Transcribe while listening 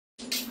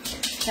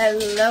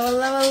Hello,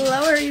 hello,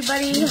 hello,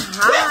 everybody.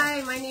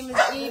 Hi, my name is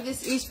Eve.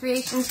 This is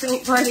Creation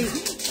Paint Party.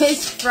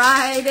 It's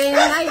Friday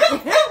night.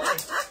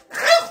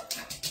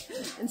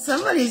 And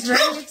somebody's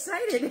very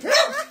excited. Say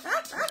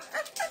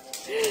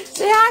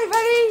hi,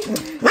 buddy.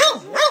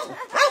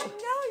 I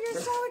know,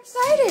 you're so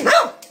excited.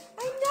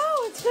 I know,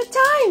 it's good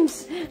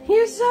times.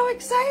 You're so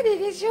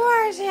excited. It's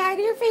yours. Say hi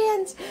to your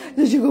fans.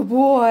 There's your good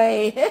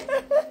boy.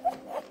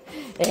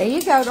 There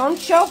you go. Don't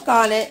choke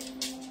on it.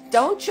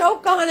 Don't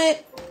choke on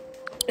it.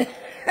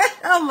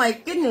 Oh my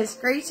goodness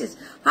gracious.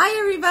 Hi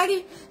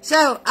everybody.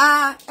 So,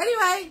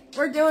 anyway,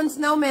 we're doing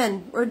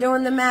snowmen. We're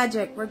doing the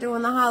magic. We're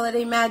doing the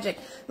holiday magic.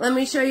 Let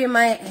me show you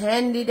my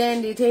handy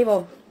dandy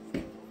table.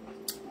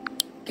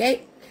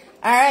 Okay.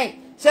 Alright.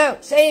 So,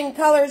 same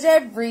colors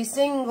every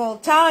single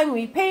time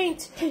we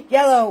paint.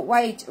 Yellow,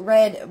 white,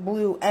 red,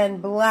 blue, and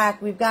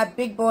black. We've got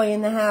Big Boy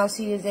in the house.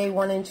 He is a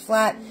 1-inch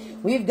flat.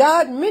 We've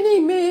got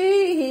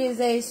Mini-Me. He is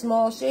a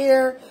small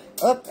shader.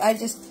 Oh,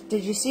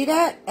 did you see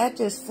that? That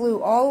just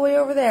flew all the way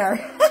over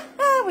there.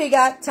 We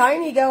got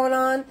Tiny going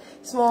on.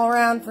 Small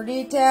round for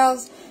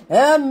details.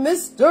 And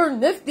Mr.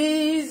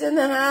 Nifty's in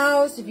the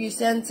house. If you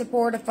send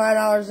support of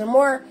 $5 or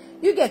more,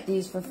 you get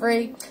these for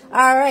free.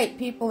 Alright,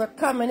 people are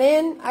coming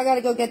in. I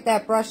gotta go get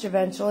that brush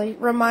eventually.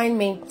 Remind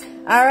me.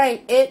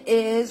 Alright, it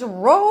is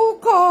roll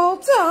call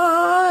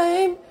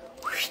time.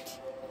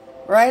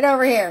 Right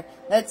over here.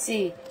 Let's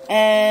see.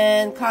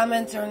 And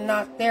comments are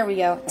not. There we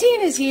go.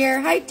 Tina's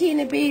here. Hi,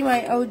 Tina B,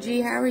 my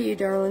OG. How are you,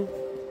 darling?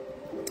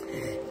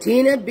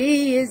 Tina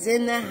B is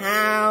in the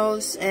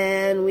house.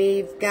 And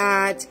we've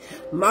got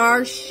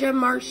Marsha.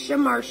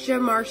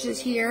 Marsha's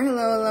here.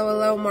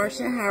 Hello,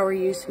 Marsha. How are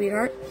you,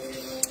 sweetheart?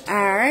 All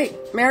right.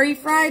 Merry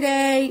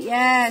Friday.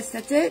 Yes,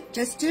 that's it.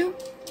 Just two.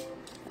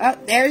 Oh,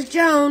 there's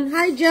Joan.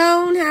 Hi,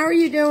 Joan. How are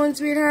you doing,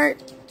 sweetheart?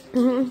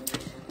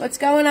 What's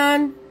going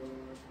on?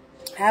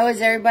 How is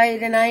everybody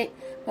tonight?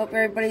 Hope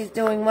everybody's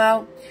doing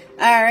well.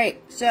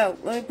 Alright, so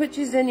let me put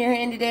you in your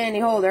handy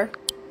dandy holder.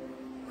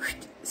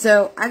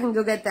 So I can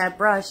go get that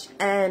brush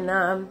and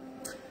I'll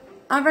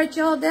write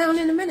you all down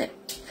in a minute.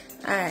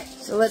 Alright,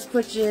 so let's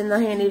put you in the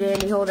handy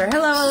dandy holder.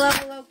 Hello.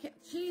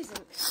 Jeez,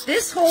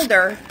 this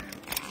holder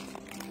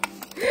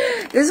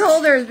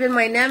has been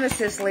my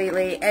nemesis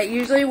lately. It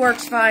usually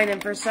works fine, and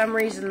for some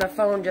reason the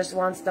phone just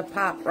wants to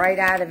pop right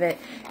out of it.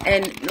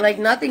 And like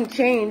nothing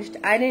changed.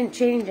 I didn't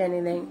change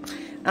anything.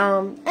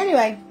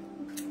 Anyway,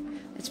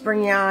 let's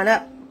bring you on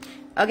up.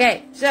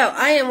 Okay, so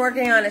I am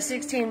working on a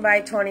 16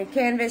 by 20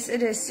 canvas.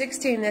 It is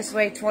 16 this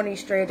way, 20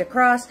 straight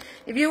across.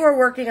 If you were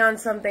working on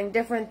something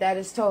different, that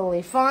is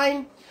totally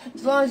fine.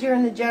 As long as you're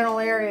in the general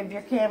area of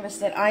your canvas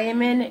that I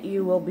am in,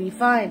 you will be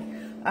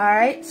fine.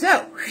 Alright,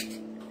 so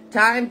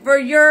time for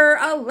your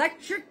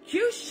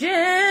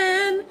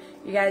electrocution.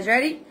 You guys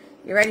ready?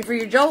 You ready for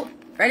your jolt?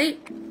 Ready?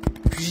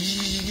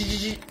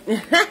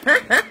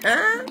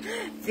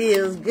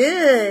 Feels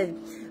good.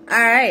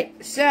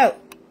 Alright, so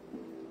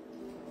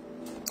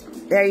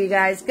there you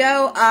guys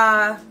go.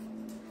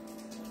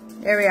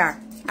 There we are.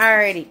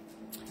 Alrighty.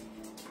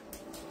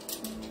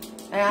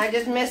 And I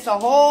just missed a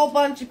whole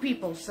bunch of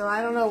people, so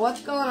I don't know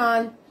what's going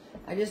on.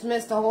 I just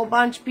missed a whole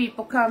bunch of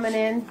people coming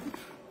in.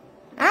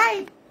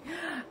 Hi.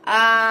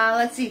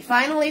 Let's see.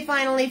 Finally.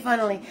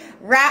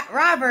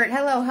 Robert,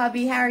 hello,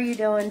 hubby. How are you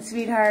doing,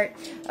 sweetheart?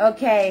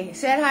 Okay.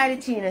 Said hi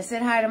to Tina.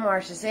 Said hi to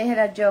Marsha. Say hi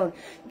to Joan.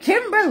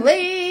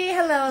 Kimberly.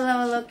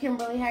 Hello,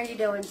 Kimberly. How are you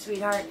doing,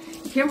 sweetheart?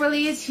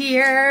 Kimberly is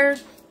here.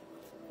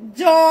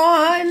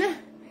 Dawn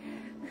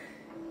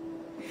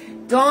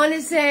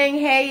is saying,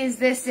 hey, is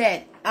this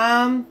it?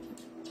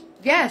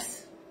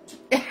 Yes.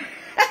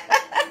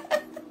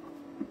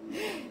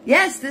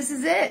 Yes, this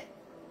is it.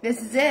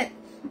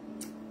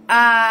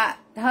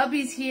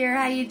 Hubby's here.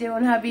 How you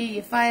doing, hubby?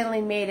 You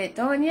finally made it.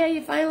 Dawn, yeah,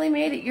 you finally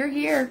made it. You're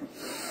here.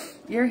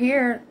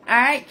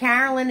 Alright,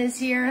 Carolyn is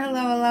here.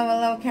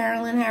 Hello,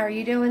 Carolyn. How are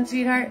you doing,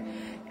 sweetheart?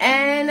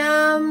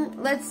 And,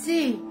 let's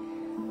see.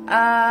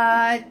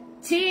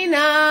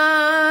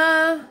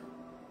 Tina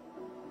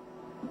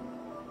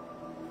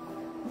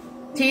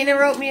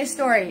wrote me a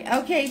story.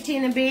 Okay,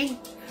 Tina B.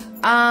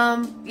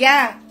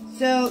 Yeah.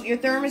 So your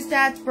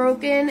thermostat's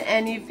broken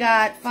and you've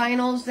got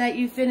finals that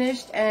you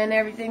finished and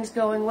everything's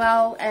going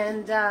well.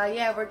 And,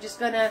 yeah, we're just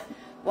gonna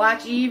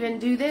watch Eve and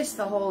do this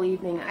the whole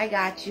evening. I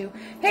got you.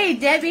 Hey,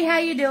 Debbie, how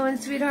you doing,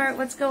 sweetheart?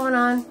 What's going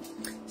on?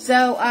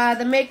 So,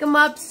 the Make 'em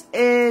Ups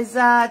is,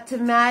 to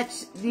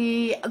match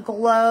the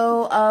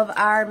glow of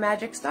our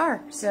magic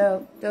star.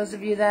 So, those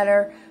of you that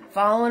are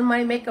following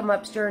my Make 'em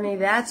Ups journey,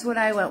 that's what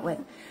I went with.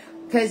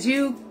 Because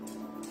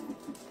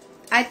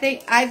I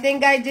think I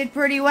did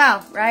pretty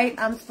well, right?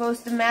 I'm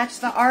supposed to match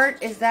the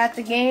art. Is that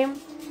the game?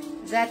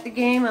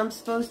 I'm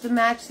supposed to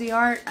match the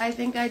art. I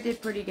think I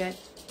did pretty good.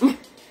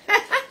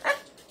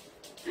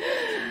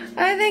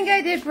 I think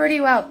I did pretty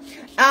well.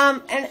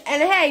 And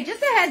hey,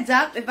 just a heads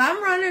up, if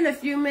I'm running a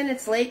few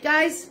minutes late,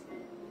 guys,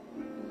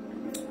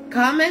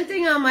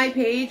 commenting on my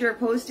page or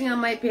posting on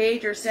my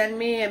page or send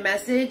me a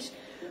message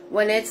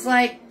when it's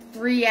like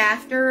 3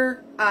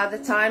 after the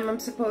time I'm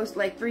supposed,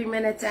 like 3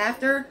 minutes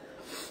after,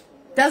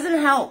 Doesn't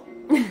help.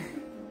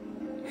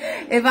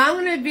 If I'm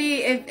going to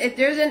be, if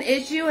there's an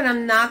issue and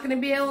I'm not going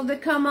to be able to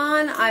come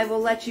on, I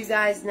will let you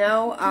guys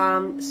know.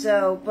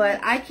 But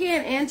I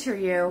can't answer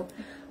you.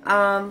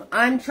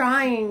 I'm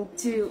trying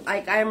to,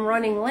 like, I'm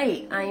running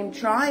late. I am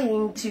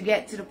trying to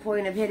get to the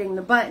point of hitting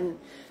the button.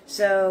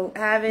 So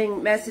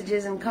having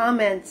messages and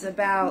comments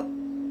about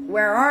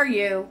where are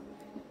you,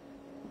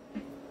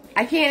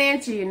 I can't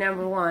answer you,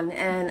 number one.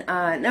 And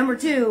number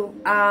two,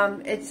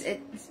 it's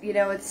you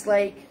know, it's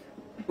like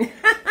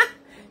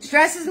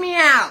stresses me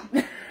out.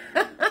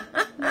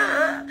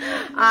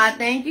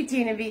 Thank you,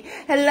 Tina B.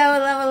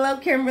 Hello,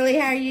 Kimberly.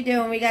 How are you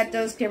doing? We got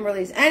those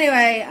Kimberlys.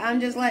 Anyway, I'm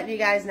just letting you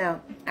guys know.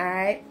 All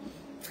right.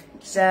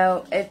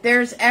 So if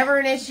there's ever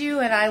an issue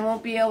and I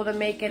won't be able to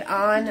make it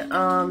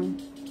on,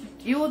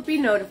 you will be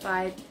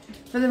notified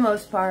for the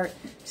most part.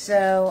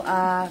 So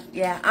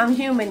yeah, I'm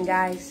human,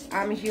 guys.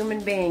 I'm a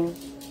human being.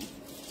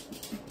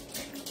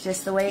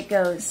 Just the way it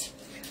goes.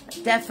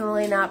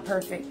 Definitely not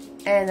perfect.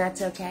 And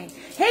that's okay.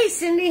 Hey,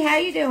 Cindy, how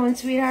you doing,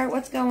 sweetheart?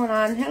 What's going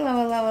on?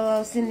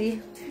 Hello, Cindy.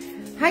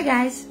 Hi,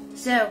 guys.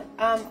 So,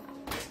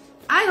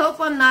 I hope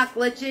I'm not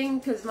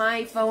glitching because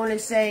my phone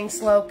is saying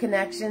slow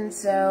connection,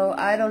 so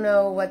I don't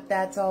know what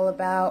that's all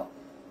about.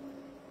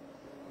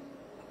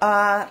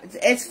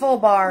 It's full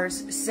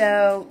bars,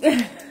 so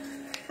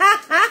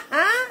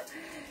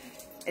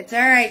it's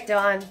alright,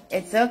 Dawn.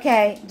 It's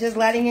okay. Just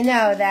letting you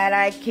know that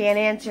I can't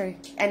answer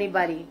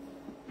anybody.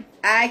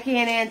 I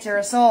can't answer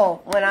a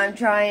soul when I'm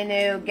trying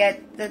to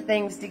get the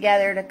things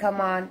together to come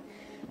on.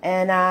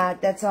 And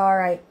that's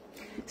alright.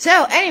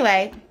 So,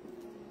 anyway.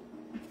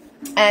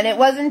 And it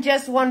wasn't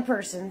just one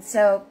person,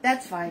 so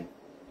that's fine.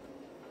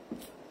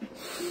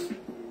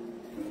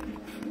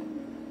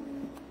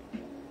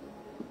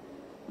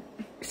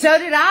 So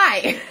did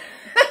I.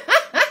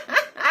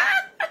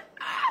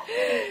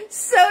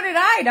 So did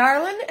I,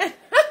 darling.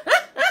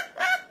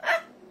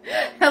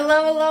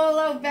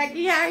 Hello,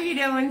 Becky. How are you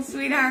doing,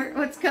 sweetheart?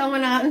 What's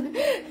going on?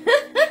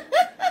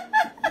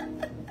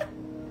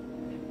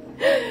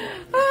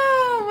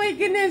 Oh, my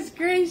goodness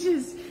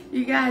gracious.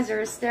 You guys are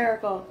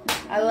hysterical.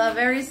 I love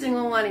every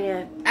single one of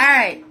you.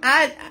 Alright,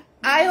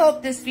 I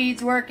hope this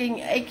feed's working.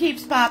 It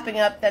keeps popping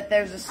up that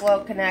there's a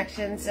slow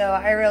connection, so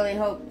I really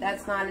hope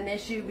that's not an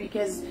issue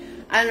because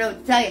I don't know what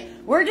to tell you.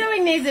 We're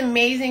doing these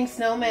amazing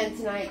snowmen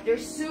tonight. They're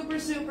super,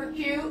 super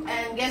cute,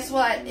 and guess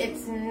what?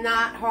 It's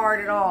not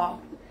hard at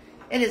all.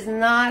 It is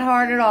not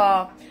hard at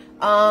all.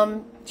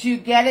 To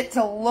get it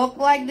to look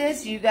like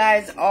this, you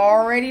guys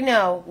already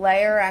know.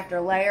 Layer after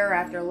layer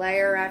after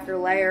layer after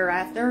layer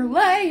after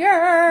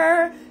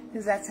layer.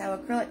 Because that's how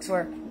acrylics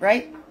work,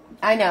 right?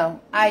 I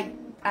know. I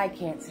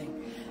can't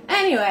sing.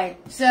 Anyway,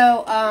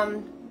 so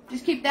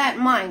just keep that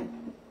in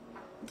mind.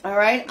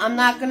 Alright? I'm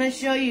not going to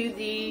show you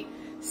the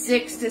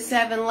 6 to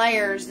 7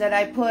 layers that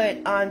I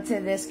put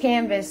onto this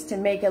canvas to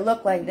make it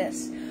look like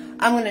this.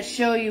 I'm going to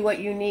show you what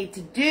you need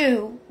to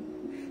do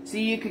so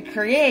you could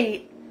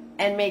create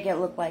and make it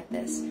look like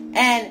this.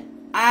 And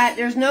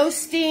there's no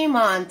steam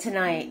on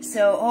tonight,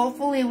 so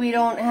hopefully we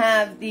don't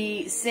have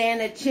the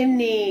Santa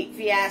chimney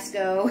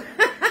fiasco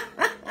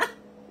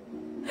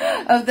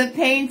of the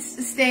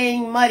paints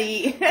staying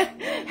muddy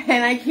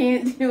and I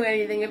can't do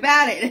anything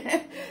about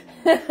it.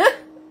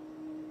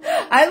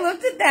 I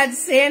looked at that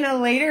Santa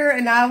later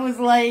and I was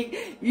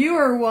like, you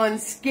are one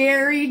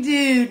scary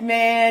dude,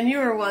 man. You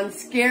are one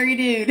scary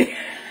dude.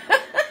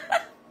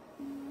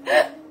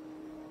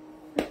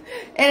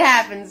 It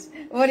happens.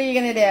 What are you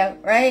going to do,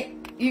 right?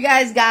 You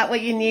guys got what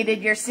you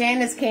needed. Your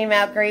Santas came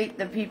out great,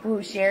 the people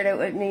who shared it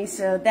with me,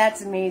 so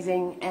that's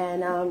amazing.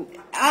 And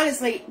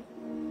honestly,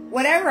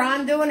 whatever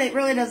I'm doing, it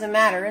really doesn't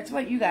matter. It's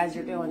what you guys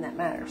are doing that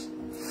matters.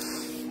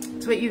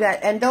 It's what you got.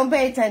 And don't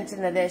pay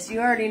attention to this. You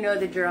already know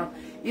the drill.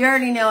 You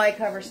already know I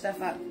cover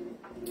stuff up.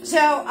 So,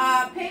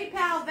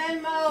 PayPal,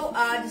 Venmo, oh,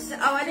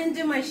 I didn't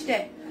do my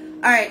shtick.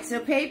 Alright, so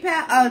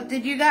PayPal, oh,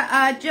 did you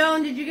got,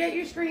 Joan, did you get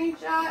your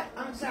screenshot?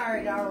 I'm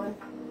sorry, darling.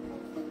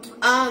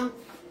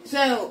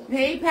 So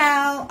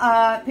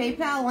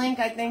PayPal link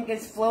I think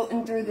is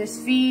floating through this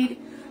feed.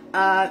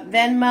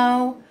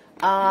 Venmo,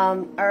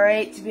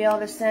 alright, to be able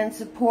to send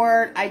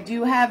support. I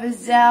do have a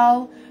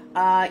Zelle.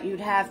 You'd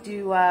have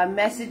to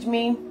message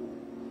me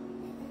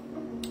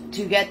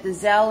to get the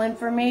Zelle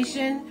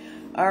information.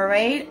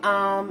 Alright,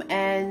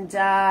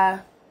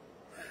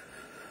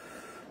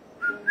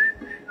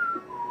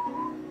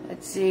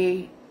 let's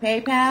see,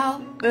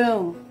 PayPal,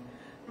 boom.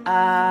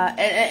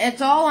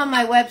 It's all on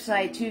my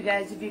website too,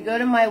 guys. If you go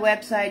to my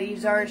website,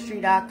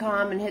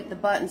 evesartistry.com, and hit the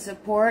button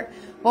support,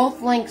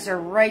 both links are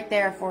right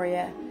there for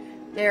you.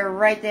 They're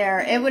right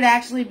there. It would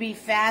actually be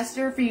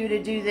faster for you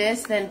to do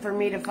this than for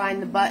me to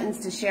find the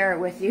buttons to share it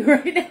with you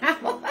right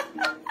now.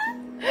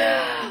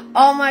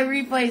 All my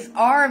replays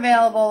are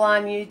available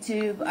on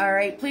YouTube.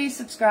 Alright, please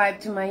subscribe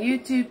to my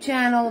YouTube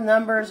channel.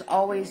 Numbers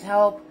always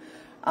help.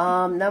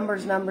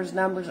 Numbers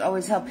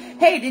always help.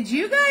 Hey, did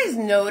you guys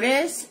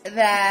notice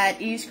that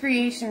Eve's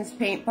Creations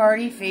Paint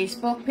Party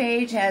Facebook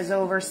page has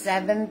over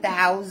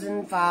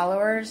 7,000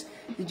 followers?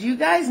 Did you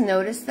guys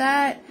notice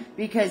that?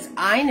 Because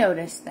I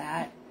noticed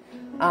that.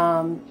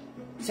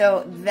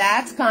 So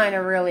that's kind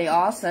of really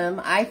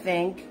awesome, I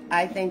think.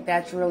 I think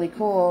that's really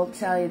cool, to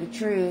tell you the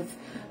truth.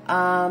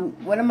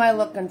 What am I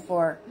looking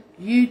for?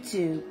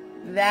 YouTube.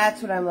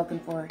 That's what I'm looking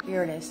for.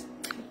 Here it is.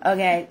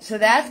 Okay, so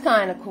that's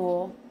kind of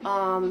cool.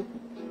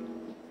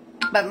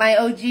 But my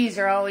OGs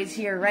are always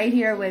here, right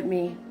here with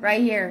me,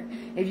 right here.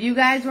 If you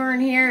guys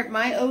weren't here, if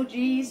my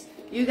OGs,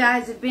 you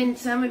guys have been,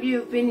 some of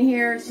you have been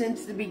here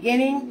since the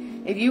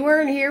beginning. If you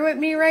weren't here with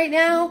me right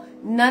now,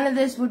 none of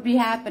this would be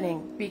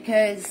happening,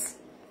 because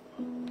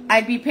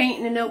I'd be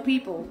painting to no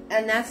people,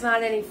 and that's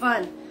not any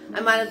fun.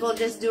 I might as well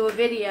just do a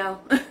video.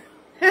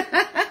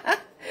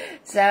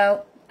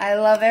 So, I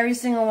love every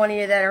single one of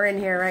you that are in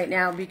here right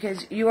now,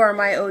 because you are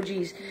my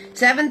OGs.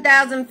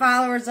 7,000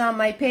 followers on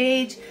my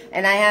page,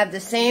 and I have the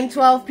same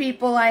 12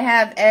 people I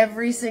have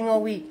every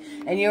single week.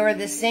 And you are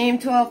the same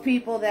 12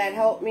 people that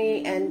help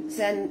me and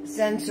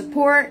send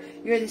support.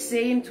 You're the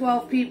same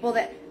 12 people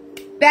that...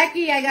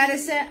 Becky,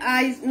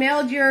 I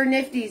mailed your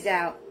Nifties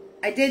out.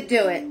 I did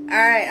do it.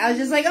 Alright, I was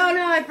just like, oh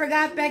no, I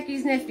forgot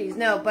Becky's Nifties.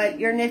 No, but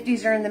your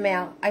Nifties are in the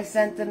mail. I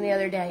sent them the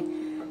other day.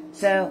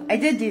 So, I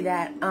did do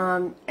that.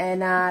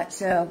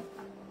 So,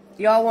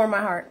 y'all warm my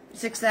heart.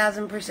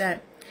 6,000%.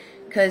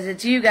 Because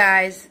it's you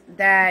guys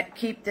that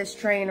keep this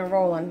train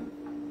a-rolling.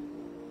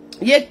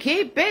 You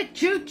keep it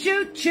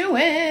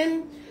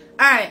choo-choo-chewing.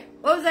 Alright,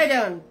 what was I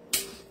doing?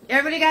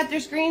 Everybody got their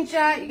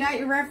screenshot? You got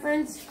your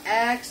reference?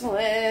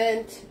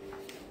 Excellent.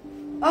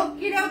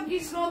 Okie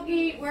dokie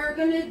smoky. We're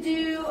gonna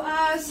do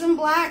some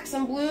black,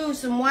 some blue,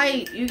 some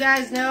white. You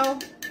guys know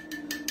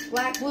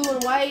black, blue,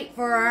 and white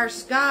for our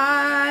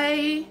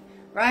sky,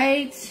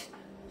 right?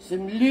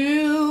 Some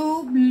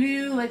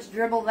blue. Let's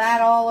dribble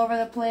that all over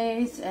the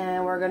place.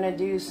 And we're gonna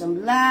do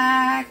some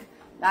black,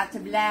 lots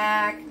of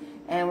black.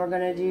 And we're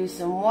gonna do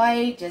some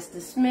white, just a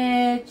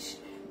smidge.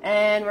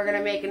 And we're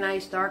gonna make a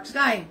nice dark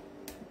sky.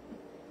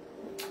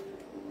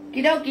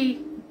 Okie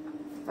dokie.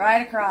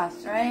 Right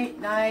across, right?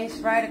 Nice,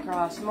 right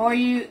across. The more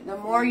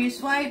you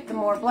swipe, the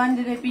more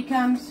blended it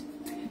becomes.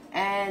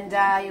 And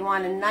you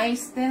want a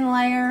nice thin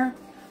layer.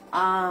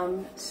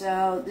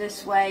 So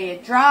this way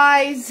it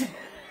dries.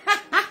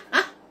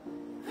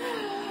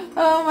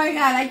 Oh my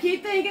God, I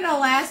keep thinking of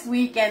last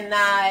week, and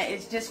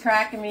it's just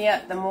cracking me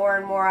up. The more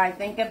and more I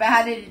think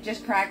about it, it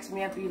just cracks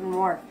me up even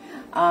more.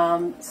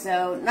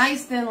 So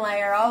nice thin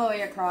layer all the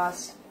way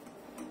across.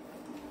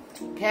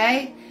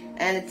 Okay?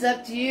 And it's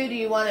up to you. Do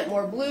you want it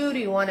more blue? Do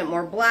you want it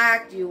more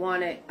black? Do you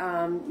want it,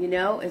 you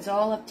know, it's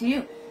all up to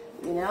you.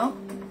 You know,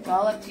 it's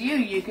all up to you.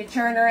 You could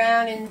turn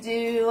around and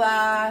do,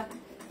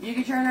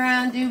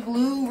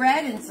 blue,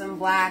 red, and some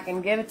black,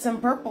 and give it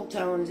some purple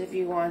tones if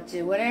you want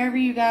to. Whatever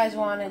you guys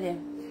want to do.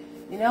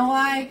 You know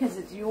why? Because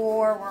it's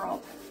your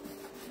world.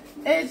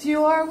 It's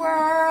your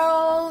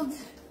world.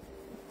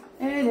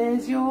 It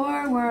is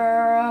your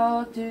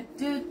world. Do,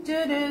 do,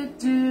 do, do,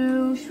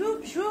 do.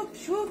 Swoop, swoop,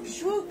 swoop,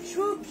 swoop,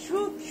 swoop,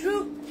 swoop,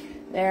 swoop.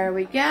 There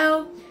we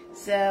go.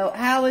 So,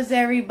 how was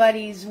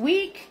everybody's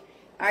week?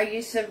 Are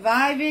you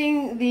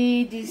surviving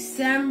the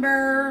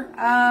December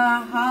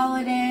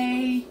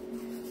holiday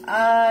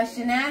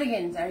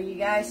shenanigans? Are you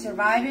guys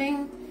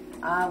surviving?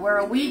 We're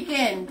a week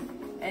in.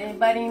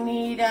 Anybody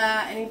need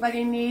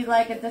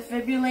like a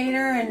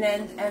defibrillator and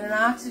an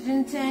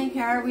oxygen tank?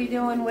 How are we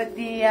doing with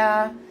the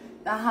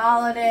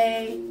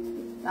holiday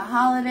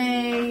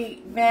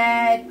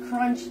bad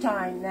crunch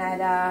time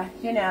that,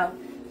 you know,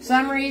 for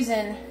some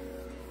reason,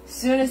 as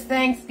soon as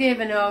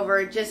Thanksgiving over,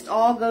 it just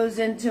all goes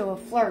into a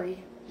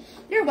flurry.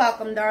 You're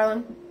welcome,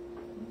 darling.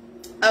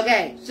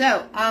 Okay,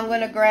 so I'm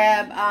going to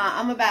grab,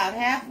 I'm about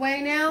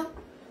halfway now,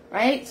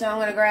 right? So I'm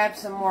going to grab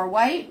some more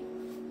white.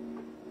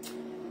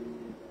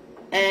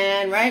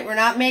 And, right, we're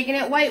not making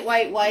it white,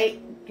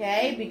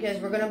 okay? Because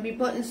we're going to be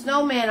putting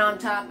snowman on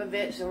top of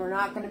it, so we're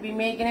not going to be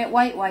making it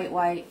white.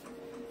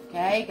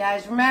 Okay,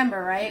 guys,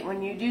 remember, right,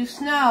 when you do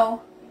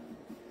snow,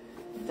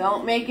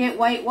 don't make it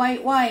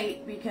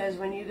white, because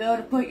when you go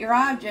to put your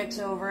objects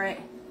over it,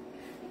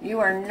 you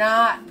are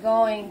not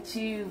going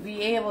to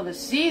be able to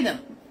see them.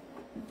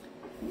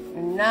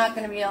 You're not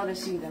going to be able to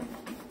see them.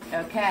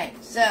 Okay,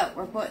 so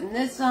we're putting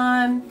this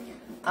on.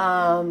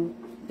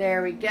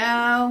 There we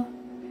go.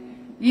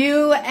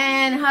 You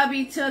and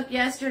hubby took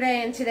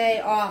yesterday and today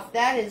off.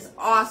 That is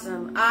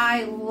awesome.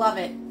 I love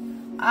it.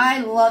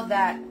 I love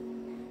that.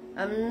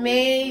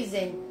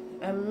 Amazing.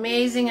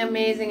 Amazing.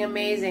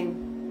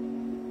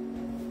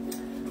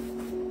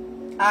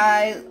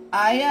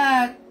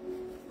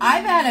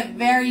 I've had a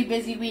very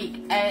busy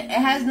week. It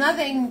has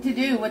nothing to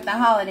do with the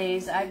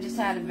holidays. I've just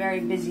had a very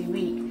busy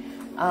week.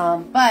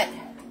 But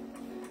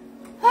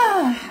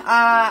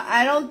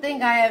I don't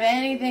think I have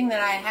anything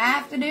that I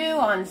have to do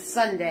on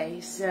Sunday.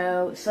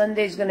 So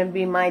Sunday's going to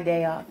be my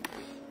day off.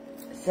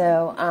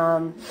 So,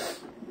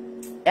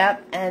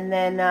 yep. And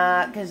then,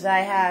 because I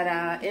had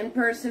an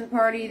in-person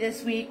party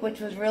this week,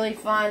 which was really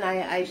fun.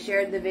 I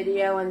shared the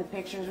video and the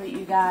pictures with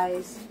you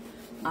guys.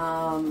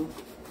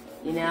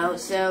 You know,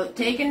 so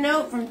take a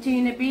note from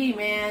Tina B,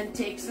 man.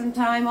 Take some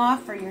time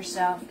off for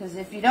yourself, because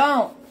if you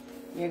don't,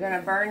 you're going to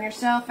burn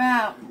yourself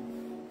out.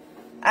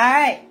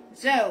 Alright,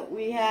 So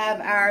we have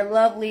our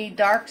lovely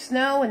dark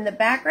snow in the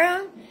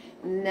background.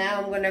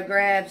 Now I'm going to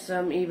grab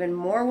some even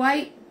more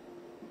white.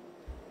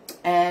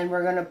 And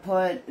we're going to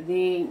put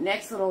the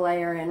next little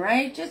layer in,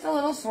 right? Just a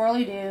little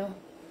swirly-do.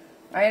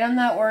 Right? I'm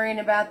not worrying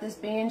about this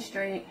being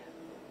straight.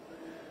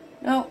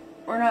 Nope,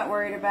 we're not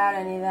worried about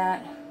any of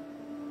that.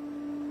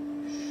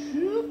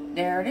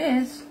 There it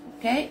is.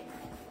 Okay.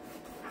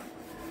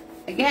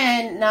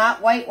 Again,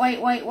 not white,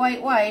 white, white,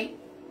 white, white.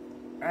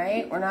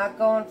 Right? We're not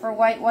going for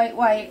white, white,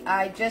 white.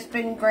 I've just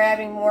been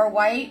grabbing more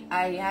white.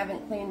 I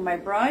haven't cleaned my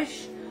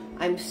brush.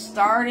 I'm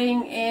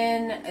starting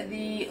in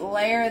the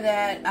layer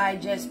that I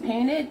just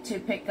painted to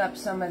pick up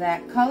some of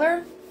that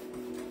color.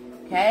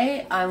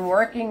 Okay, I'm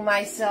working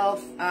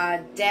myself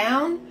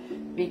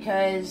down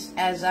because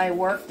as I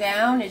work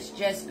down, it's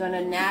just going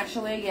to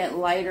naturally get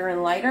lighter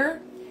and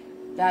lighter.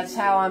 That's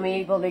how I'm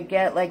able to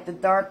get like the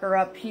darker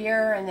up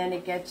here and then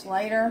it gets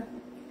lighter,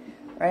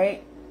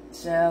 right?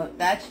 So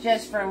that's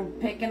just from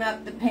picking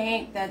up the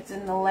paint that's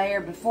in the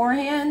layer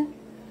beforehand.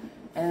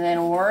 And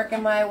then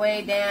working my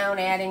way down,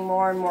 adding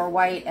more and more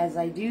white as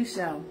I do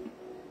so.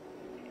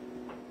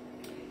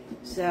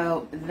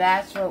 So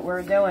that's what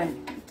we're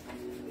doing.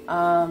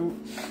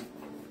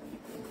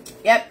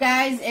 Yep,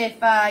 guys,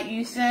 if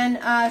you send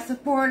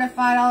support of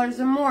 $5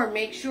 or more,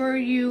 make sure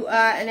you,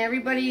 and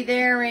everybody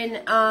there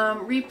in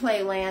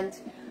replay land,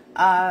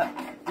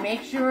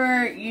 make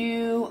sure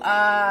you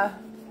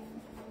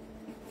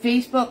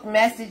Facebook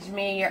message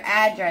me your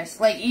address.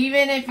 Like,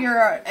 even if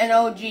you're an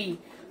OG.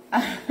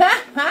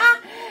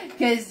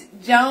 Because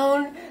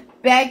Joan,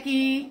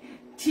 Becky,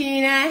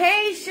 Tina,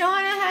 hey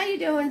Shauna, how you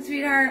doing,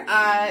 sweetheart?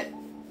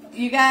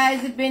 You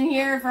guys have been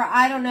here for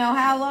I don't know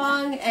how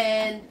long,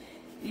 and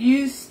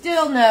you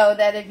still know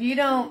that if you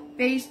don't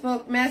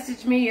Facebook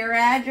message me your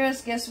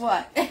address, guess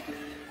what?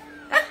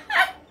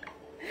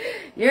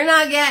 You're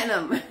not getting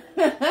them.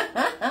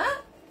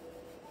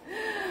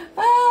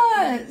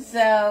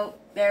 So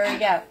there we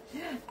go.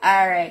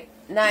 All right,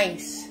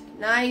 nice.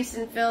 Nice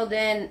and filled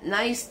in,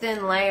 nice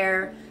thin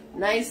layer,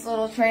 nice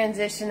little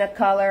transition of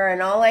color, and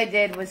all I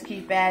did was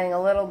keep adding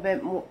a little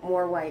bit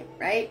more white,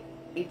 right?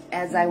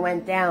 As I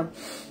went down.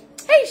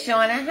 Hey,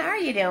 Shauna, how are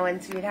you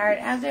doing, sweetheart?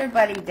 How's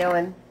everybody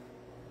doing?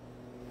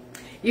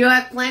 You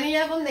have plenty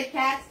of them? The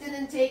cats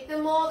didn't take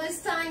them all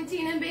this time,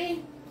 Tina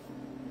B?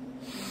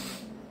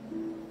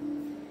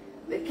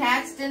 The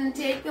cats didn't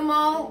take them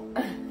all?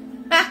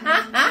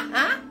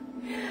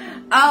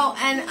 Oh,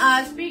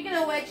 and speaking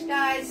of which,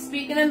 guys,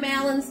 speaking of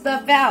mailing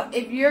stuff out,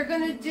 if you're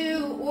going to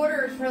do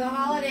orders for the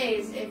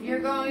holidays, if you're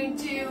going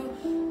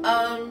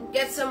to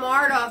get some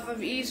art off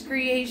of Eve's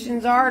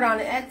Creations Art on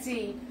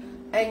Etsy,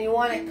 and you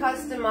want it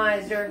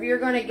customized, or if you're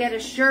going to get a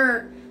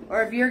shirt,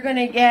 or if you're going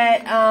to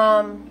get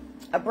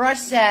a brush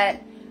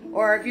set,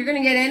 or if you're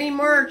going to get any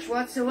merch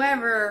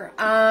whatsoever,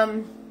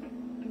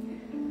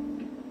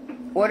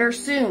 order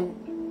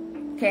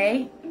soon,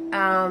 okay?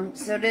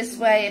 So this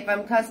way, if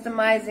I'm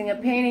customizing a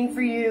painting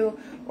for you,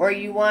 or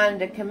you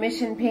wanted a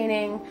commission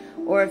painting,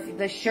 or if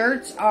the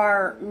shirts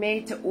are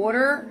made to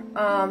order,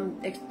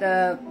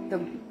 the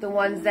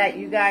ones that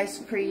you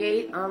guys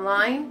create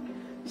online,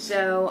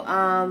 so,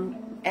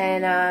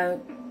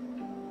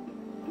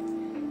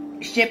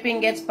 shipping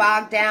gets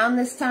bogged down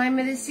this time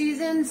of the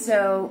season,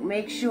 so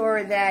make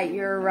sure that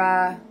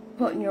you're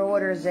putting your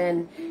orders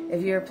in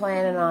if you're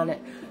planning on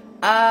it.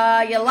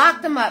 You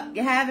locked them up.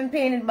 You haven't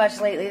painted much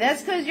lately.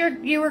 That's because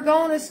you were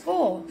going to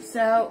school.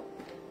 So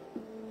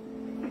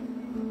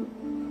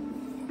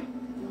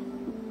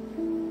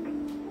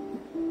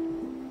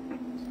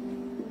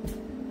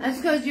that's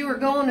because you were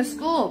going to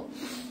school.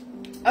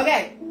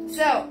 Okay,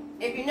 so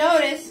if you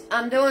notice,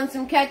 I'm doing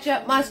some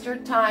ketchup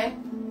mustard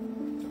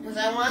time because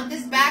I want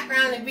this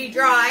background to be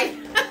dry.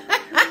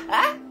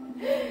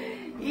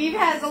 Eve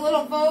has a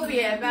little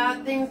phobia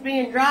about things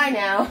being dry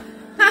now.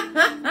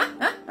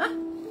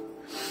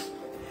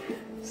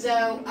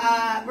 So,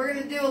 we're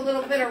going to do a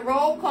little bit of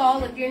roll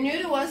call. If you're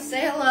new to us,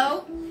 say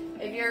hello.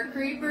 If you're a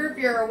creeper, if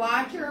you're a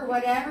watcher, or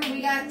whatever,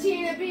 we got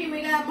Tina B,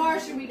 we got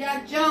Marsha, we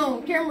got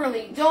Joan,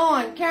 Kimberly,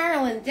 Dawn,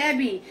 Carolyn,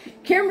 Debbie,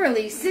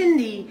 Kimberly,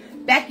 Cindy,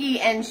 Becky,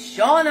 and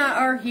Shauna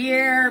are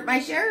here. My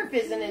sheriff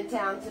isn't in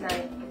town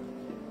tonight.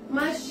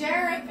 My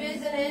sheriff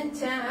isn't in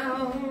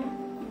town.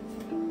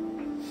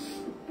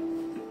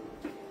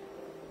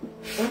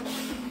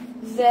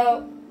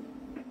 So,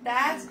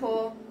 that's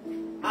cool.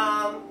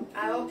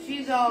 I hope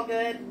she's all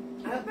good.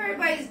 I hope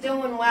everybody's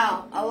doing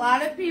well. A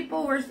lot of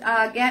people were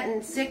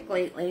getting sick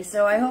lately,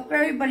 so I hope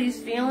everybody's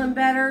feeling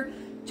better.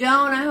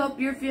 Joan, I hope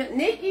you're feeling...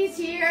 Nikki's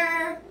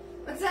here.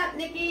 What's up,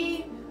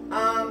 Nikki?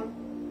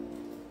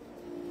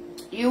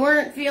 You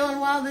weren't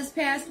feeling well this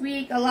past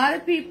week. A lot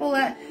of people...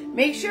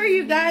 make sure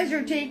you guys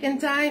are taking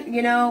time,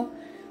 you know,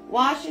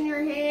 washing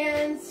your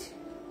hands,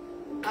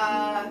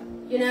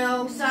 you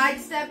know,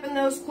 sidestepping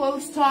those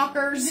close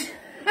talkers.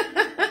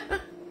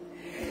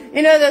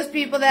 You know those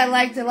people that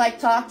like to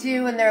talk to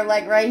you and they're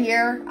like right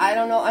here? I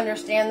don't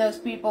understand those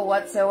people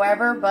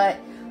whatsoever, but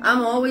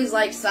I'm always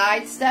like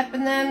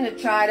sidestepping them to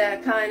try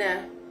to kind of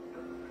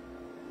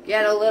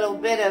get a little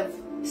bit of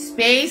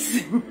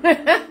space.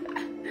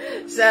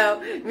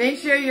 So make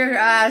sure you're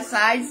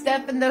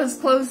sidestepping those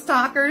close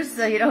talkers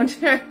so you don't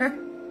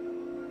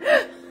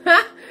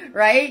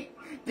right?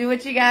 Do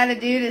what you gotta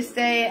do to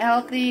stay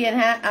healthy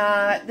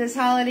and this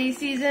holiday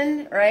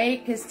season,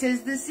 right? Because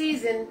 'tis the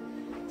season.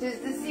 'Tis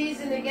the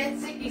season to get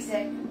sicky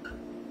sick.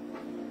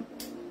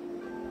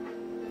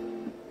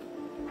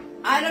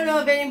 I don't know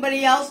if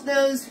anybody else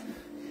knows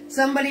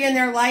somebody in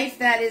their life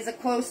that is a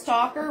close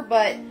talker,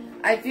 but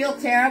I feel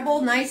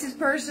terrible. Nicest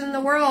person in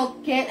the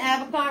world. Can't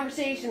have a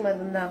conversation with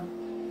them, though.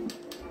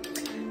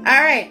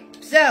 Alright,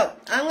 so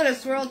I'm going to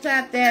swirl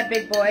tap that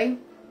big boy.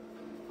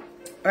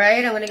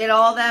 Alright, I'm going to get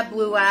all that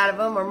blue out of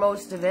them, or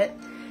most of it.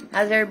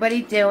 How's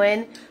everybody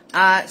doing?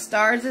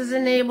 Stars is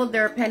enabled.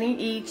 They're a penny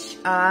each.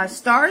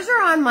 Stars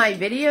are on my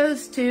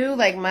videos, too.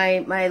 Like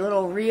my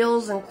little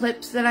reels and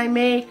clips that I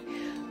make.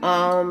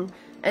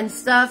 And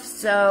stuff.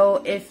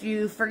 So, if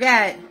you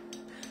forget,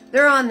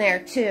 they're on there,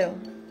 too.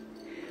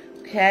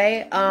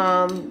 Okay,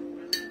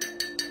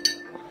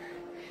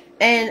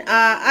 and,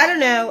 I don't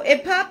know,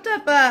 it popped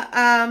up,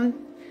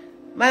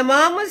 my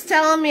mom was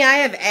telling me I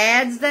have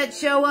ads that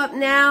show up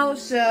now,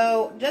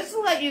 so, just to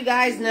let you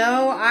guys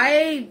know,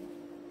 I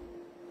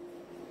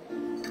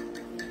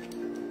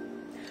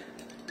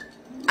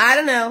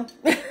don't know,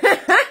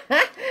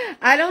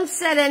 I don't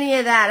set any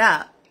of that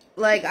up.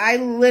 Like, I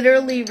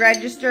literally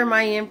register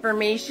my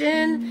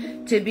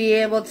information to be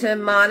able to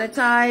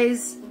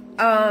monetize,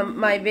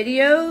 my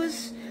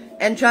videos.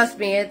 And trust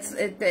me,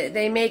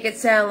 they make it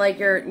sound like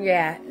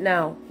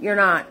no, you're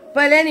not.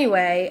 But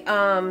anyway,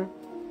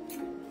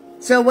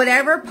 so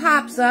whatever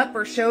pops up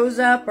or shows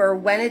up or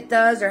when it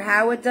does or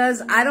how it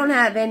does, I don't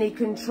have any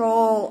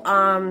control.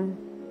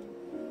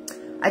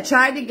 I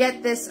tried to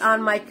get this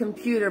on my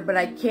computer, but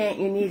I can't.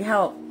 You need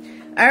help.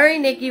 All right,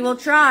 Nikki, we'll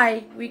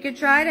try. We could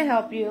try to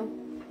help you.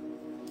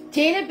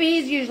 Tina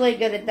B's usually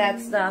good at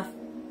that stuff.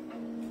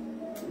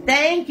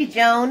 Thank you,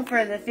 Joan,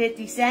 for the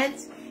 50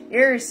 cents.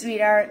 You're a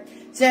sweetheart.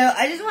 So,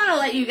 I just want to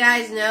let you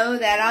guys know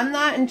that I'm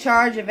not in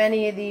charge of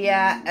any of the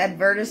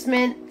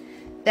advertisement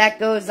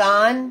that goes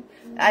on.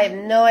 I have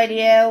no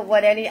idea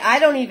what I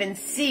don't even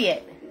see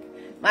it.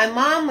 My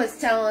mom was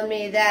telling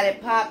me that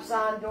it pops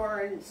on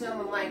during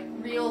some of my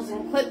reels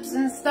and clips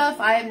and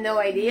stuff. I have no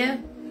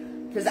idea.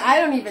 Because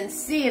I don't even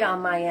see it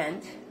on my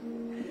end.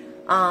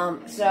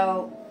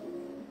 So,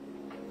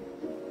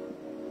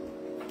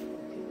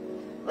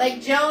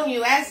 like Joan,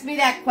 you asked me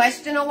that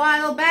question a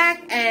while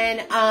back,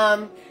 and,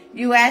 I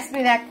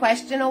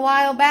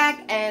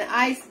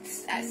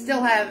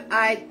still have,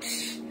 I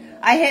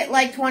hit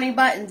like 20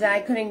 buttons and I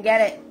couldn't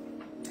get it.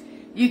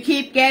 You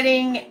keep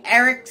getting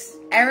Eric's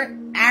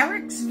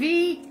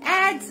V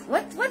ads?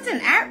 What's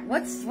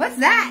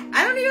that?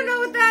 I don't even know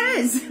what that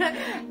is.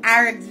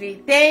 Eric's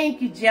V.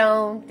 Thank you,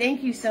 Joan.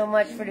 Thank you so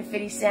much for the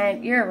 50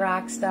 cent. You're a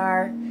rock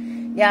star.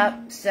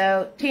 Yep.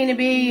 So, Tina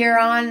B, you're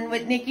on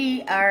with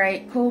Nikki.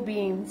 Alright, cool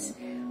beans.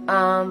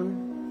 I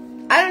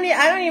don't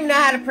even know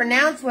how to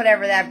pronounce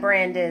whatever that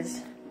brand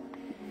is.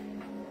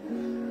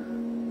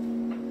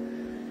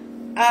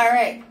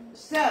 Alright,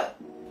 so,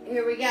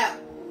 here we go.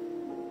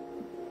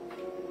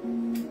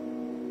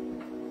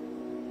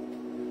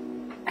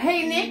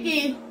 Hey,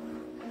 Nikki,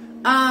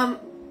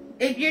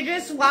 if you're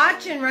just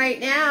watching right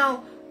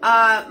now,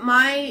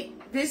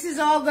 this is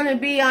all going to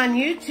be on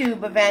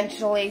YouTube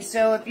eventually,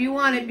 so if you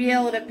want to be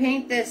able to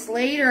paint this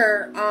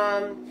later,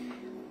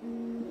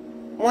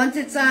 once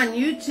it's on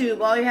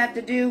YouTube, all you have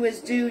to do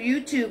is do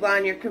YouTube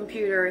on your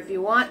computer if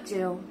you want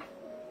to.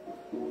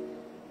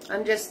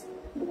 I'm just,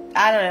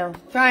 I don't know,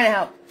 trying to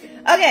help.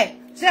 Okay,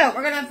 so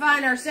we're going to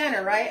find our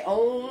center, right?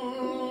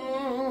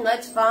 Oh,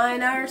 let's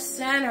find our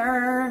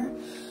center.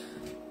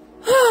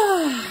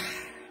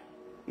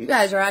 You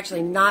guys are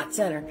actually not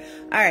center.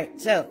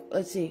 Alright, so,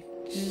 let's see.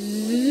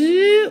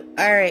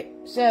 Alright,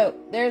 so,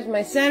 there's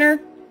my center.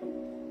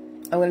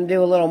 I'm going to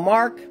do a little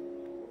mark.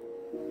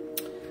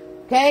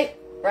 Okay,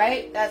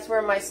 right? That's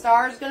where my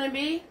star is going to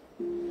be.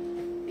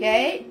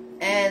 Okay,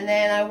 and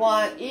then I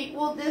want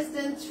equal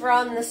distance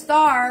from the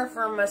star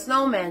for my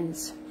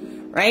snowmen's.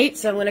 Right,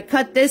 so I'm going to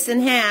cut this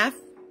in half.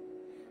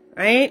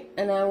 Right,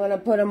 and I'm going to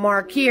put a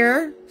mark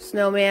here,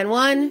 snowman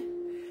 1.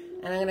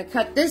 And I'm going to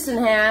cut this in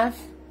half.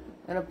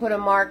 I'm going to put a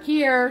mark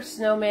here,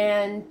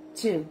 snowman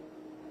 2.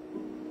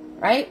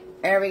 Right?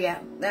 There we go.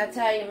 That's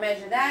how you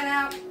measure that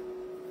out.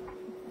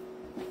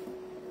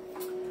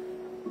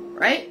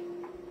 Right?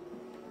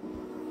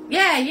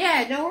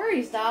 Yeah, no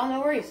worries, doll,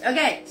 no worries.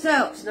 Okay,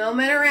 so,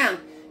 snowmen around.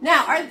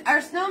 Now, are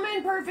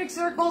snowmen perfect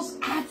circles?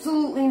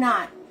 Absolutely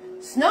not.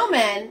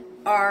 Snowmen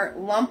are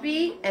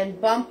lumpy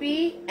and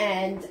bumpy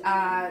and,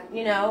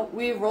 you know,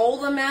 we roll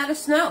them out of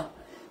snow.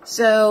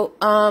 So,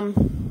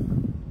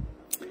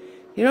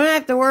 you don't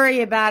have to worry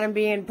about them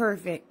being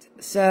perfect.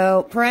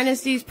 So,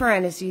 parentheses,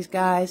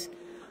 guys.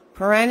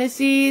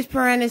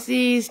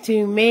 Parentheses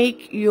to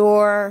make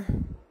your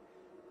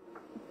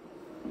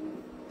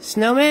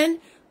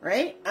snowman,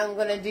 right? I'm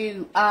going to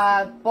do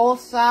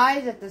both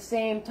sides at the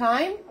same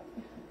time,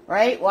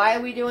 right? Why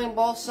are we doing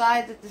both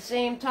sides at the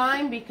same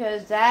time?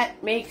 Because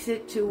that makes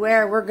it to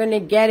where we're going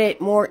to get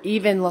it more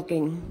even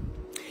looking.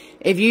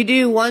 If you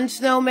do one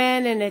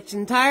snowman in its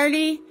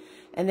entirety,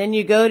 and then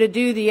you go to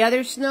do the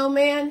other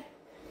snowman,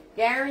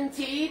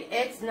 guaranteed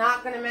it's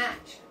not going to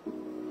match.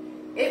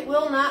 It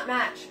will not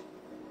match.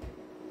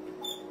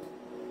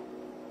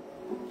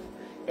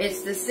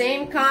 It's the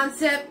same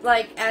concept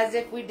like as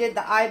if we did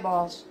the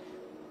eyeballs.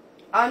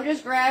 I'm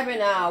just grabbing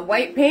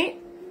white paint.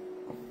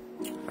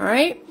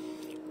 Alright?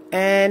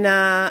 And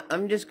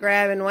I'm just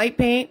grabbing white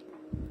paint.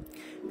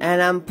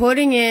 And I'm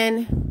putting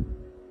in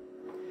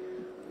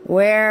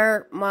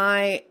where am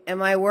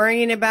I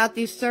worrying about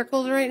these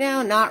circles right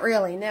now? Not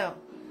really, no.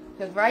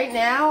 Because right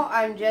now,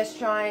 I'm just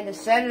trying to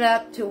set it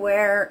up to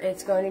where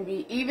it's going to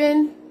be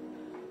even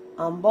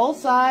on both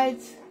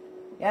sides.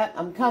 Yep,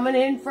 I'm coming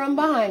in from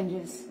behind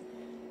you.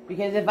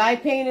 Because if I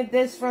painted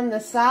this from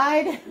the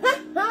side,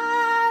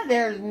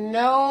 there's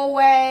no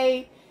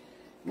way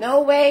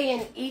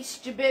in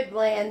East Jabib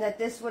land that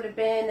this would have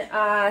been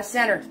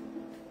centered.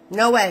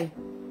 No way.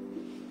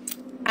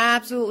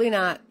 Absolutely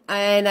not.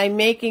 And I'm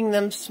making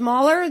them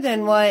smaller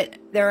than what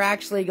they're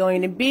actually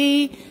going to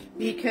be,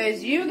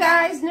 because you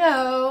guys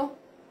know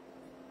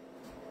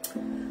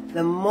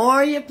the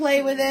more you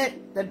play with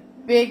it, the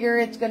bigger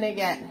it's going to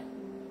get.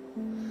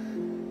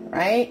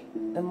 Right?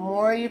 The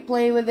more you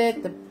play with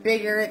it, the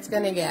bigger it's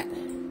going to get.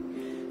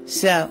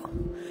 So,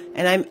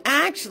 and I'm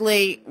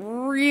actually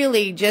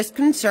really just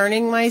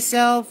concerning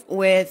myself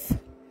with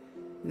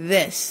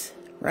this,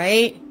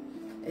 right?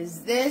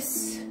 Is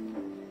this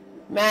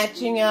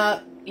matching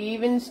up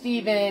even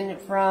Steven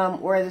from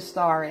where the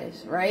star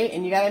is, right?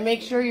 And you got to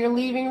make sure you're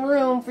leaving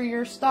room for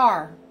your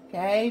star,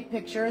 okay?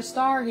 Picture a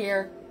star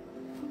here.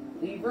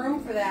 Leave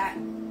room for that.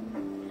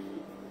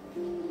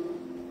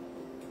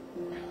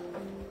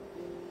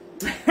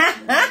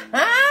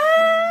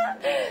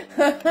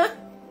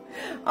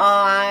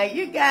 Aw,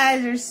 you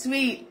guys are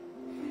sweet.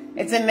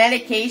 It's a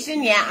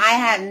medication? Yeah, I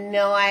have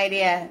no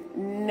idea.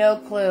 No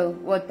clue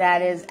what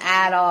that is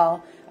at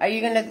all. Are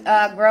you going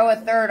to grow a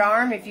third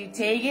arm if you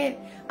take it?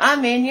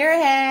 I'm in your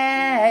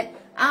head.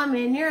 I'm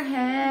in your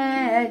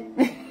head.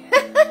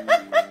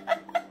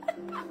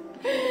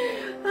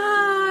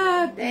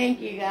 Ah,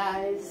 thank you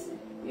guys.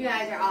 You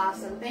guys are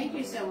awesome. Thank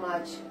you so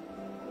much.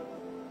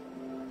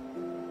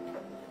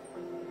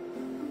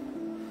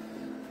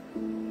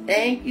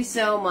 Thank you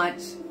so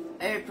much.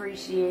 I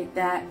appreciate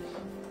that.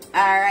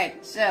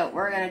 Alright, so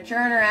we're going to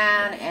turn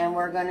around and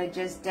we're going to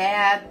just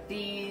dab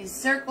these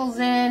circles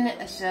in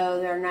so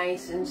they're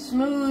nice and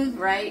smooth,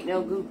 right?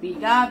 No goopy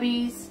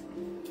gobbies.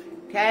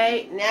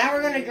 Okay, now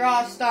we're going to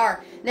draw a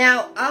star.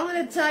 Now, I'm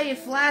going to tell you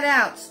flat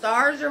out,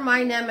 stars are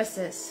my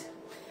nemesis.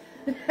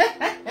 And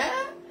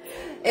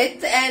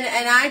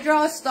I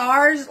draw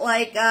stars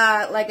like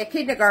a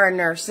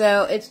kindergartner,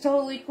 so it's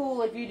totally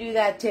cool if you do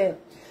that too.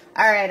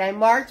 Alright, I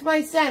marked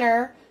my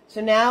center, so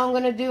now I'm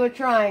going to do a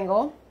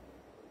triangle.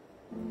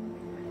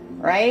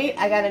 Right?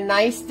 I got a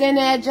nice thin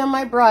edge on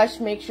my brush.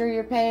 Make sure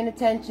you're paying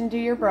attention to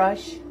your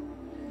brush.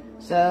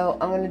 So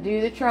I'm going to do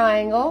the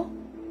triangle.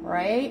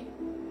 Right?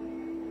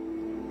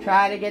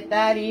 Try to get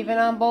that even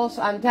on both.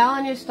 I'm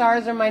telling you,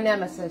 stars are my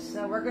nemesis.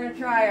 So we're going to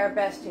try our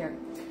best here.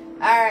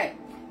 Alright.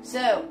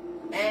 So,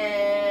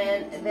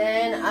 and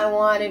then I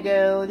want to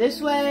go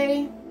this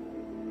way.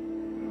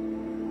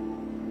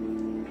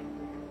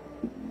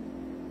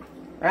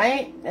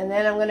 Right? And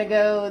then I'm going to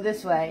go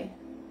this way.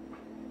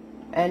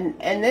 And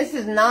this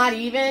is not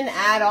even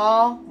at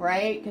all,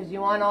 right? Because you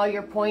want all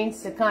your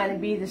points to kind of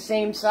be the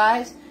same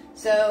size.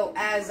 So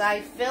as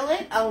I fill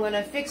it, I'm going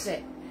to fix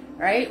it,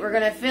 right? We're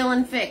going to fill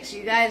and fix.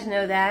 You guys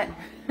know that.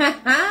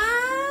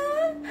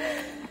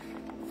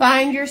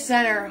 Find your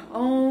center.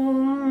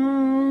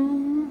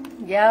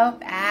 Yep,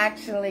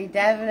 actually,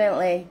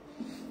 definitely.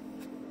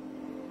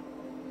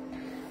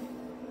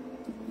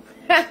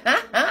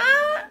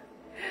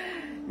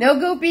 No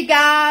goopy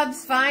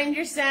gobs. Find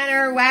your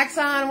center. Wax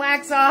on,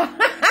 wax off.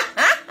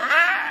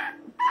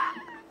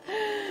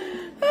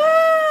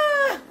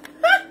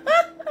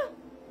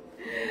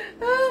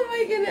 Oh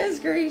my goodness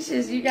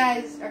gracious. You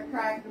guys are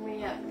cracking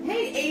me up.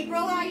 Hey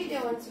April, how you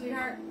doing,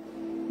 sweetheart?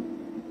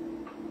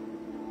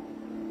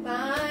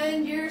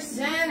 Find your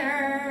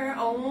center.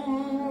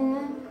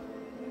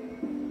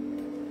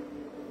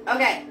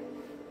 Okay.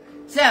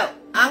 So,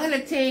 I'm going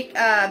to take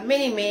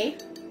Mini-Me.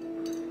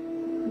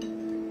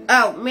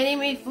 Oh,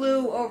 Mini-Me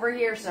flew over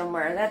here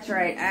somewhere. That's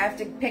right. I have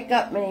to pick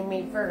up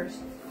Mini-Me first.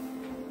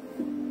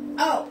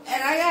 Oh,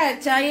 and I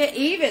gotta tell you,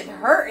 Eve is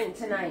hurting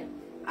tonight.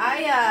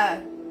 I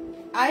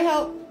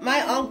help.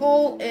 My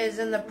uncle is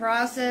in the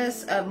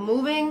process of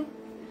moving,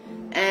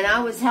 and I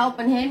was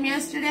helping him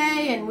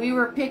yesterday, and we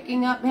were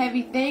picking up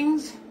heavy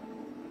things.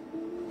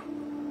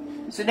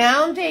 So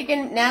now I'm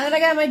taking, now that I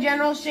got my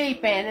general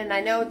shape in, and I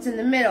know it's in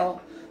the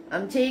middle,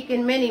 I'm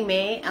taking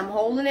Mini-Me. I'm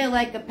holding it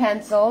like a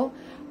pencil.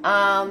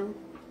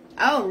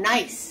 Oh,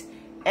 nice.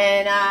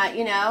 And,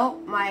 you know,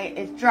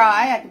 it's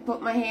dry. I can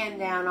put my hand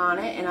down on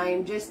it, and I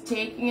am just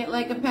taking it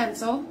like a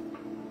pencil.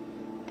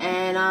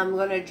 And I'm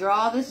going to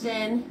draw this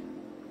in.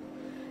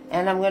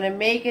 And I'm going to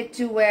make it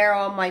to where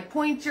all my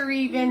points are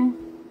even.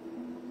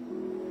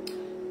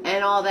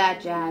 And all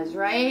that jazz,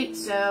 right?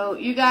 So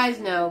you guys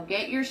know,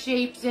 get your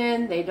shapes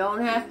in. They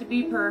don't have to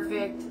be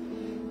perfect.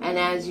 And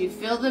as you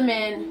fill them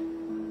in,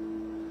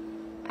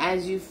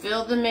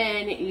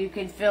 you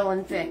can fill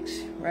and fix,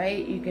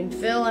 right? You can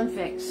fill and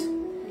fix.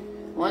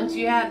 Once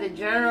you have the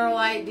general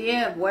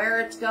idea of where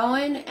it's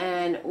going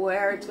and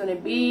where it's going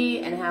to be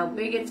and how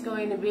big it's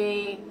going to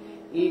be,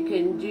 you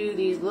can do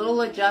these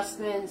little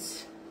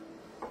adjustments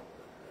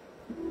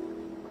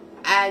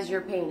as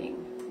you're painting,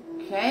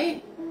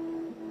 okay?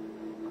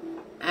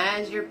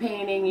 As you're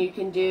painting, you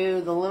can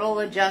do the little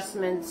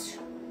adjustments,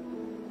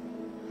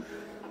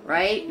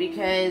 right?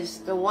 Because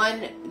the one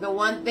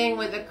thing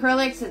with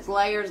acrylics, it's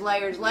layers,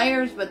 layers,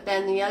 layers, but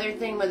then the other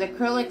thing with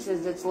acrylics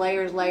is it's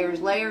layers,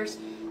 layers, layers,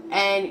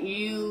 and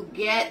you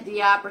get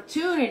the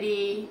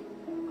opportunity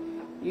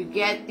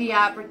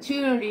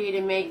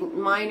to make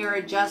minor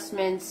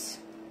adjustments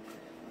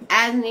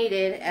as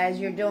needed as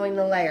you're doing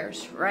the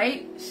layers,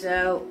 right?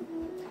 So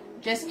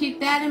just keep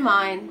that in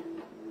mind.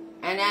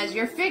 And as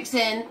you're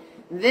fixing,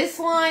 this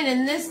line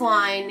and this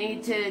line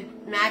need to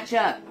match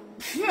up.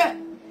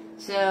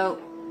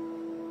 So,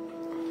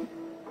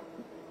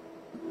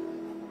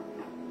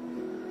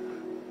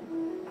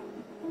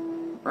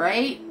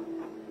 right?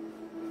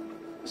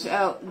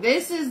 So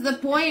this is the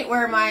point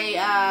where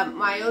my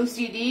my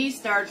OCD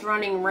starts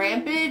running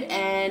rampant,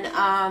 and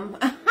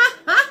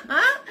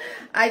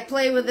I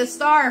play with the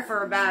star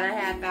for about a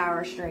half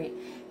hour straight.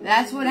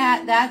 That's what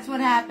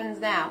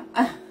happens now.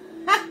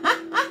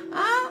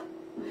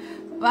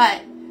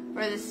 But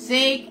for the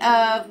sake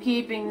of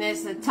keeping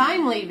this a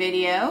timely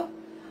video,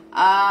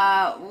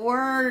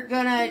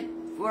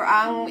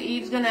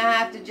 Eve's gonna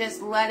have to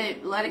just let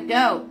it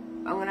go.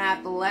 I'm gonna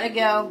have to let it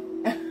go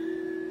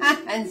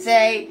and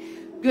say,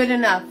 good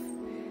enough,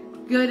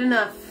 good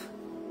enough.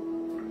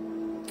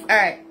 All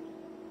right.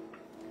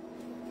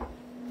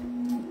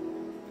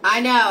 I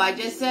know, I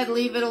just said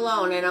leave it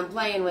alone, and I'm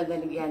playing with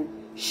it again.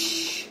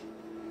 Shh,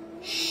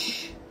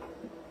 shh.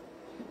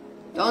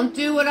 Don't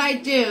do what I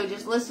do,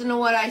 just listen to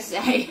what I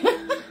say.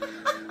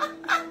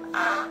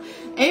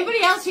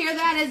 Anybody else hear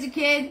that as a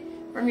kid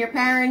from your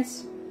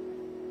parents?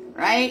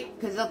 Right?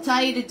 Because they'll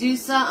tell you to do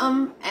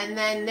something, and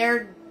then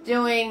they're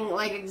doing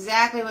like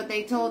exactly what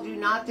they told you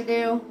not to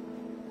do.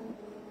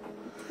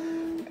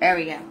 There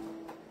we go.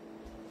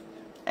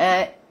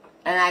 And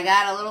I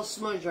got a little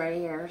smudge right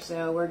here,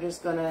 so we're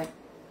just gonna,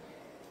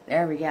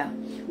 there we go.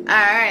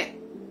 Alright,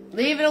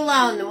 leave it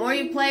alone. The more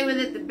you play with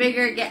it, the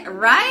bigger it gets,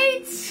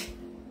 right?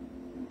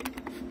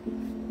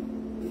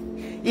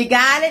 You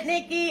got it,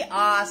 Nikki?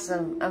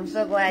 Awesome. I'm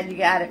so glad you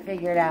got it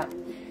figured out.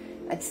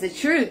 That's the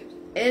truth.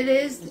 It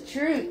is the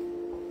truth.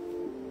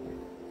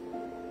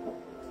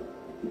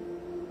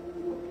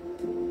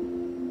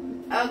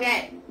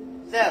 Okay,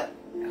 so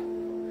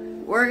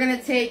we're going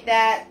to take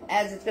that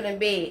as it's going to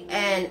be.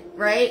 And,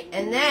 right,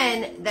 and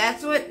then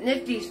that's what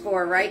Nifty's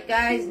for, right,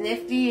 guys?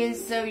 Nifty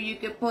is so you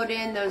can put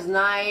in those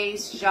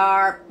nice,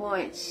 sharp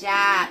points.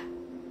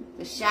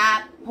 The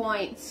sharp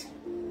points.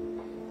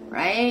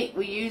 Right?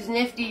 We use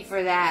Nifty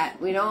for that.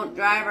 We don't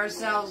drive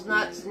ourselves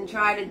nuts and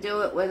try to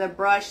do it with a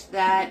brush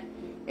that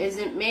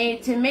isn't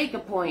made to make a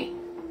point.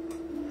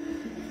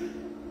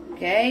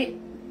 Okay?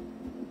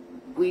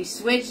 We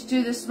switch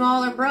to the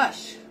smaller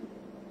brush.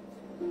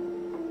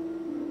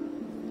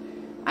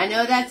 I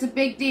know that's a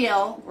big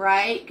deal,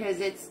 right?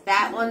 Because it's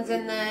that one's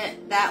in the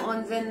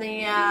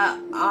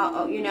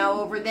you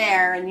know, over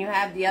there, and you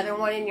have the other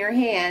one in your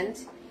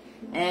hand.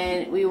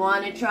 And we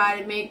want to try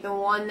to make the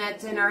one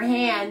that's in our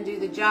hand do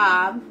the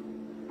job.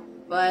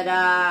 But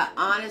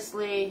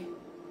honestly,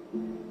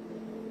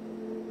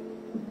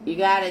 you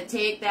got to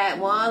take that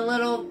one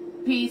little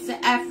piece of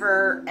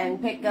effort and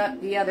pick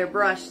up the other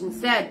brush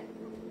instead.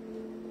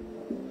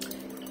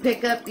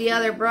 Pick up the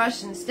other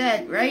brush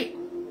instead, right?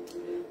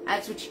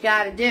 That's what you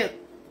got to do.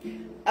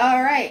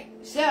 Alright,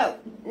 so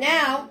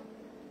now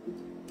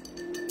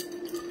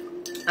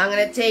I'm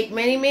going to take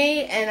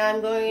Mini-Me and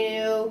I'm going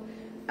to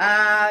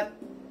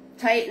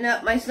tighten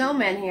up my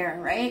snowman here,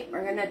 right?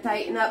 We're going to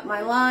tighten up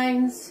my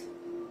lines.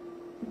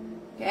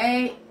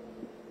 Okay?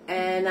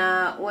 And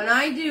when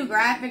I do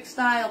graphic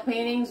style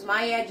paintings,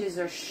 my edges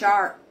are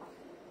sharp.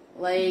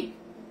 Like,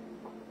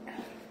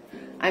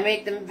 I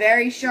make them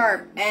very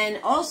sharp.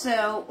 And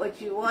also, what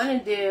you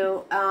want to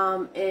do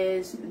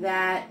is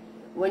that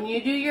when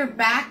you do your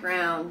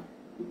background,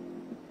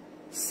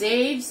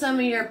 save some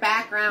of your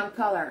background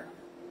color.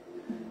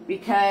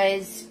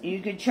 Because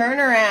you could turn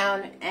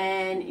around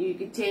and you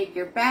could take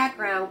your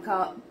background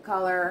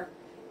color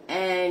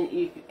and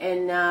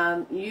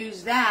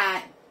use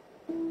that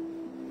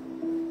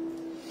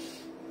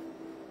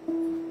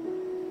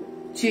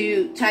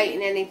to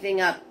tighten anything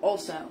up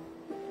also.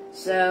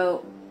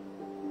 So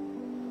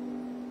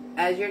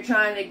as you're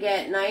trying to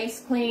get nice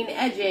clean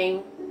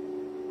edging,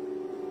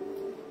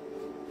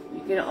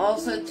 you can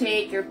also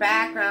take your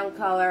background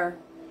color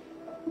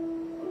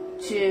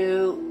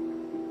to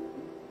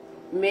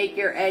make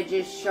your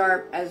edges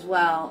sharp as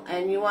well.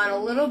 And you want a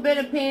little bit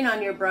of paint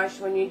on your brush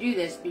when you do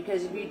this,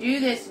 because if you do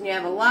this and you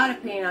have a lot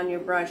of paint on your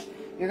brush,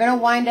 you're going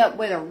to wind up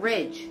with a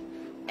ridge.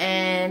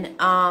 And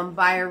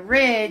by a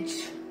ridge,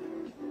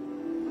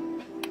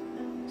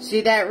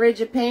 see that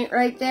ridge of paint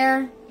right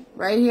there?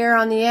 Right here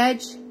on the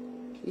edge?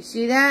 You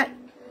see that?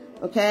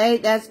 Okay,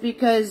 that's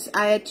because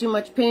I had too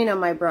much paint on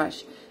my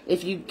brush.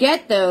 If you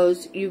get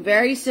those, you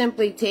very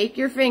simply take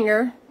your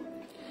finger,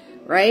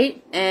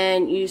 right,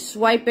 and you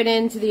swipe it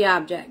into the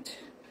object.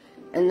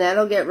 And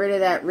that'll get rid of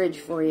that ridge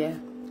for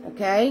you.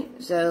 Okay,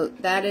 so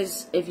that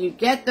is, if you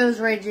get those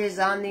ridges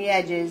on the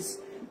edges,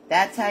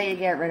 that's how you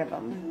get rid of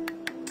them.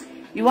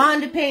 You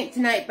wanted to paint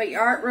tonight, but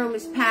your art room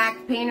is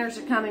packed. Painters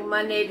are coming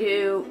Monday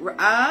to...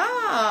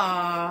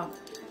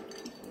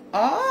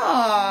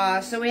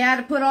 so we had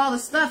to put all the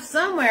stuff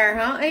somewhere,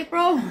 huh,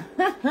 April?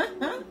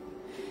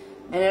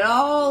 And it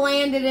all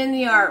landed in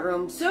the art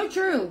room. So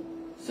true.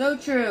 So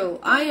true.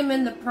 I am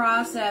in the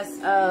process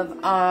of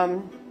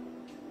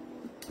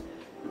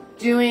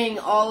doing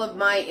all of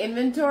my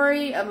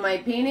inventory of my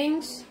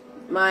paintings,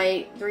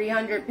 my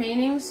 300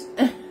 paintings.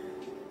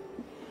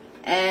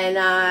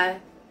 And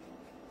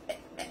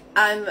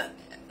I'm,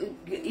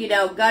 you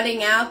know,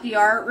 gutting out the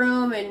art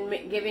room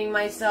and giving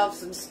myself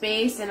some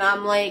space. And I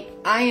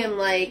am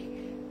like,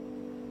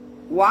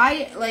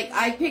 why, like,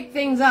 I pick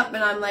things up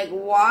and I'm like,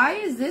 why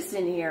is this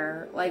in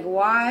here? Like,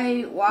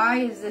 why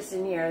is this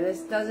in here? This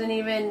doesn't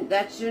even,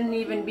 that shouldn't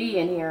even be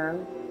in here.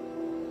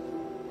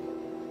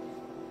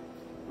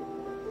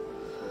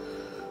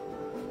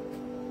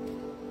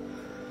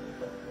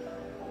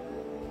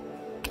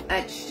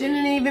 That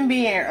shouldn't even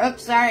be in here.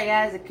 Oops, sorry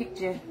guys, I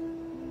kicked you.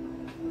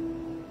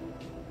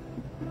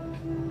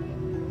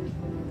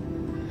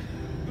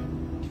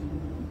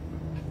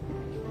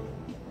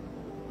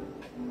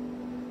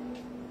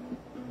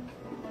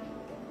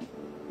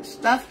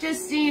 Stuff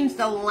just seems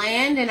to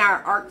land in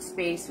our art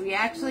space. We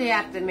actually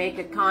have to make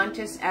a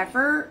conscious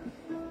effort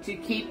to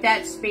keep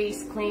that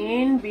space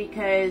clean,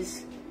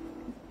 because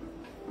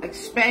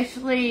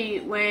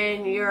especially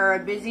when you're a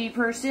busy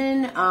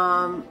person,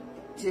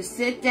 to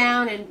sit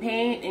down and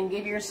paint and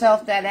give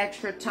yourself that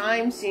extra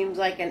time seems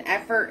like an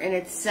effort in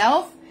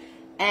itself.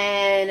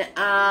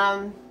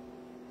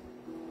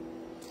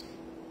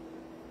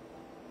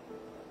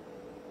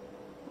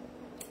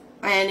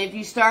 And if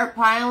you start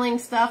piling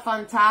stuff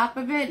on top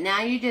of it,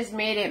 now you just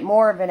made it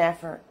more of an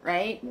effort,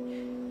 right?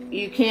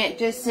 You can't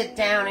just sit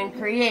down and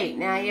create.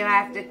 Now you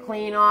have to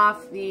clean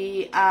off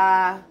the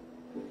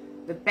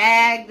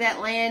bag that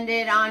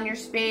landed on your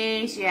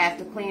space. You have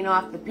to clean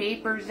off the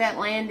papers that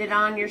landed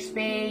on your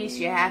space.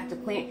 You have to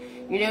clean,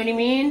 you know what I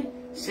mean?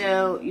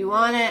 So you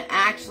want to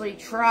actually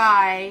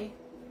try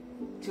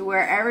to,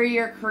 wherever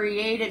your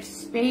creative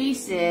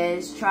space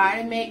is,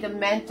 try to make a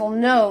mental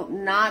note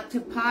not to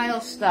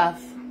pile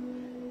stuff.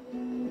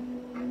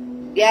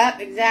 Yep,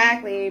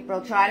 exactly,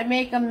 April. Try to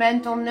make a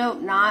mental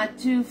note not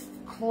to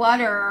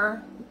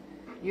clutter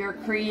your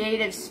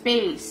creative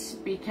space,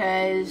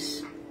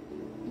 because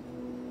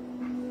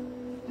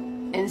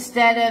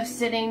instead of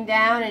sitting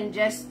down and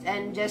just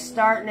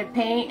starting to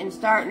paint and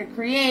starting to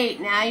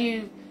create, now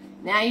you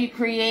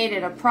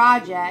created a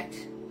project,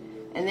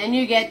 and then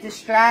you get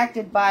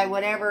distracted by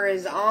whatever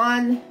is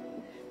on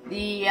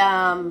the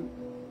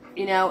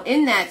you know,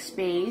 in that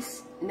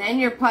space, and then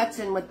you're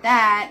putzing with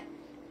that.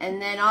 And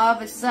then all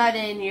of a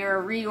sudden, you're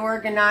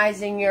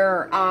reorganizing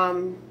your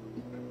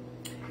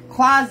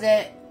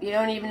closet. You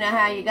don't even know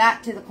how you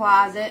got to the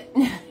closet.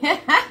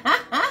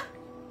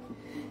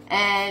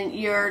 And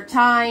your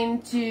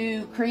time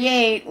to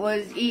create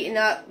was eaten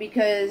up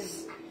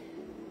because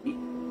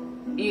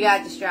you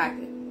got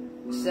distracted.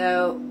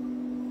 So,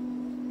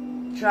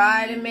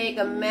 try to make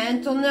a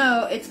mental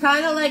note. It's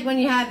kind of like when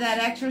you have that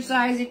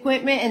exercise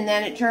equipment and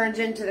then it turns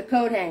into the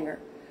coat hanger.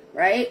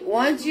 Right?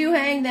 Once you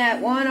hang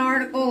that one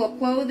article of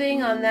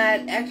clothing on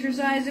that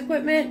exercise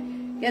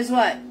equipment, guess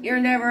what? You're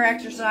never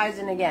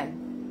exercising again.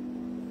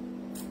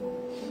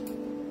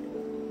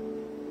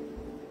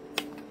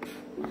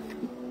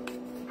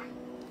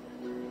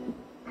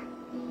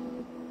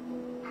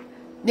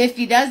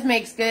 Nifty does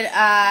makes good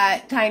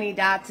tiny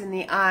dots in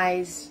the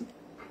eyes.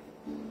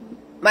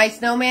 My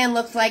snowman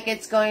looks like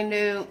it's going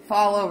to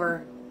fall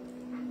over.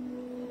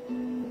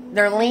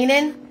 They're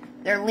leaning.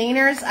 They're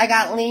leaners. I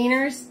got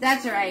leaners.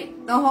 That's right.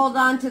 They'll hold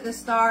on to the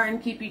star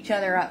and keep each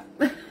other up.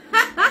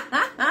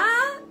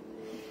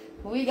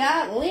 We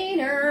got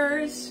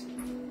leaners.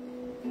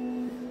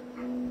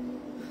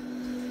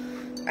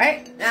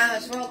 Alright, now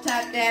let's roll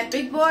tap that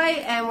big boy,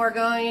 and we're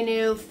going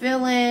to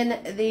fill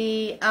in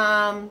the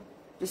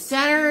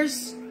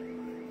centers.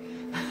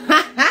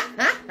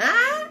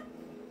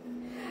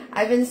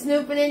 I've been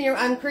snooping in your,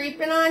 I'm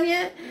creeping on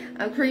you.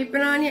 I'm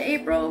creeping on you,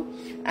 April.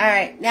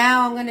 Alright,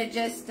 now I'm going to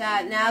just,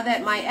 now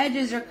that my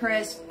edges are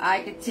crisp, I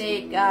could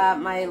take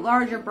my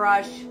larger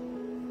brush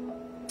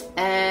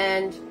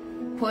and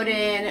put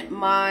in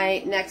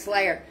my next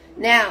layer.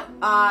 Now,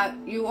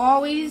 you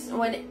always,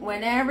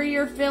 whenever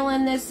you're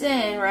filling this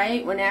in,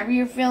 right, whenever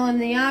you're filling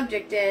the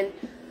object in,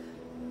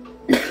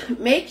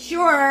 Make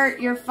sure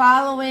you're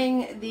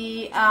following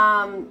the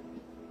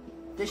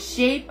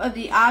shape of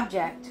the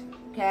object,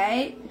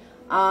 okay?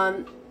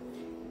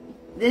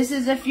 This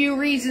is a few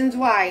reasons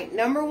why.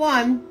 Number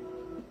one,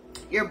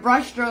 your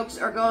brush strokes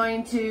are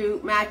going to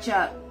match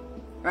up,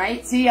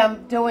 right? See,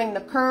 I'm doing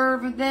the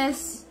curve of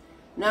this.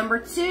 Number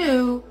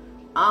two,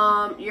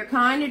 you're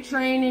kind of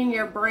training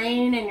your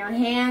brain and your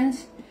hand,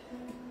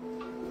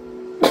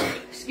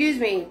 excuse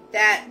me,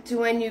 that to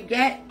when you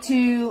get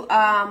to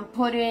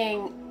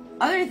putting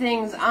other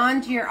things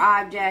onto your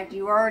object,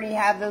 you already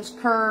have those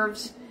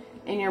curves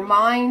in your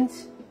mind,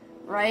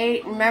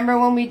 right? Remember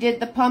when we did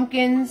the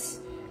pumpkins,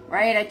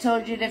 right? I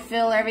told you to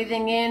fill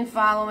everything in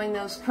following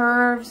those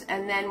curves,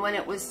 and then when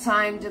it was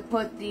time to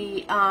put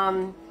the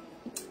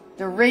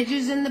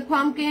ridges in the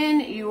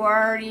pumpkin, you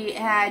already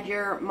had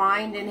your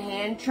mind and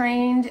hand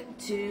trained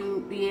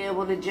to be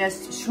able to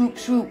just swoop,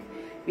 swoop,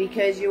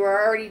 because you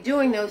were already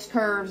doing those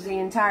curves the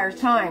entire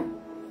time.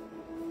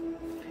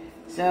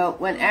 So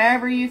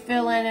whenever you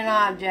fill in an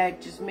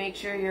object, just make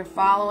sure you're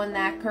following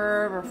that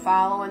curve or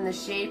following the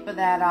shape of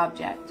that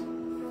object.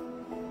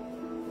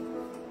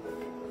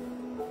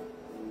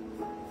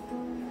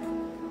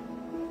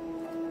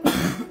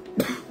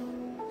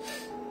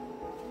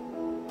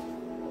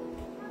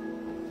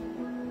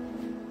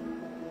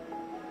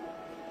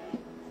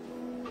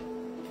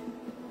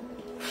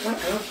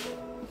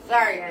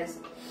 Sorry guys,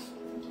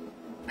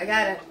 I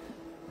got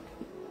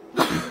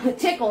a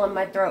tickle in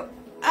my throat.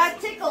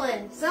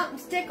 Tickling,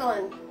 something's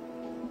tickling.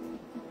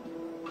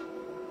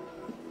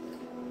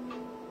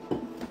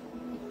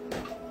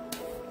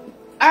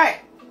 Alright,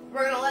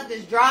 we're going to let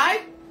this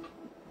dry.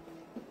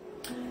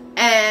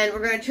 And we're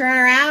going to turn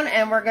around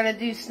and we're going to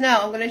do snow.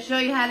 I'm going to show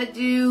you how to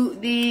do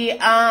the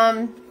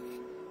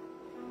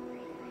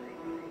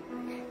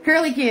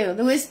curlicue,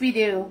 the wispy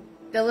do,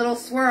 the little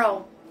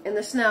swirl in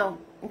the snow.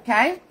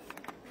 Okay?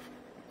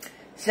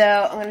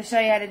 So I'm going to show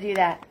you how to do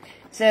that.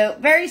 So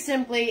very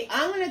simply,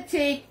 I'm going to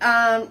take,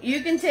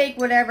 you can take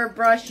whatever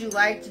brush you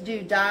like to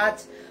do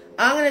dots.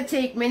 I'm going to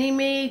take Mini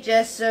Me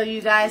just so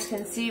you guys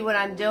can see what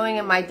I'm doing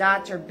and my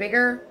dots are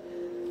bigger.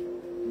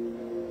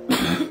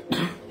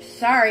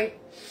 Sorry.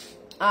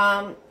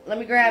 Let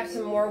me grab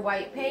some more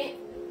white paint.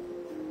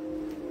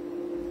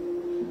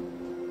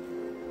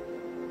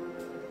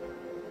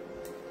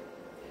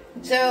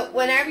 So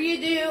whenever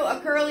you do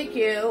a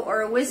curlicue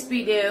or a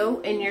wispy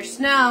do in your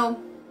snow,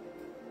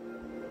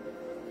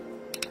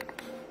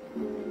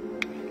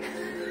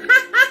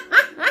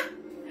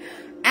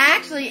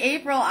 actually,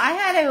 April, I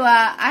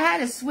had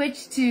to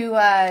switch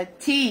to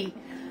tea.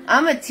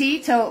 I'm a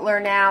teetotaler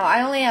now.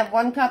 I only have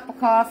 1 cup of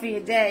coffee a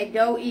day.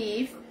 Go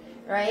Eve,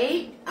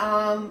 right?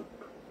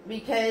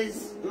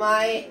 Because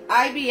my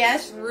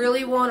IBS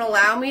really won't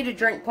allow me to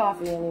drink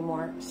coffee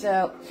anymore.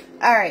 So,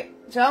 all right.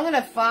 So I'm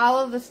gonna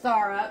follow the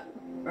star up,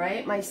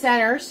 right? My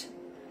centers,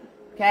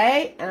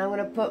 okay? And I'm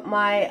gonna put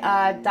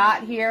my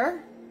dot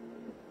here,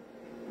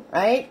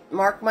 right?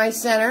 Mark my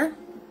center.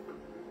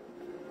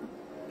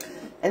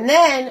 And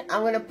then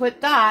I'm going to put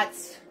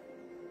dots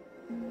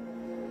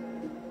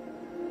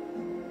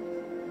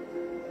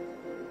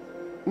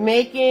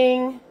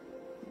making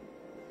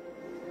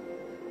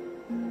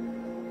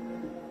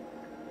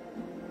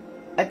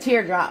a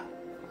teardrop.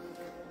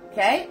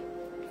 Okay?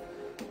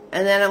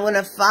 And then I'm going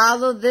to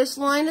follow this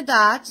line of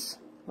dots,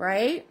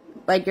 right?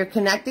 Like you're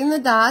connecting the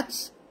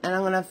dots. And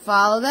I'm going to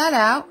follow that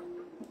out.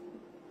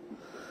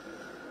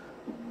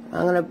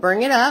 I'm going to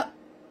bring it up.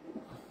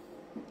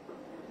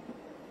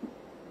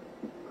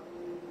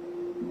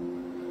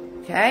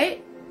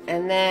 Okay,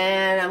 and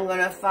then I'm going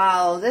to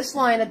follow this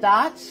line of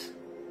dots.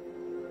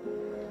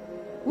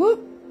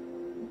 Whoop.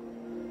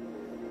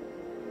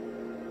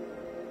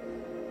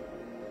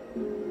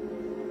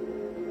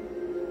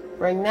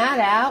 Bring that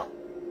out.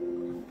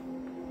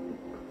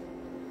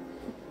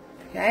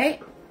 Okay,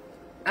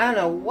 I don't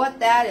know what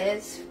that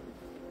is.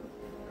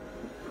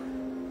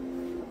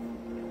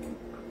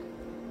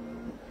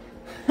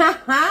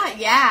 Haha,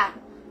 yeah.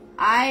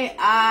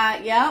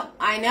 Yep,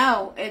 I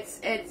know.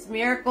 It's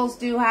miracles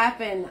do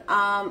happen.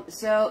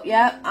 So,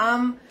 yep,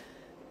 I'm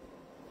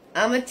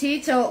a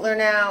teetotaler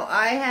now.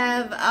 I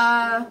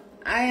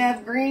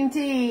have green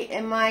tea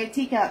in my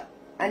teacup.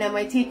 I know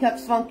my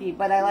teacup's funky,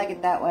 but I like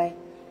it that way.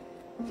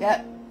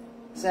 Yep.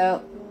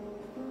 So,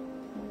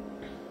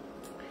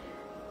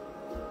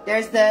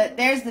 there's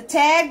the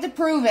tag to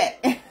prove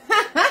it.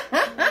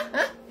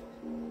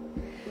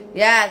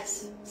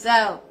 Yes.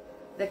 So,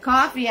 the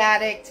coffee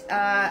addict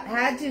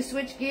had to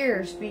switch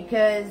gears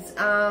because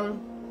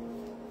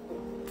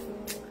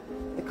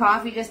the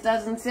coffee just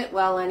doesn't sit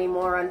well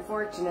anymore,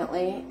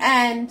 unfortunately.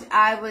 And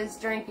I was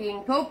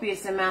drinking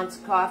copious amounts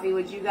of coffee,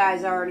 which you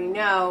guys already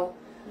know.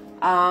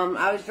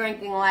 I was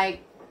drinking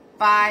like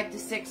 5 to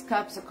 6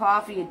 cups of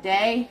coffee a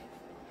day.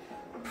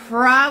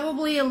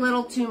 Probably a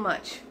little too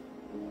much.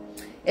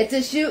 It's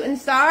a shooting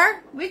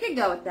star. We could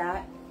go with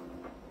that.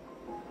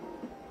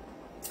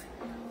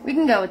 We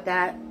can go with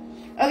that.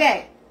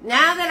 Okay,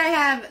 now that I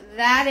have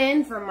that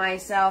in for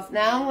myself,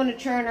 now I'm going to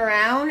turn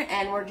around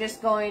and we're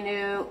just going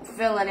to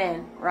fill it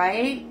in,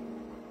 right?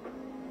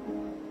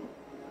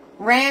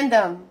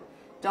 Random.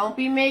 Don't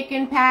be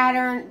making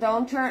pattern.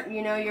 Don't turn,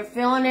 you know, you're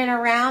filling in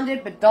around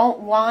it, but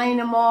don't line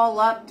them all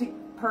up to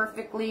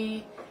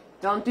perfectly.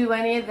 Don't do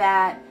any of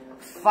that.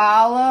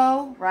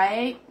 Follow,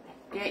 right?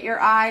 Get your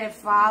eye to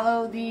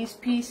follow these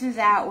pieces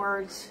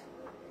outwards.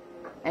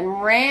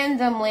 And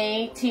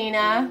randomly,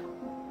 Tina,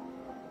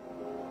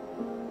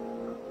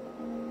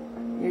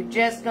 you're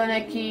just going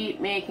to keep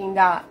making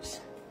dots.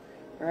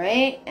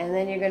 Right? And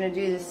then you're going to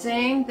do the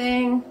same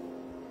thing.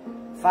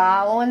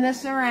 Following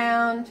this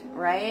around,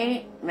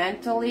 right?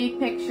 Mentally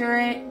picture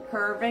it,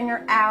 curving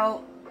her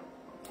out.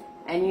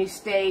 And you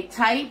stay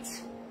tight.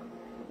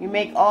 You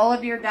make all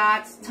of your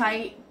dots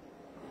tight.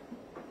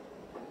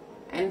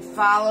 And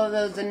follow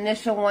those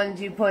initial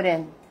ones you put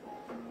in.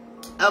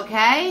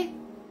 Okay?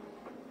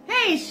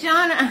 Hey,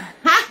 Shauna.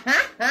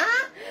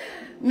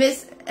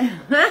 Miss...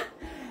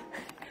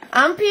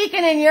 I'm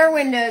peeking in your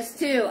windows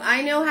too.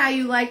 I know how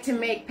you like to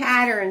make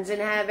patterns and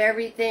have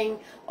everything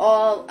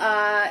all,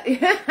 yeah,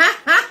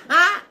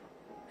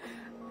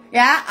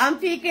 I'm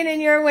peeking in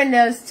your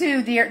windows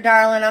too, dear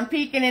darling. I'm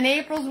peeking in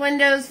April's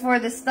windows for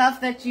the stuff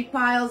that she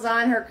piles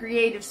on her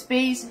creative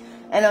space.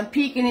 And I'm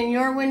peeking in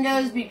your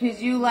windows because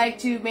you like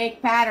to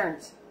make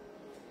patterns.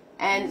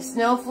 And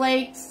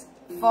snowflakes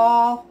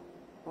fall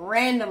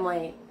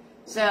randomly.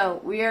 So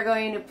we are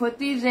going to put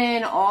these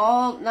in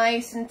all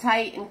nice and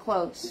tight and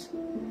close.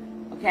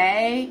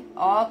 Okay?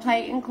 All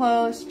tight and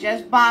close.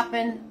 Just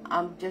bopping.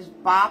 I'm just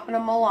bopping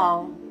them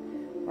along.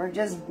 We're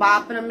just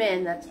bopping them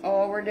in. That's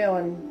all we're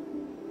doing.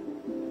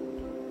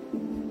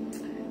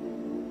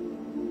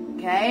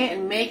 Okay?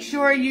 And make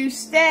sure you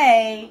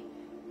stay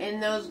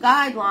in those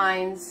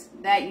guidelines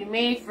that you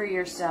made for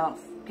yourself.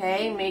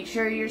 Okay? Make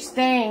sure you're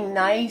staying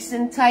nice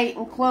and tight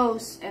and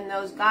close in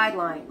those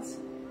guidelines.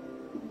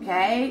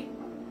 Okay?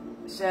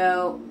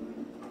 So,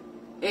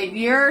 if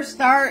you're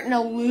starting to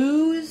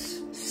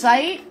lose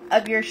sight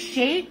of your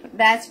shape,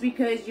 that's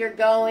because you're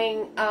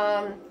going,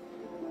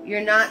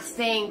 you're not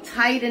staying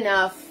tight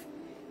enough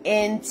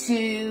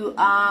into,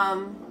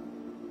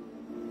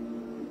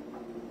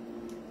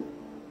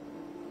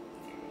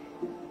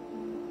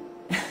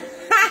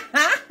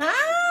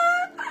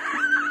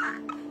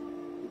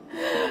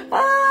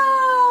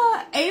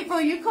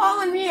 April, you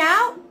calling me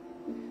out?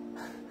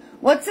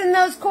 What's in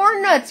those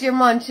corn nuts you're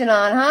munching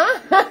on, huh?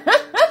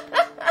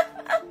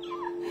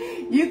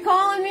 You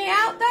calling me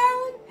out,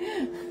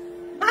 darling?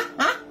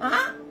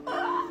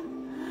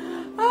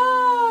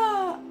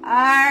 Oh,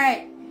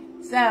 alright.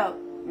 So,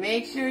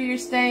 make sure you're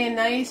staying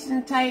nice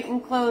and tight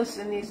and close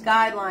in these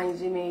guidelines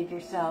you made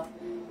yourself.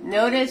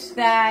 Notice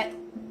that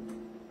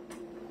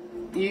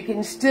you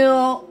can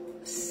still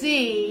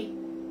see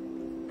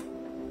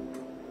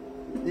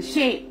the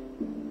shape.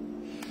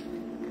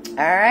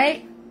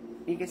 Alright?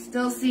 You can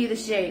still see the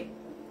shape.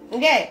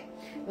 Okay,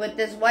 with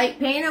this white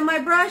paint on my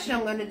brush, I'm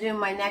going to do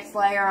my next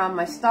layer on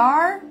my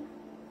star.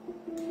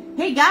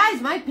 Hey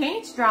guys, my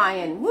paint's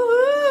drying.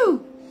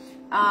 Woohoo!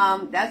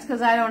 That's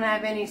because I don't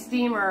have any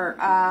steamer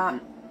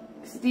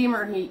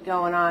heat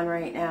going on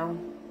right now.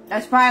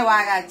 That's probably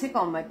why I got a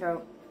tickle in my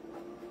throat.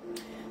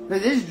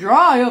 Because it's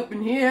dry up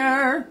in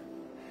here.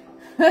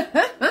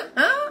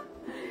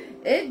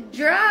 It's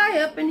dry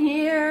up in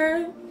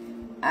here.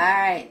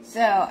 Alright,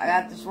 so I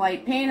got this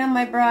white paint on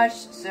my brush,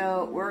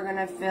 so we're going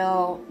to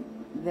fill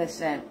this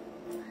in.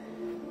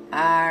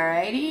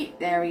 Alrighty,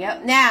 there we go.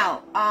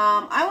 Now,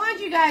 I want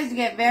you guys to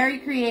get very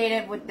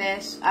creative with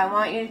this. I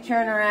want you to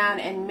turn around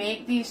and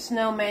make these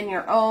snowmen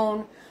your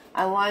own.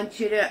 I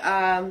want you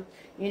to,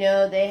 you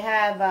know, they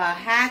have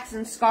hats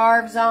and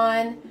scarves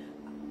on.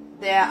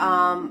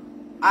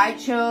 I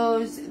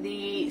chose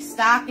the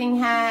stocking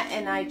hat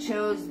and I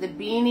chose the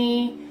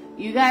beanie.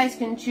 You guys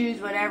can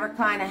choose whatever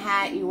kind of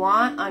hat you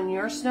want on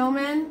your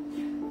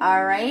snowman.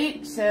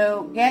 Alright,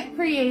 so get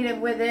creative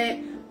with it.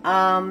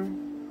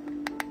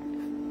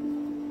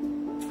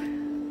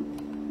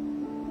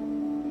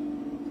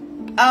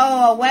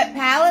 Oh, a wet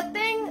palette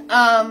thing?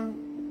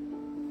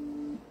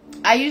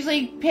 I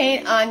usually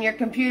paint on your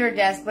computer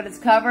desk, but it's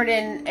covered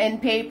in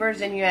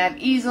papers and you have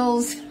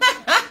easels.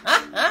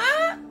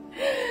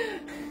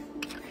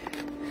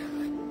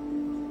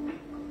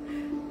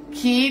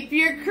 Keep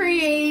your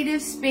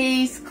creative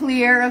space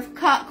clear of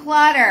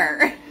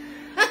clutter.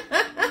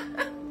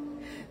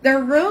 The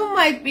room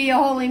might be a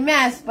holy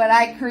mess, but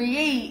I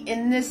create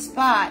in this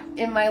spot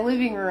in my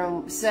living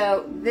room.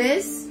 So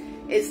this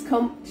is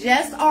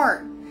just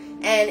art.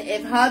 And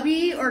if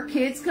hubby or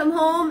kids come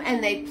home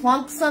and they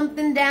plunk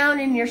something down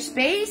in your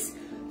space,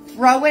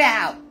 throw it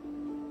out.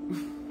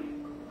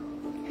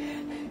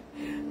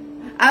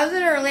 I was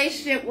in a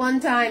relationship one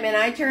time and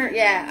I turned,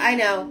 yeah, I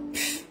know,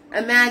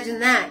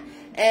 imagine that.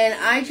 And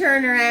I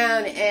turned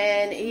around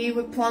and he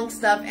would plunk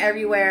stuff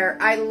everywhere.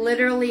 I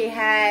literally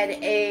had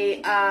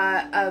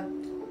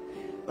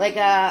like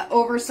a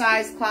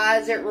oversized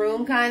closet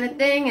room kind of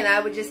thing, and I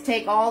would just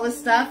take all the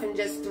stuff and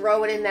just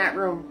throw it in that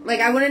room.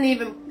 Like I would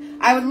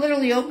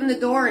literally open the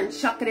door and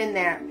chuck it in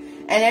there.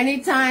 And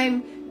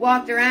anytime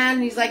walked around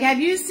and he's like,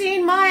 "Have you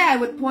seen I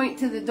would point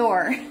to the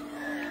door."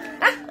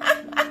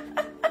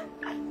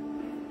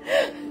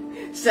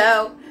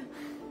 So,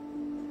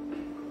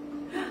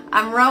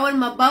 I'm rowing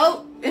my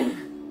boat.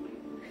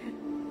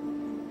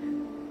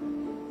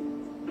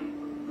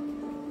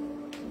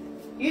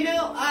 You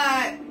know,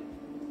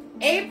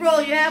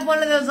 April, you have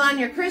one of those on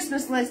your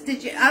Christmas list.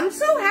 Did you? I'm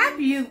so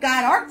happy you've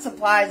got art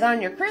supplies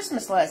on your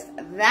Christmas list.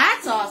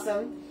 That's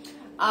awesome.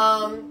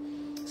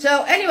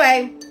 So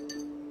anyway,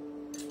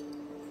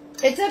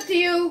 it's up to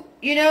you.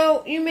 You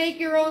know, you make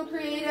your own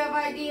creative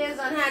ideas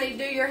on how to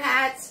do your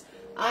hats.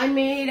 I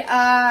made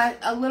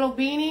a little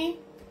beanie,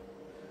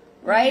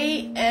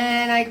 right?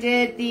 And I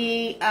did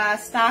the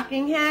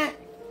stocking hat.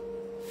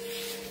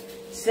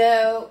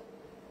 So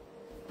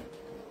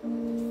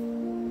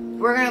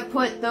we're going to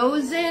put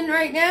those in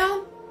right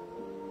now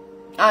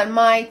on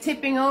my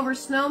tipping over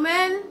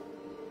snowman.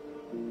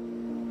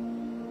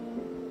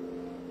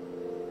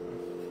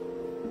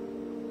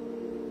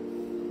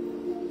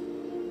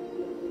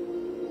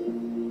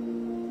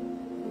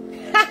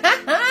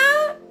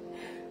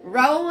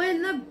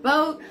 Rowing the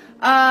boat.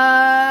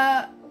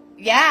 Yeah,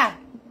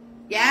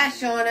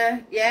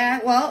 Shauna. Yeah,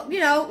 well, you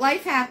know,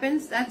 life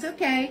happens. That's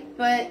okay.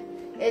 But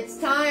it's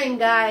time,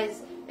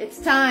 guys. It's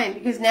time,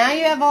 because now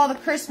you have all the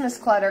Christmas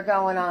clutter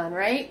going on,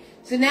 right?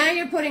 So now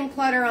you're putting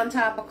clutter on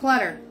top of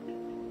clutter.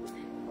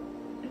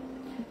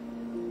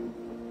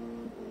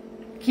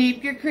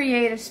 Keep your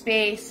creative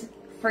space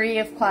free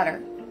of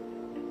clutter.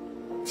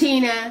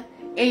 Tina,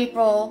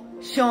 April,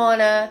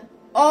 Shauna,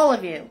 all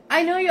of you.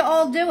 I know you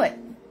all do it,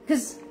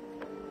 because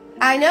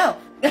I know.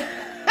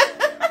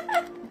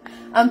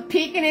 I'm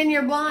peeking in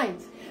your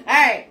blinds.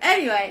 Alright,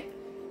 anyway.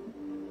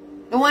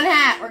 The one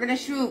hat, we're going to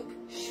swoop.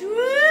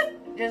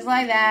 Swoop! Just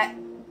like that.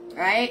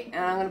 Right?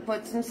 And I'm going to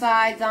put some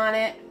sides on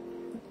it.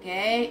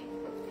 Okay.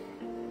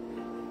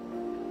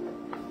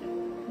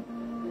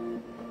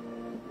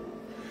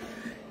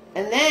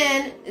 And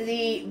then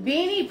the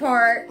beanie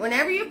part,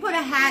 whenever you put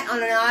a hat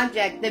on an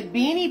object, the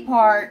beanie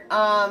part,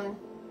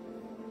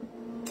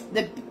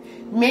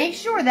 make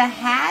sure the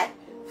hat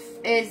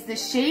is the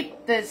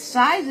shape, the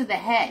size of the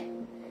head.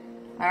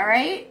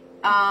 Alright?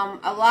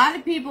 A lot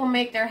of people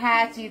make their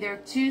hats either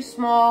too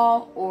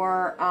small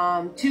or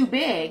too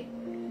big.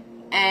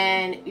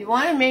 And you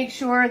want to make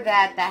sure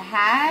that the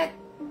hat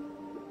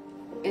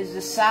is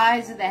the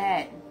size of the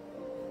head.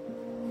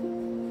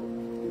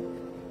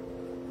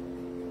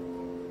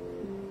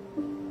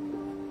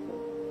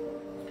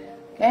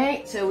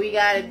 Okay, so we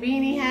got a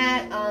beanie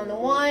hat on the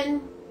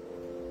one.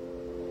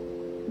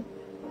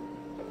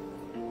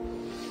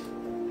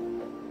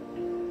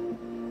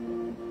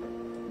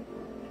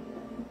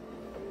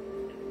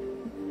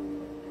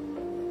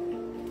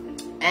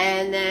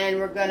 And then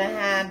we're going to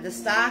have the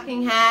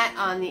stocking hat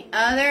on the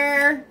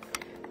other.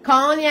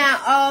 Calling you out.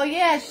 Oh,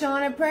 yeah,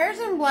 Shauna, prayers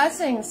and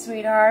blessings,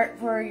 sweetheart,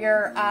 for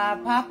your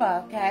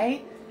papa,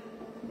 okay?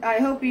 I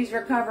hope he's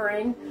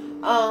recovering.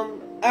 All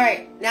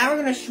right, now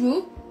we're going to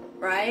swoop,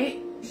 right?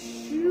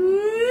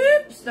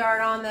 Swoop.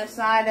 Start on the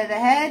side of the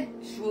head.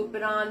 Swoop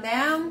it on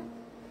down,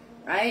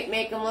 right?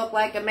 Make him look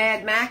like a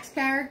Mad Max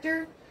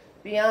character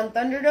beyond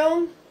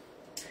Thunderdome.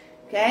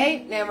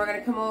 Okay, then we're going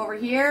to come over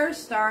here,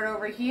 start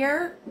over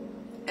here,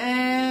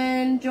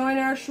 and join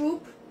our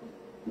swoop.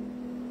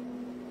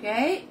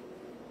 Okay.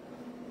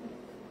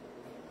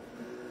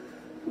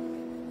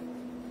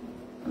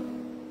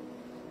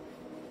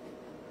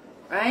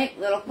 Right,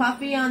 little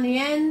puffy on the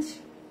end.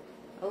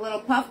 A little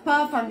puff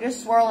puff. I'm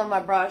just swirling my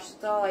brush.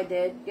 That's all I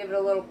did. Give it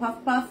a little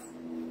puff puff.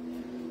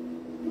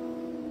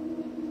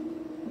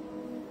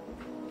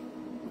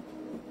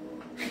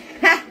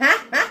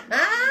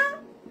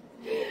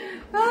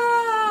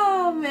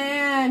 Oh,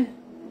 man.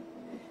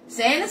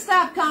 Santa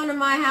stopped coming to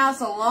my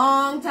house a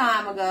long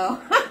time ago.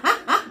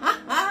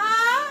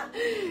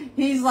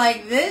 He's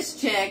like, this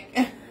chick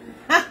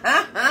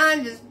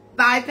just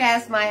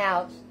bypassed my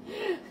house.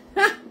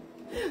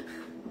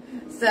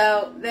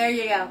 So, there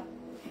you go.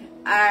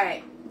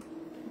 Alright.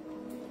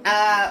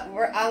 I'm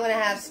going to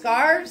have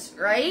scarves,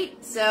 right?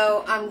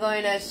 So, I'm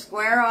going to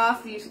square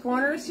off these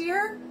corners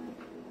here.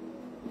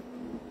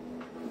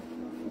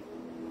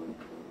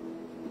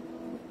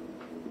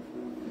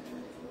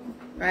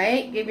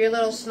 Right? Give your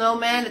little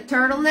snowman a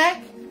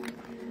turtleneck.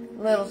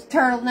 A little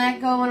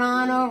turtleneck going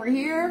on over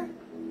here.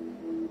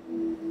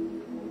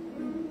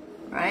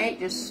 Right?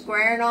 Just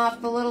squaring off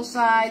the little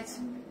sides.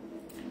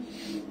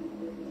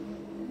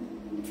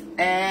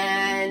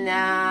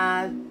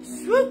 And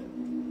swoop,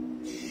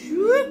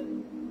 swoop,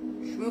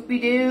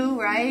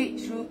 swoopy-doo, right?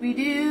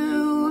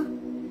 Swoopy-doo,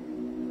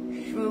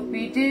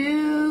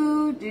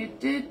 swoopy-doo,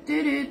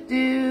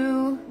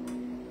 do-do-do-do-do.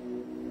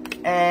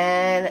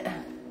 And,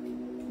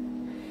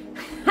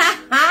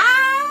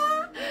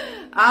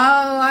 oh,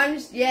 I'm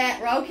just,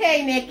 yeah,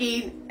 okay,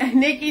 Nikki.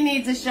 Nikki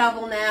needs a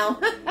shovel now.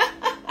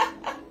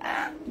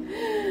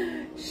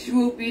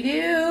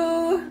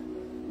 Swoopy-doo.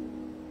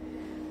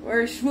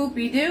 We're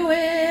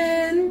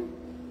swoopy-dooing.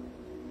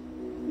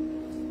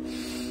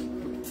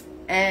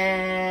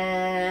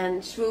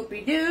 And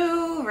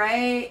swoopy-doo,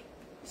 right?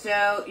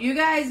 So you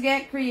guys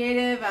get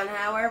creative on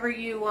however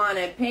you want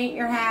to paint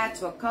your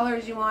hats, what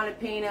colors you want to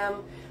paint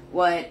them,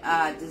 what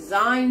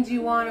designs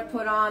you want to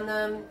put on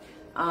them,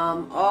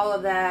 all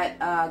of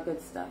that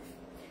good stuff.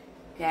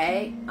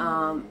 Okay,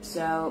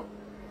 so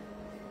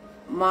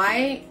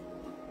my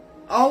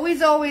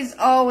always always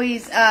look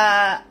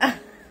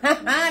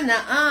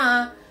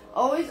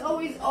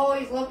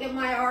at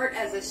my art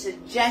as a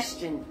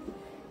suggestion.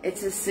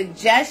 It's a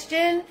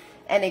suggestion,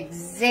 an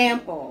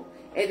example.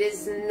 It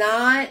is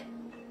not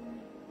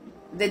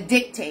the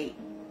dictate.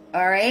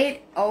 All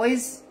right,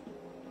 always,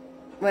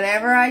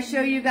 whenever I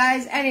show you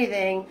guys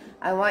anything,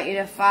 I want you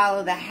to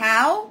follow the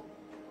how,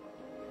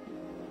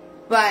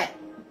 but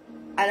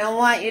I don't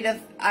want you to,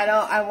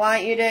 I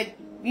want you to,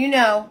 you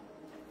know,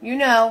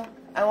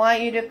 I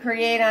want you to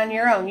create on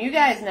your own. You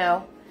guys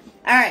know.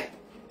 All right,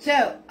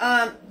 so,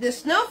 the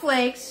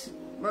snowflakes,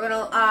 we're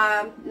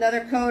gonna,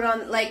 another coat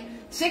on, like,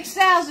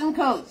 6,000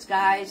 coats,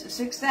 guys.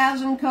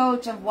 6,000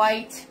 coats of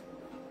white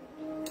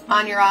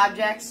on your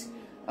objects.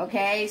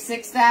 Okay,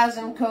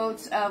 6,000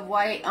 coats of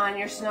white on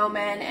your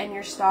snowman and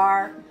your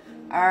star.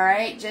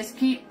 Alright, just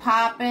keep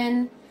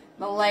popping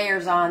the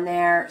layers on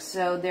there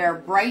so they're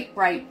bright,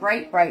 bright,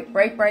 bright, bright,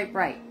 bright, bright,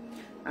 bright.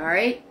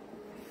 Alright.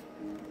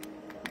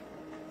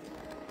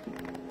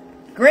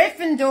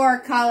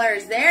 Gryffindor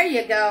colors. There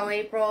you go,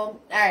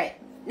 April. Alright,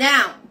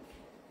 now,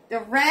 the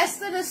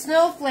rest of the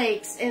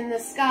snowflakes in the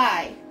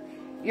sky,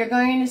 you're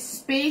going to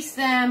space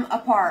them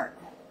apart.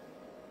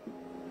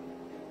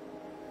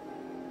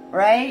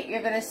 Right?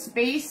 You're going to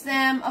space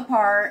them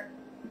apart,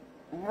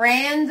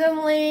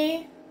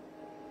 randomly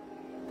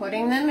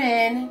putting them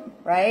in,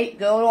 right?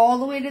 Go all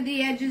the way to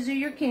the edges of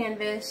your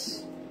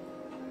canvas.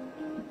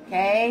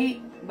 Okay?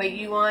 But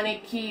you want to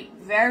keep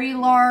very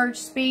large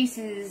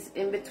spaces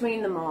in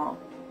between them all.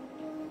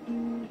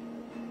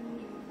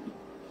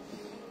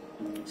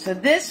 So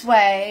this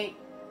way,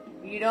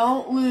 you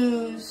don't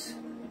lose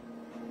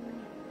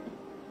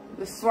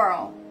the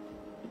swirl.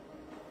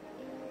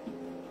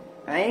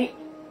 Right?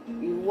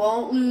 You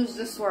won't lose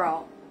the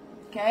swirl.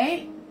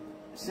 Okay?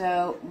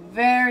 So,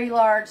 very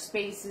large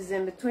spaces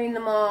in between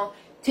them all.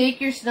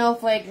 Take your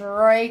snowflakes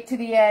right to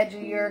the edge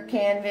of your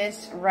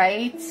canvas,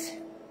 right?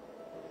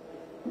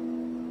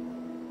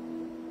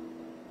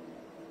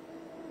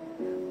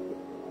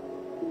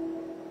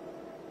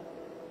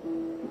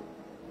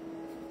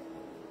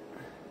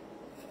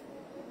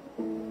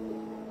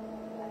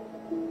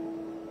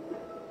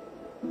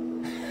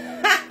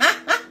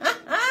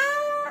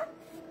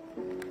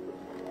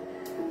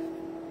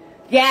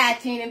 Yeah,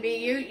 Tina B,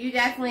 you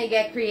definitely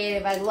get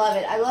creative. I love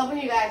it. I love when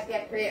you guys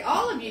get creative.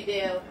 All of you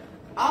do.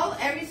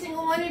 Every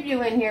single one of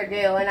you in here do,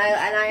 and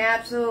I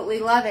absolutely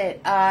love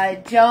it.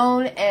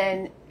 Joan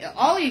and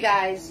all you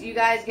guys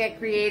get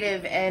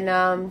creative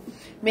and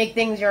make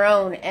things your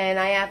own, and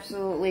I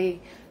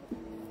absolutely.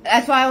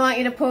 That's why I want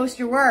you to post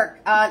your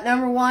work.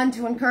 Number one,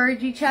 to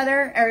encourage each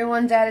other.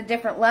 Everyone's at a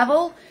different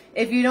level.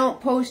 If you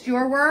don't post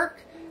your work,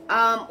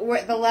 we're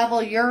at the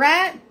level you're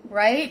at,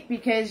 right?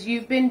 Because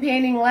you've been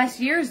painting less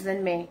years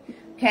than me,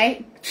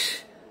 okay?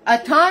 A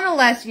ton of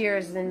less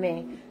years than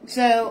me.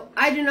 So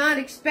I do not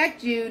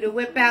expect you to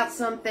whip out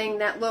something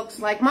that looks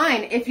like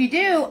mine. If you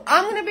do,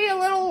 I'm going to be a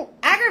little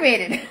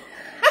aggravated.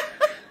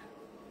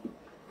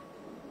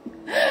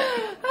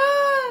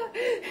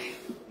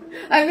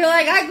 I feel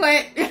like I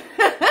quit.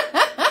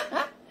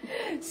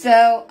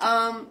 So,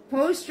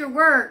 post your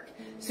work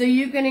so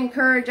you can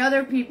encourage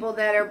other people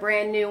that are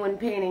brand new in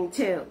painting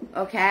too,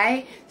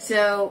 okay?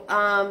 So,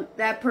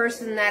 that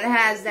person that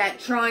has that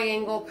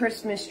triangle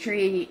Christmas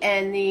tree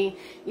and the,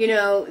 you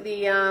know,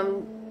 the,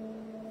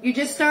 you're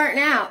just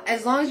starting out.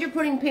 As long as you're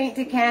putting paint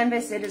to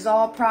canvas, it is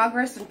all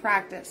progress and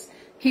practice.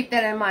 Keep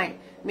that in mind.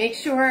 Make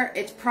sure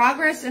it's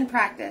progress and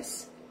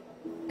practice.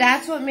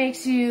 That's what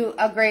makes you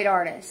a great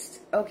artist,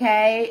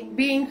 okay?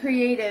 Being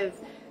creative,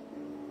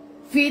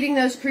 feeding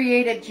those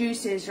creative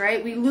juices,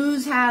 right? We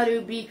lose how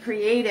to be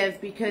creative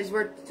because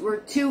we're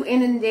too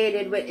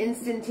inundated with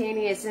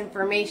instantaneous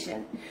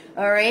information,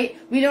 all right?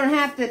 We don't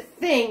have to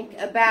think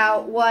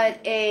about what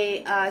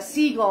a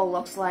seagull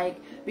looks like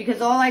because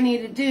all I need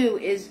to do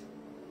is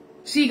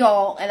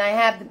seagull and I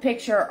have the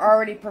picture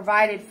already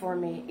provided for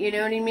me. You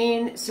know what I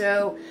mean?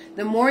 So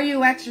the more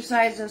you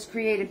exercise those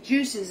creative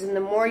juices and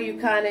the more you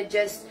kind of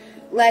just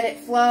let it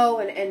flow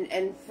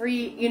and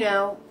free, you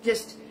know,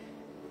 just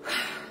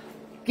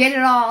get it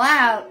all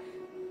out,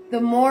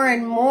 the more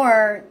and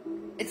more,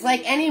 it's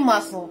like any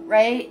muscle,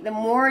 right? The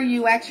more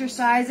you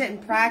exercise it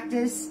and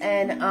practice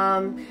and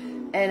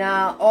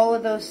all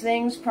of those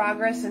things,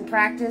 progress and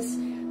practice,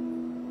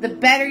 the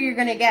better you're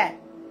going to get.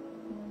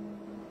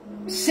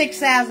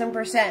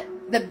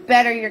 6,000%, the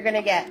better you're going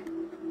to get.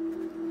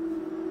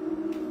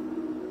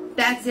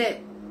 That's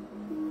it.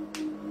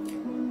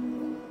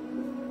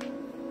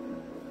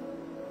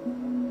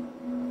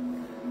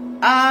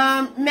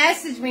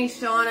 Message me,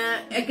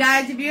 Shauna.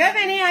 Guys, if you have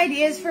any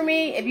ideas for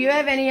me,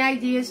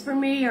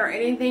 or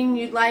anything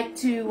you'd like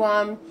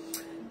to,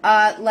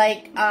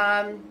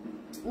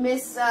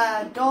 Miss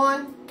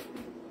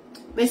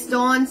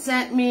Dawn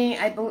sent me,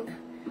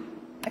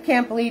 I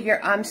can't believe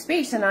I'm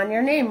spacing on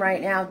your name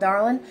right now,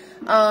 darling.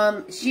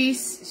 She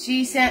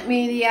sent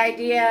me the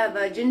idea of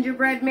a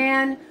gingerbread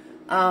man,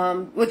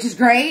 which is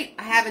great.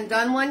 I haven't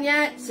done one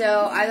yet,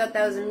 so I thought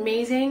that was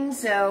amazing.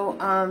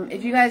 So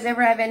if you guys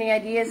ever have any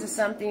ideas of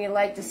something you'd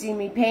like to see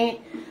me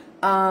paint,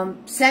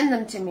 send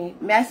them to me.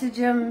 Message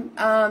them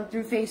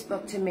through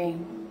Facebook to me.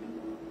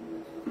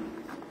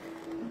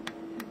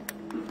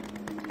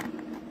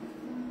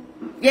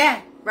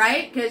 Yeah,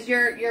 right? Because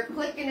you're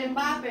clicking and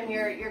bopping.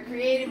 Your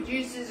creative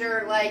juices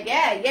are like,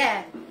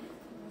 yeah.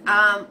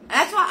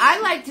 That's why I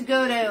like to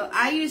go to,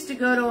 I used to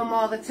go to them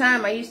all the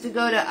time. I used to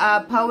go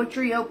to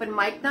poetry open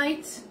mic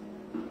nights.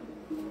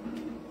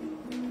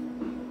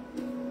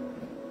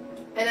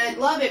 And I'd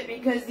love it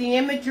because the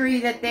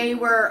imagery that they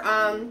were,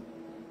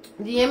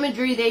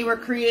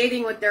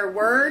 creating with their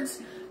words,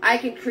 I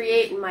could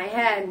create in my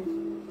head.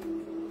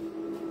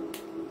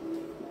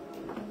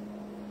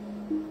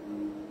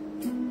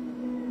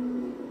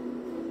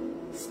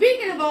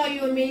 Speaking of all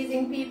you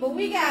amazing people,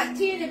 we got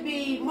Tina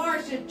B,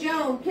 Marsha,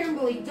 Joan,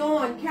 Kimberly,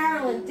 Dawn,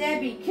 Carolyn,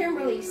 Debbie,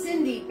 Kimberly,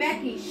 Cindy,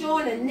 Becky,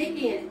 Shauna,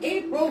 Nikki, and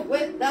April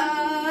with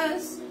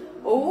us.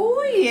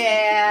 Oh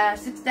yeah,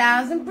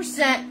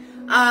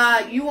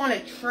 6,000%. You want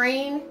to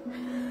train?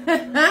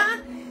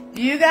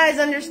 Do you guys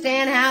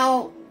understand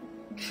how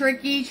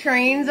tricky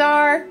trains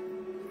are?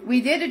 We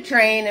did a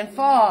train in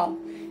fall.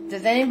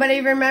 Does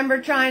anybody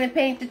remember trying to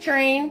paint the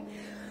train?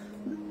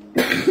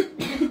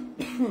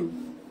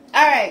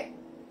 Alright.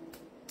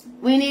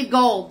 We need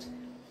gold.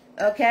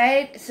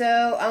 Okay,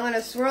 so I'm going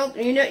to swirl.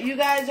 You know, you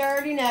guys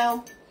already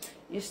know.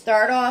 You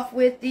start off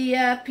with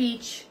the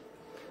peach.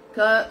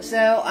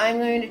 So I'm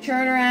going to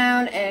turn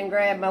around and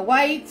grab my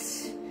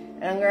whites.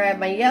 And I'm going to grab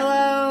my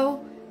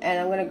yellow. And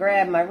I'm going to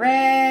grab my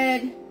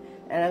red.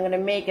 And I'm going to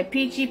make a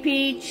peachy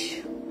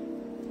peach.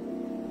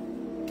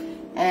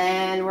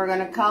 And we're going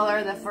to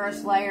color the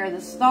first layer of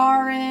the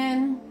star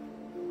in.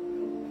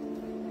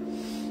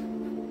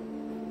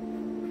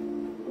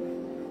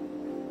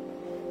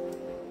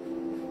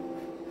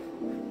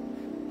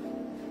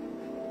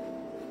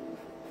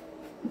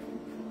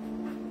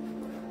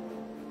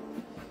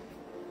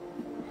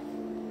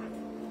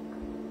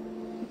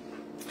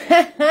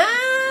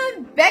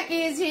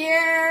 Becky is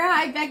here.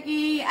 Hi,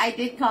 Becky. I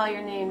did call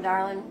your name,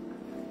 darling.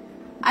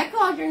 I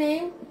called your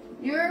name.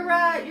 You're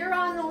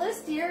on the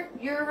list here.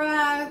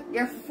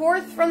 You're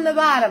fourth from the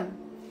bottom.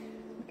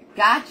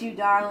 Got you,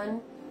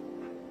 darling.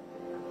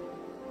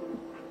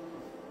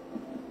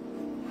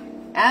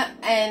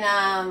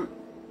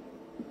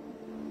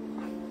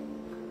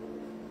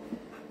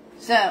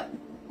 So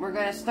we're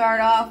gonna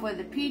start off with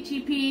the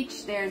peachy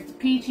peach. There's the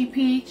peachy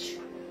peach.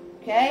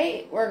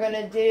 Okay, we're going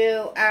to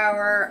do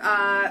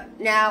our,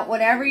 now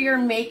whenever you're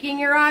making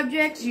your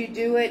objects, you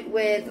do it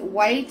with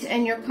white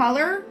and your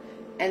color,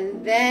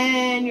 and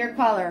then your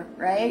color,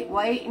 right?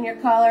 White and your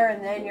color,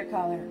 and then your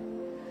color.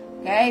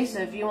 Okay, so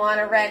if you want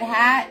a red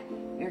hat,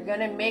 you're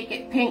going to make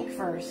it pink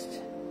first.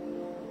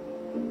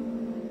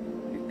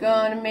 You're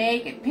going to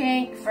make it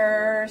pink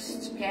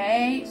first,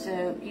 okay?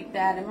 So keep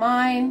that in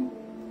mind.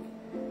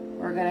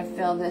 We're going to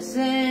fill this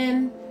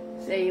in.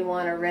 Say you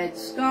want a red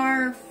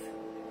scarf.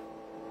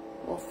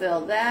 We'll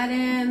fill that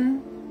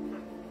in.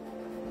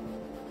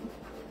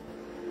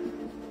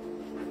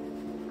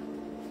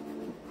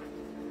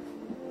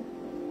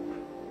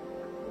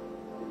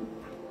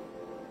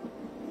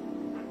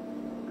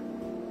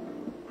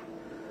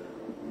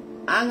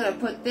 I'm going to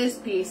put this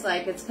piece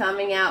like it's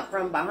coming out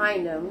from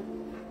behind him.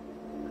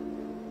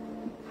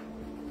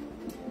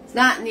 It's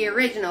not in the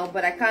original,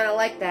 but I kind of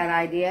like that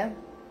idea.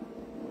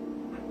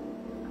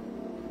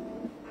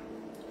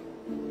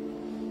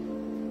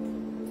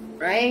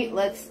 Right,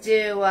 let's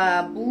do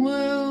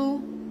blue.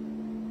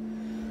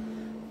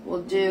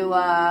 We'll do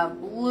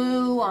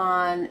blue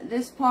on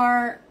this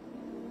part.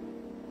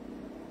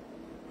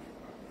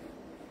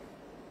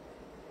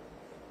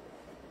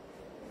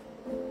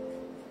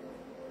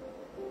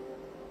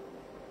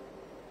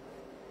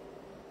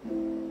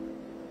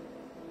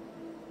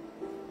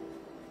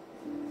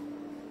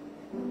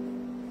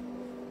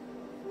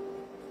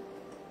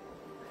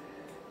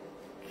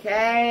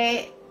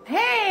 Okay.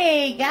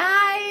 Hey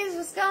guys,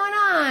 what's going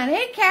on?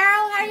 Hey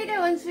Carol, how you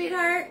doing,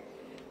 sweetheart?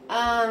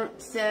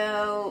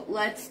 So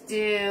let's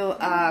do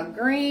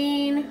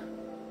green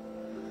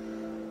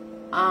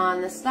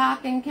on the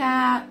stocking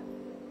cap.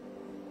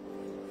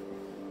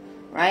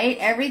 Right?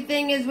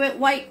 Everything is with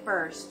white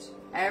first.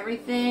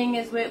 Everything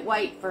is with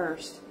white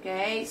first.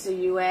 Okay? So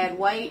you add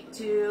white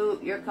to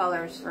your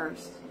colors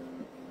first.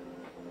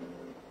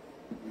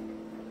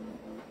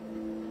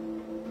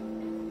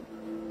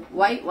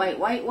 White, white,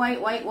 white,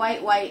 white, white,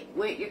 white, white.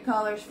 With your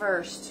colors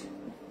first.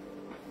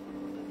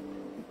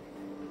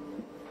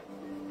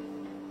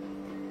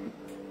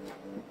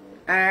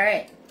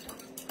 Alright.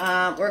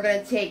 We're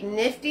going to take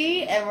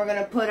Nifty and we're going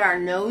to put our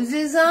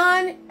noses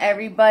on.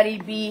 Everybody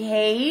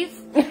behave.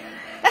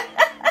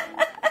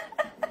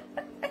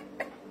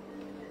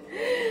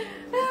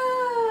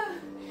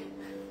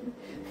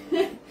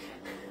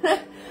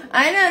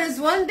 I noticed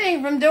one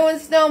thing from doing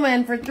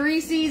snowmen for 3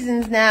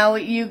 seasons now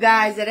with you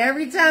guys, that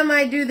every time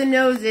I do the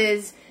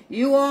noses,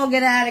 you all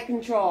get out of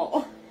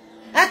control.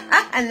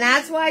 And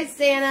that's why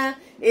Santa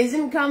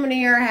isn't coming to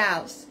your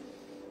house.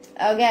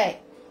 Okay,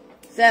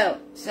 so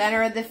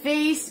center of the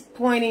face,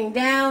 pointing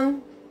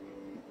down.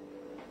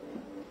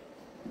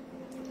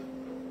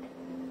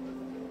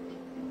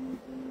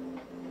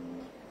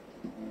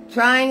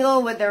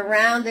 Triangle with a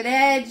rounded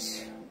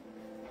edge.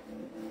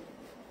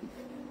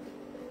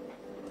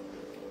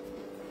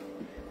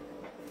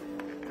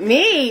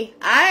 Me?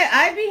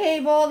 I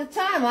behave all the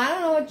time. I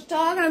don't know what you're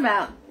talking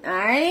about.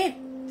 Alright?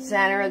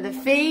 Center of the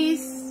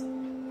face.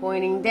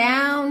 Pointing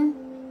down.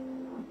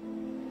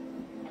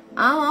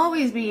 I'm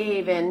always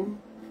behaving.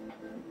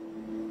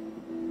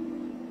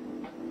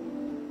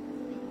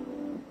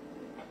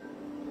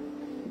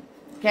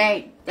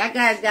 Okay, that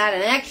guy's got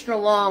an extra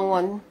long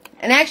one.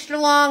 An extra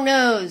long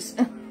nose.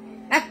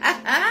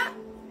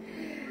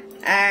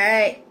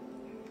 Alright.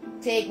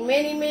 Take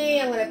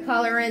Mini-Me. I'm going to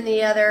color in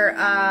the other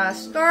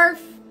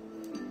scarf.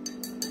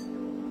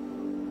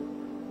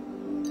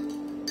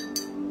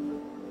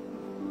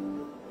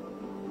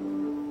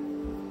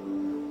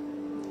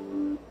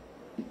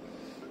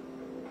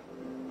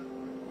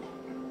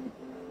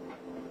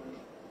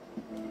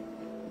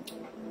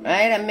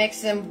 Alright, I'm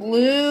mixing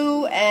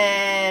blue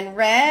and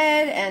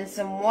red and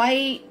some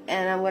white,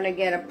 and I'm going to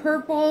get a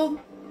purple,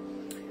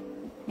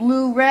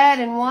 blue, red,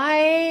 and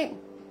white.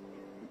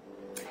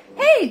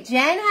 Hey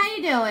Jen, how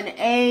you doing?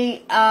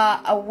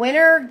 A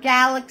winter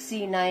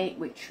galaxy night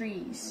with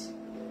trees.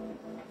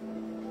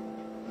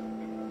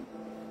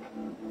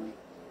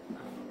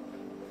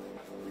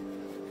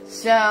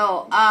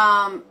 So,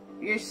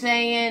 you're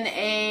saying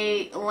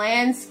a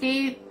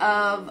landscape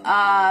of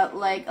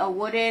like a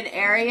wooded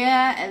area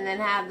and then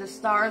have the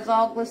stars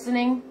all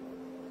glistening?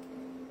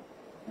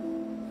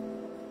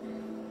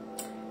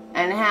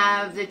 And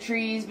have the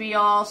trees be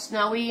all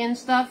snowy and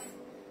stuff?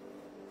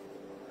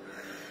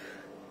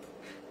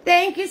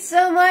 Thank you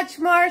so much,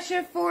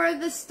 Marcia, for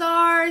the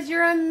stars.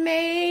 You're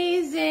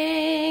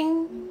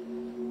amazing.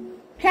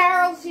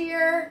 Carol's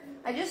here.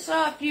 I just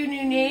saw a few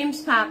new names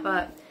pop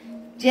up.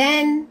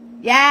 Jen,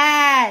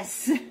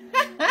 yes.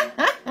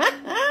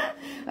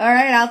 All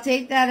right, I'll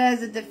take that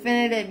as a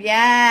definitive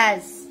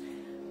yes.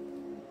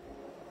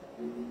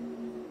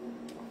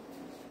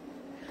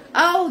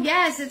 Oh,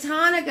 yes, it's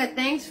Hanukkah.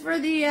 Thanks for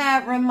the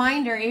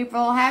reminder,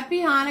 April. Happy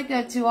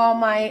Hanukkah to all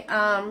my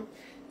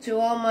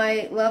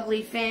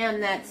lovely fam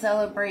that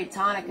celebrates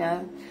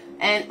Hanukkah,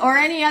 and or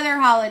any other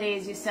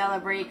holidays you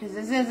celebrate, because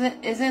this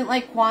isn't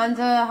like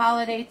Kwanzaa a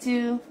holiday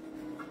too.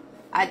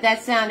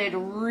 That sounded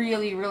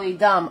really, really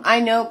dumb. I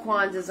know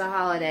Kwanzaa's a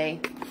holiday.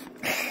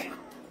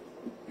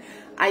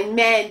 I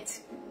meant,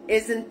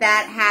 isn't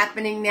that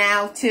happening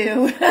now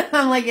too?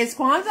 I'm like, is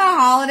Kwanzaa a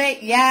holiday?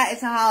 Yeah,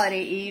 it's a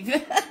holiday,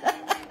 Eve.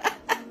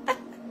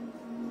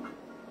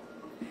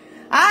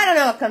 I don't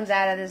know what comes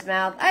out of this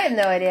mouth. I have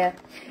no idea.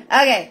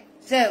 Okay,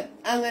 so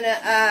I'm going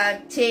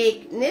to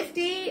take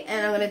Nifty,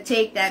 and I'm going to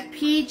take that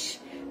peach,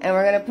 and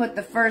we're going to put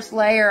the first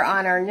layer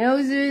on our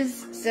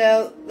noses.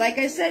 So, like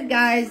I said,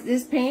 guys,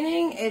 this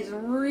painting is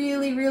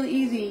really, really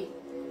easy.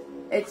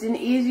 It's an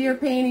easier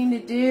painting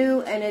to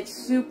do, and it's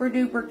super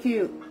duper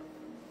cute.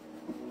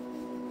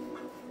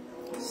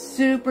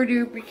 Super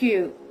duper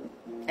cute.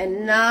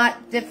 And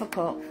not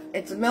difficult.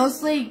 It's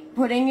mostly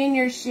putting in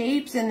your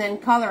shapes and then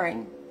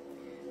coloring.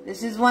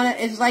 This is one.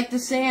 It's like the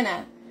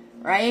Santa,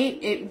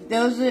 right?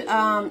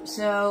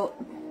 So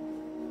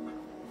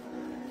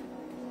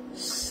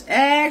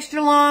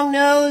extra long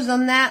nose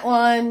on that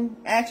one.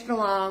 Extra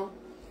long.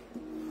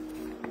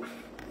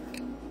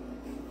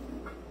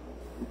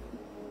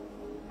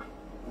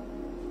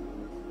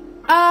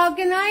 Oh,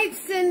 good night,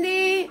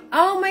 Cindy.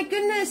 Oh my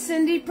goodness,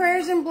 Cindy.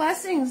 Prayers and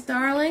blessings,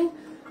 darling.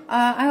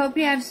 I hope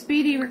you have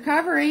speedy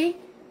recovery.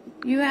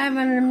 You have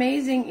an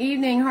amazing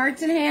evening.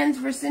 Hearts and hands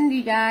for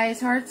Cindy,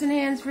 guys. Hearts and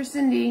hands for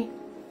Cindy.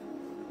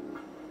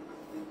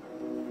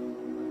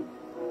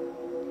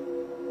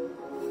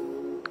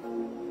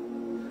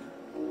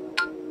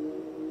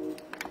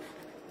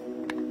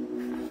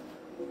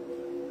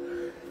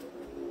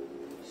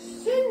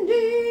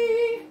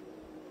 Cindy!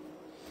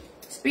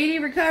 Speedy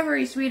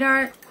recovery,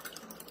 sweetheart.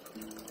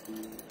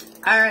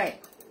 Alright.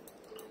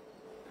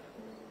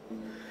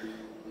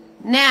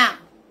 Now,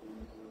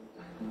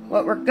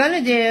 what we're going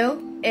to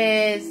do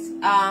is,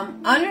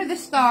 under the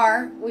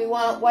star, we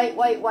want white,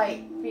 white,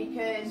 white,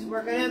 because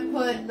we're going to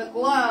put the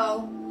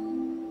glow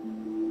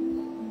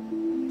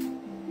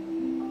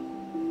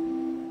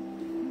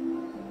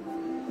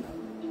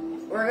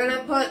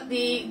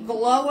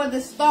of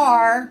the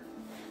star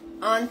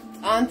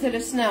onto the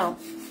snow.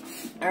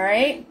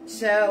 Alright,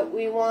 so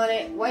we want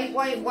it white,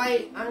 white,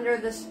 white under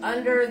the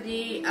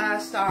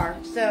star.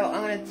 So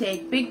I'm going to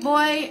take Big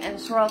Boy and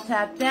swirl,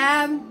 tap,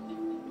 dab.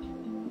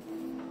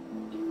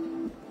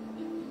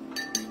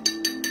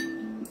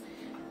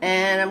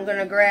 And I'm going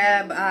to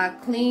grab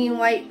clean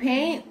white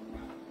paint.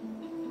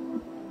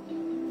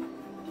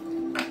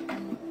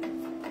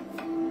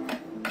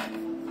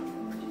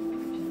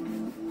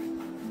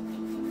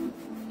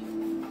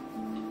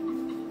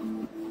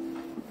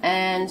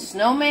 then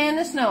Snowman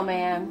the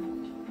Snowman.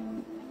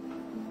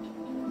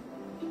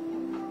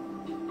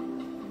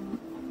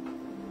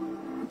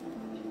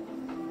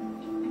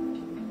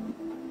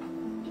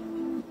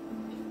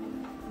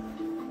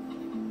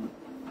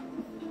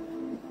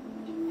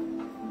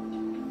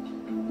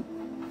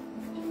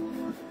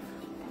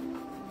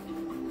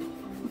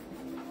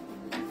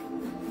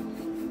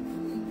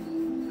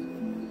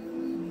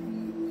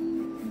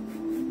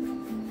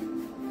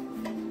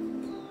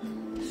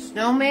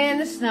 Snowman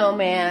the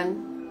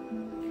Snowman.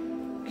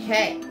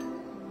 Okay.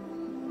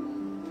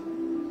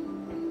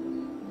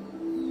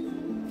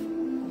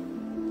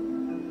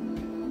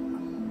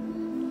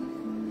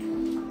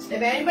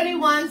 If anybody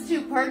wants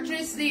to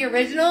purchase the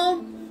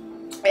original,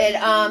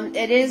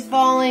 it is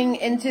falling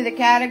into the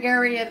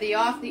category of the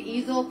off the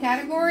easel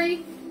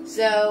category.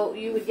 So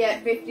you would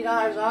get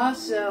 $50 off.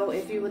 So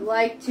if you would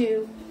like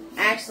to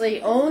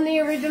actually own the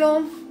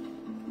original.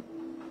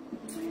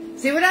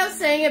 See what I was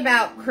saying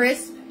about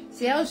crisp?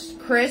 See how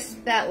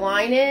crisp that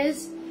line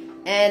is?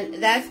 And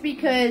that's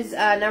because,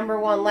 number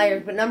one,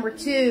 layers. But number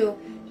two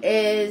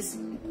is,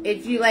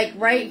 if you like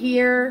right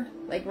here,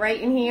 like right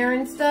in here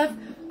and stuff,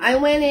 I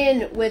went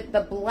in with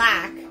the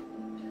black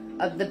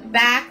of the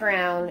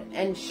background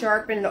and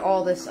sharpened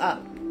all this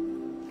up.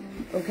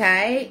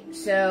 Okay?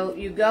 So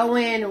you go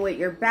in with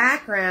your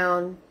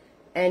background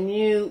and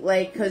you,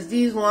 like, because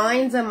these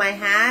lines on my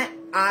hat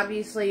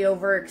obviously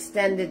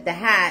overextended the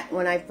hat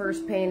when I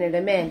first painted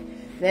them in.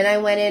 Then I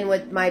went in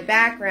with my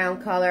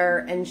background color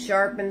and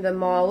sharpened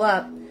them all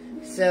up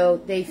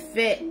so they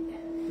fit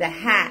the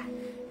hat.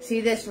 See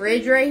this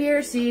ridge right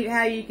here? See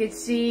how you could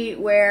see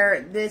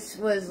where this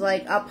was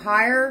like up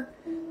higher?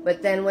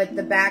 But then with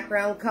the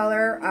background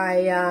color,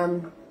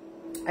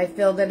 I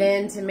filled it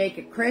in to make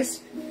it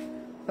crisp.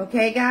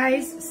 Okay,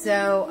 guys?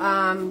 So,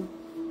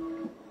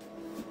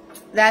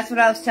 that's what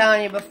I was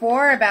telling you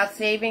before about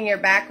saving your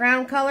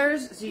background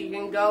colors so you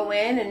can go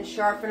in and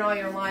sharpen all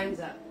your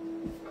lines up.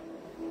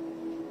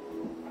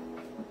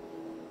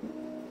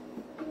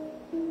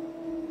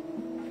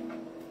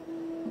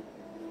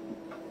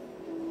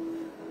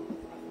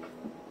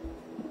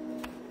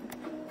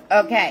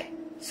 Okay,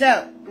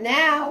 so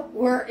now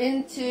we're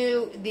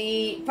into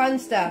the fun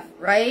stuff,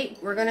 right?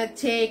 We're going to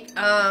take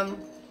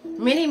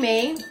Mini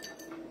Me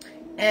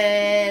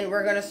and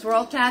we're going to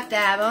swirl tap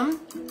dab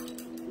them.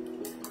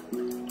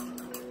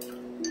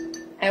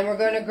 And we're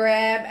going to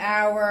grab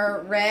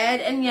our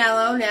red and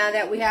yellow now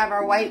that we have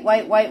our white,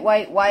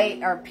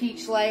 our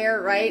peach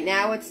layer, right?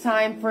 Now it's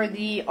time for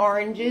the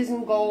oranges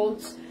and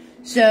golds.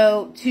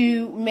 So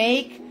to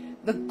make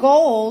the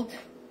gold,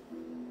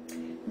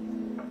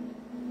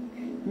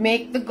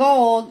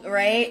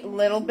 right? A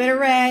little bit of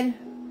red,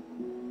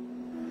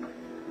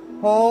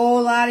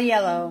 whole lot of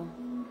yellow.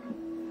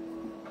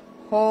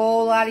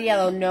 Whole lot of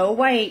yellow. No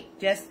white,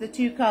 just the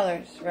two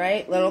colors,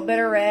 right? Little bit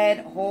of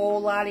red,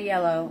 whole lot of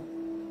yellow.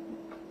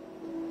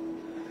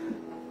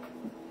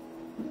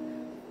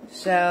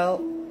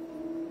 So,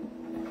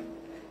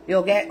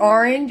 you'll get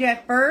orange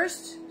at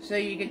first. So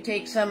you can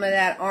take some of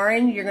that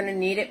orange. You're going to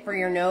need it for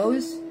your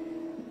nose.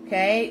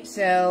 Okay,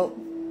 so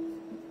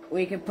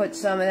we can put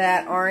some of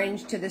that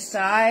orange to the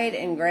side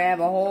and grab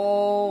a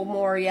whole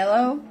more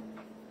yellow.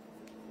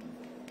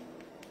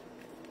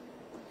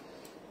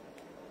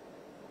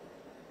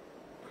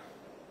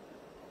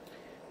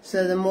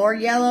 So the more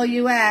yellow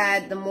you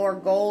add, the more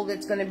gold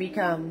it's going to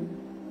become.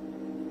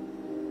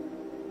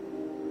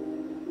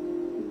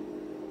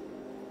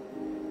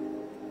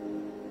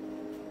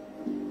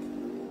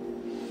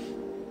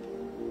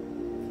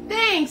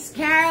 Thanks,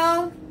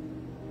 Carol.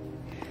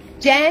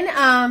 Jen,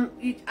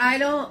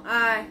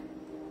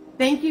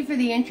 thank you for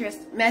the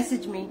interest.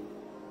 Message me.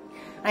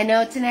 I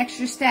know it's an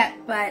extra step,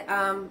 but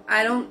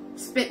I don't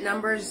spit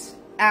numbers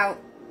out.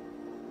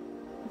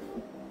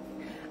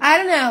 I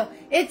don't know.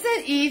 It's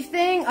an Eve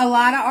thing. A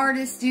lot of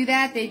artists do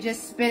that. They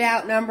just spit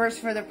out numbers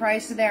for the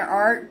price of their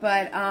art,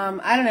 but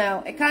I don't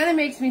know. It kind of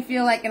makes me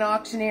feel like an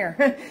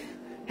auctioneer.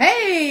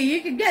 Hey,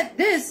 you can get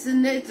this,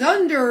 and it's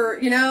under,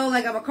 you know,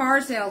 like I'm a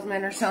car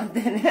salesman or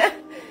something.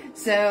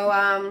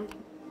 So,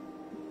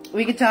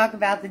 we could talk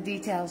about the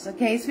details.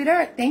 Okay,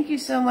 sweetheart? Thank you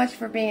so much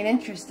for being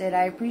interested.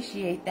 I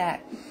appreciate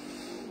that.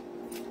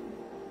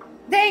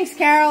 Thanks,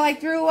 Carol. I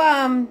threw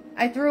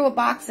a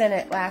box in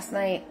it last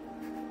night.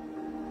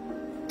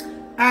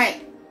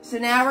 Alright, so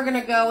now we're going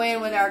to go in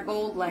with our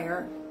gold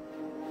layer.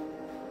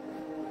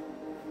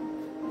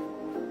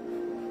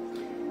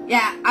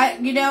 Yeah,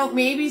 you know,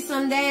 maybe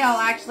someday I'll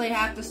actually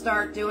have to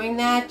start doing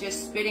that,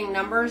 just spitting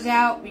numbers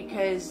out,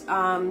 because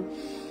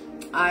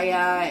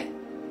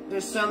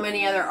there's so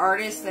many other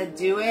artists that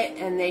do it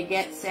and they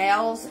get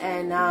sales,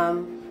 and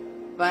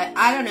but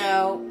I don't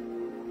know.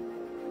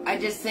 I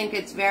just think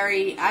it's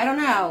very, I don't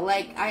know,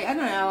 like I don't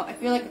know. I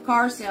feel like a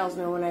car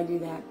salesman when I do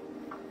that.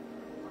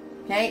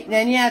 Okay,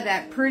 then you have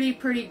that pretty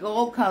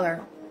gold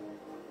color.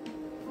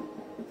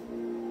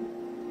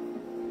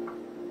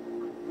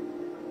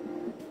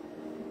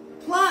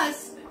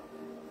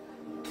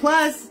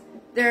 Plus,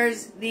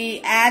 there's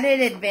the added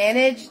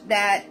advantage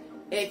that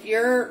if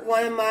you're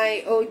one of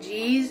my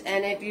OGs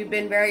and if you've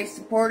been very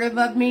supportive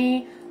of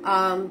me,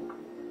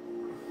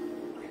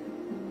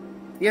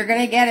 you're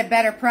going to get a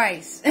better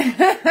price.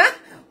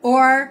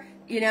 Or,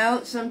 you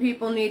know, some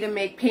people need to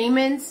make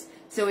payments,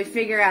 so we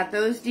figure out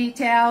those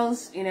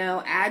details, you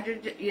know,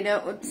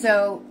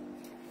 so,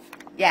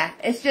 yeah,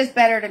 it's just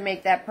better to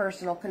make that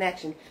personal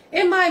connection.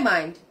 In my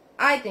mind,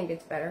 I think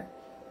it's better.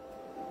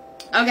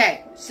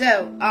 Okay,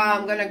 so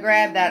I'm going to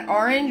grab that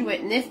orange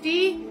with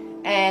Nifty,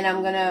 and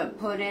I'm going to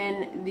put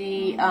in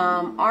the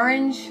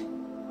orange.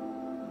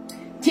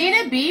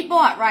 Tina B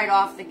bought right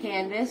off the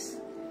canvas.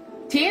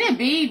 Tina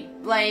B,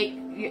 like,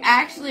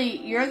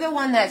 you're the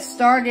one that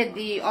started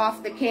the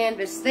off the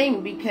canvas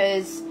thing,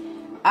 because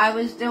I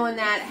was doing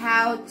that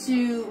how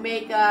to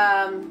make,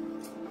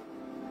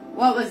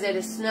 what was it,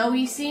 a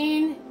snowy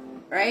scene,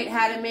 right?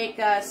 How to make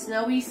a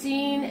snowy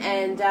scene,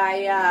 and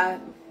I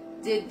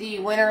did the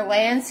winter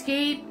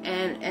landscape,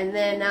 and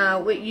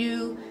then with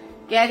you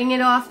getting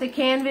it off the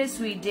canvas,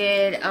 we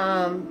did,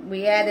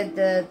 we added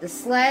the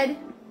sled,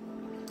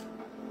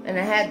 and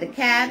I had the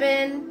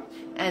cabin,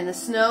 and the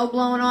snow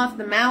blowing off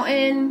the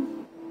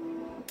mountain.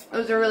 It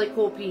was a really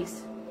cool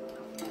piece.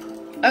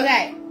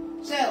 Okay,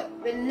 so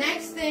the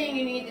next thing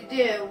you need to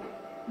do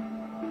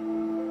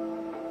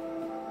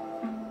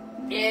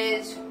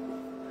is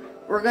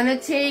we're going to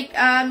take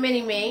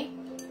Mini-Me,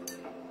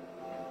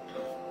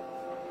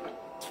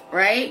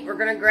 right? We're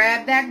going to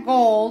grab that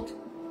gold,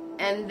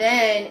 and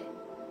then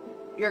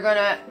you're going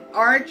to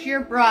arch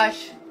your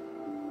brush.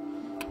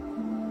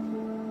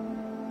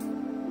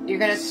 You're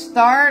going to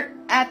start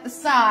at the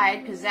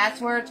side, because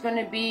that's where it's going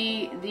to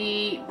be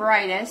the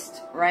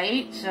brightest,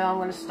 right? So I'm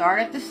going to start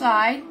at the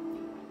side.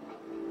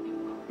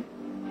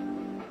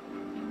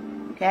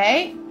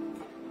 Okay?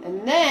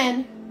 And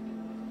then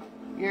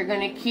you're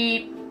going to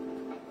keep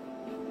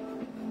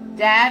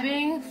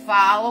dabbing,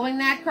 following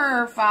that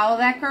curve. Follow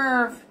that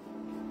curve.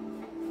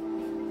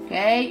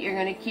 Okay? You're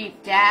going to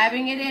keep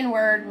dabbing it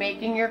inward,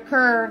 making your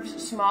curves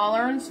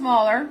smaller and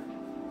smaller.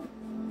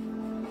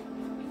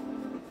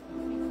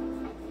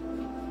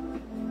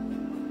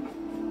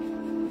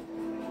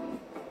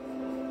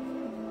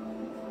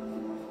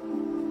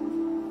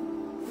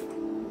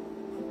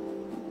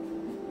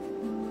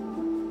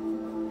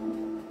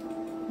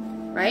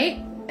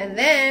 Right? And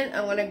then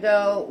I'm going to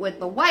go with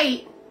the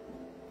white.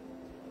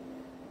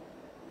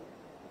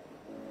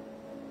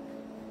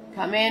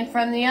 Come in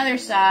from the other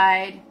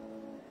side.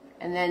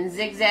 And then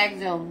zigzag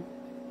zoom.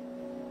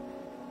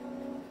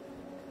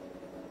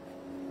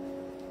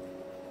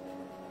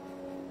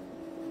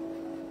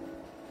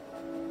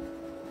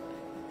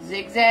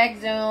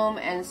 Zigzag zoom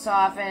and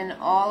soften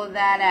all of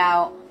that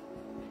out.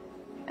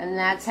 And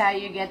that's how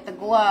you get the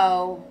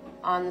glow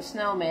on the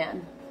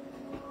snowman.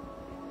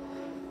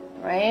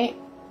 Right?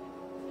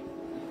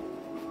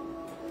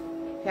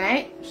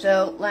 Okay,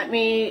 so let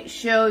me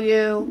show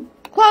you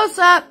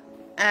close-up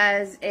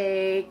as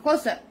a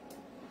close-up.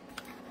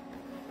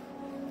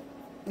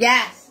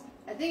 Yes,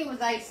 I think it was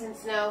ice and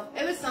snow.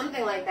 It was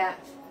something like that.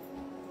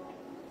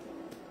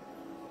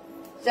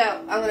 So,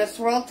 I'm going to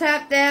swirl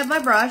tap dab my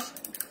brush.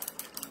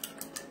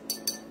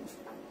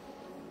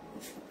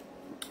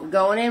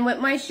 Going in with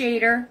my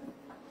shader.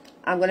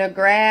 I'm going to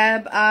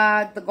grab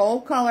the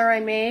gold color I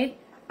made.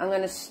 I'm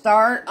going to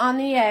start on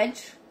the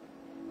edge,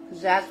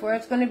 because that's where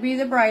it's going to be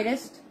the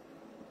brightest.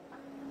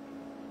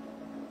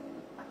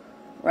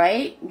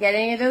 Right? Get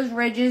any of those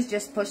ridges,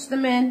 just push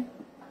them in.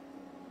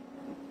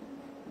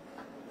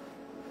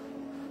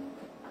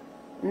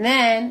 And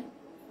then,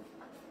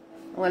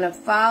 I'm going to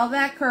follow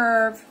that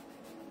curve,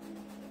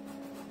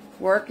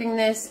 working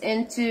this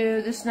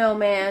into the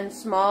snowman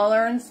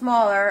smaller and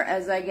smaller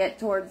as I get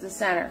towards the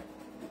center.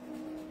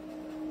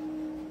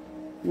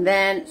 And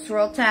then,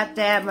 swirl tap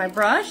dab my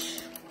brush.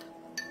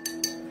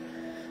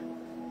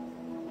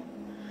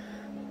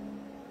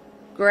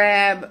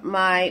 Grab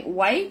my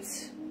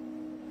white,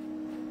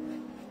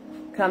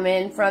 come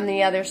in from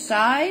the other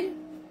side,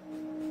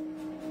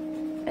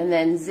 and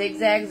then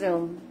zigzag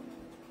zoom.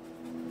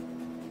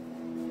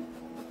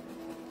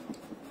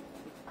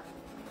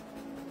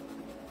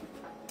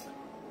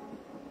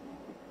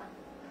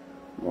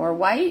 More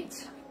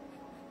white,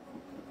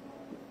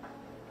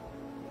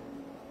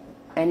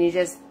 and you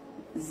just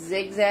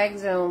zigzag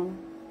zoom.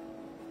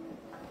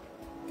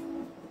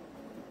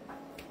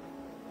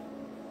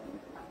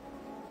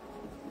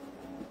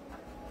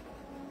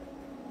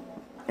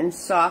 And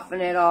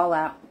soften it all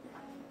out.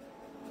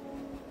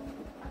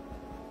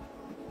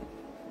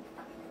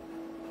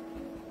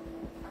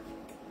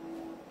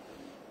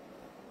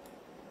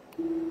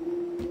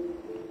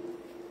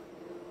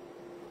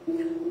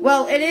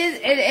 Well,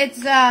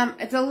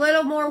 it's a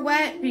little more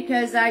wet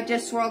because I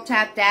just swirl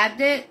tap dabbed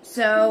it.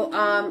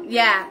 So,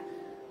 yeah,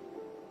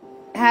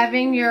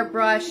 having your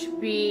brush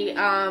be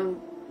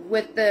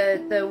with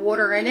the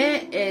water in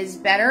it is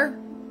better,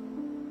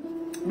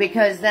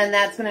 because then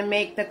that's going to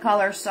make the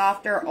color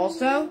softer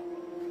also.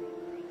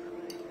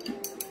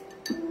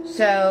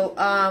 So,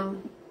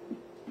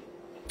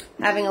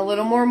 Having a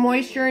little more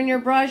moisture in your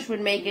brush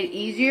would make it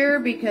easier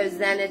because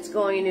then it's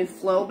going to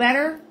flow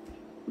better.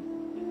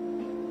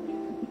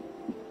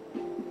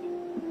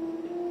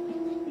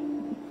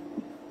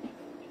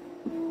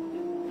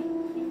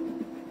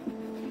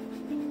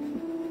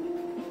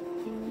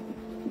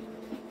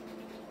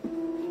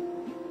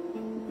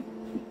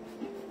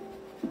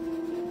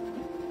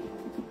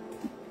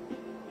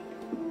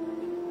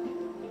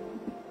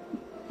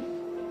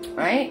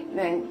 Right,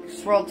 then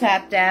swirl,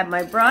 tap, dab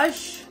my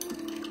brush.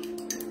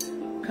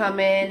 Come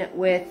in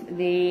with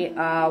the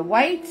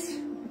white.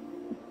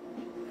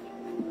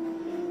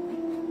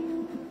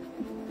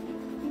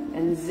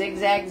 And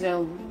zigzag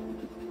zone.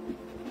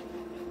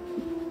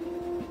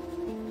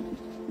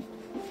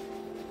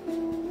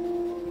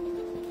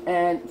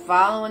 And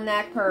following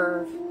that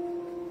curve.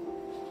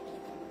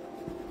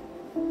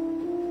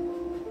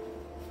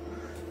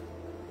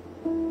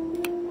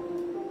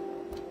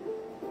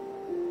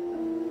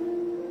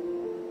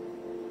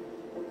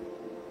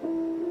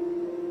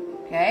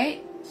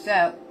 Okay,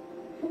 so,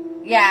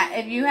 yeah,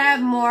 if you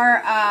have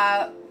more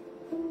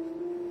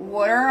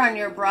water on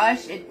your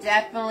brush, it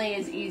definitely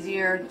is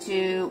easier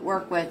to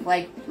work with,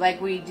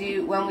 like we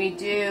do when we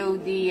do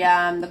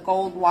the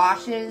gold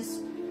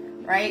washes,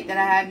 right, that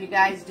I have you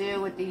guys do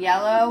with the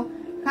yellow,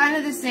 kind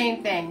of the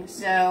same thing.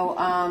 So,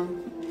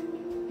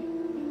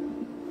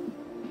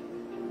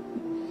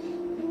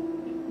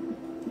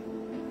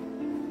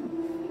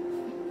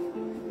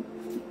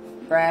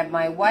 grab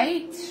my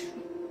white.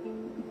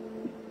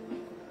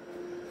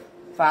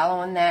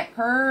 Following that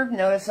curve.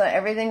 Notice that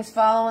everything's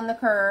following the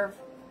curve.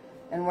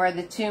 And where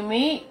the two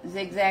meet,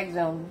 zigzag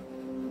zone.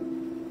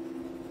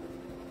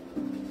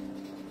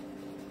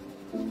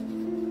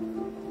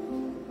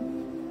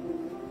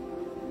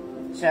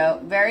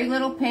 So, very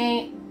little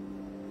paint.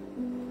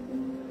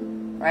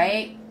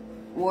 Right?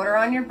 Water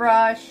on your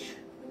brush.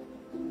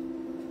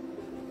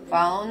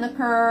 Following the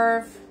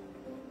curve.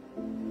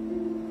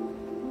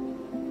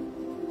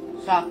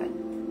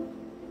 Soften.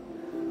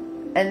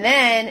 And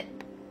then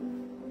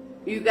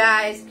you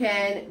guys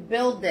can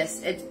build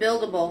this. It's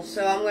buildable.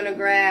 So I'm going to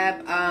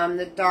grab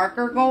the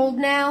darker gold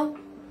now,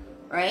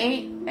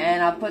 right?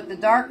 And I'll put the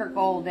darker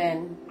gold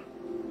in.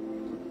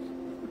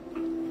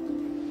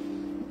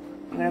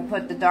 I'm going to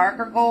put the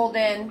darker gold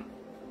in.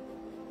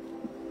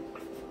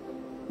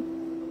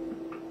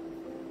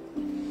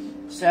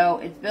 So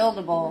it's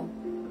buildable.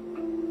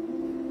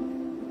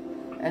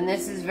 And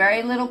this is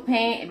very little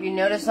paint. If you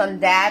notice I'm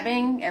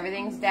dabbing,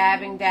 everything's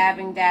dabbing,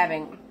 dabbing,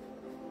 dabbing.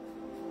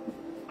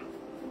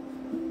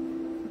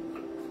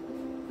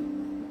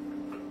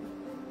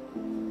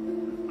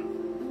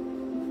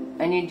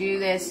 And you do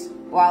this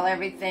while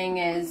everything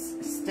is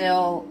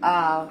still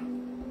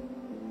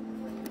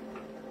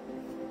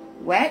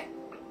wet.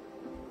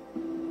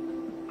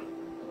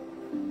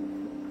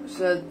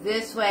 So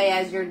this way,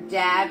 as you're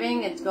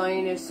dabbing, it's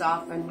going to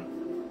soften.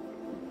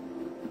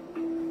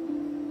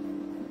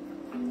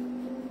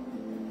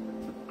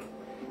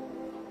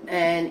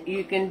 And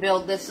you can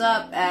build this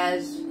up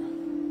as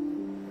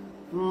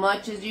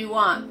much as you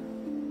want.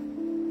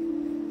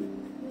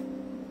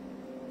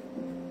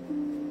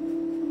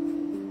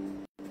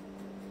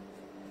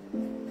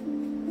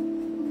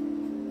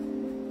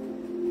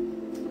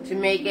 To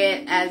make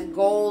it as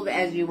gold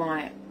as you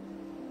want it.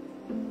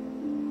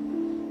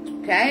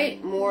 Okay,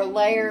 more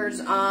layers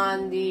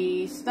on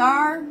the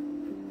star.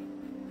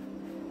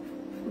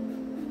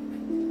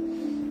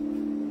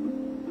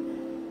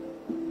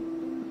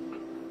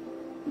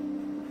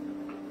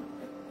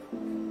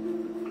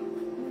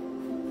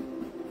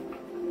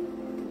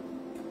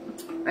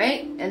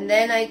 Right, and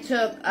then I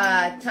took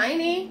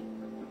Tiny.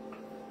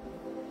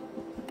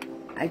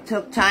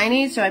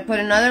 So I put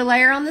another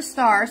layer on the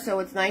star so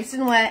it's nice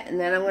and wet, and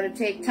then I'm going to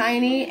take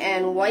Tiny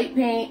and white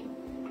paint,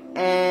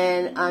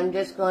 and I'm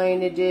just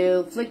going to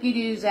do flicky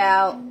doos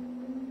out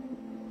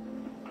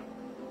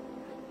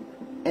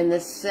in the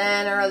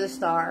center of the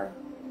star.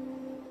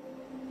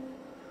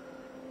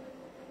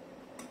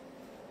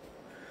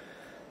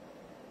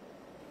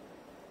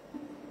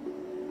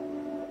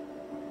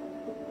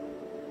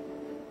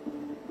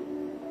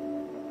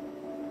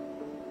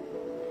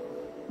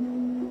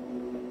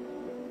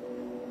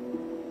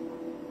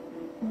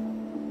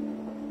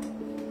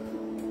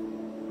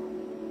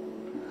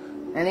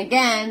 And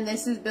again,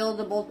 this is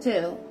buildable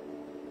too,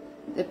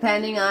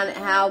 depending on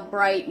how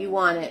bright you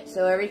want it.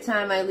 So every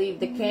time I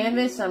leave the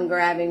canvas, I'm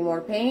grabbing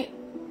more paint.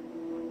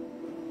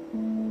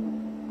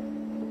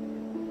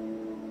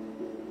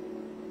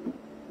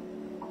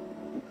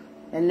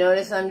 And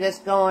notice I'm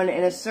just going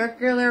in a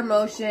circular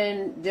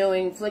motion,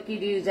 doing flicky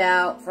doos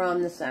out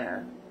from the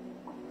center.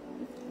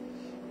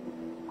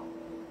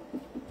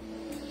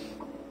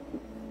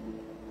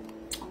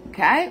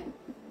 Okay.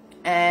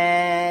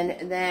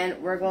 And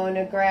then we're going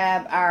to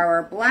grab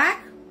our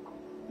black.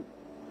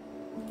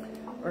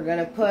 We're going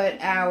to put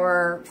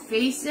our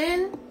face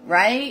in,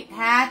 right?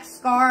 Hats,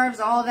 scarves,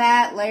 all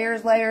that.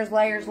 Layers, layers,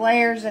 layers,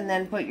 layers. And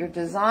then put your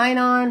design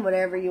on,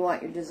 whatever you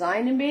want your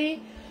design to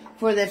be.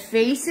 For the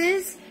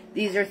faces,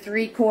 these are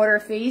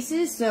 3/4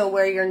 faces. So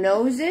where your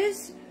nose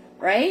is,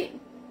 right?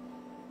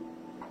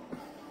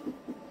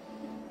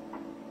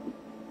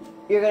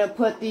 You're going to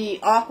put the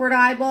awkward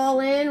eyeball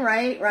in,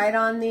 right? Right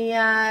on the,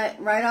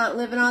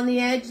 living on the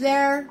edge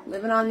there.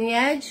 Living on the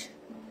edge.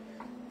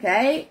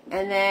 Okay?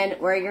 And then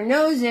where your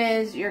nose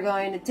is, you're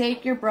going to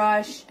take your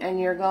brush and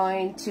you're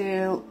going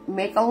to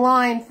make a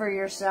line for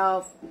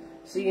yourself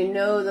so you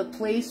know the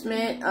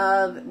placement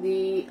of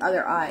the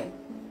other eye.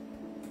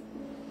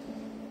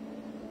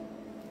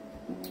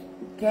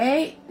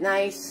 Okay?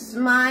 Nice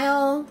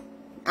smile.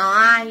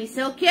 Ah, he's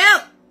so cute.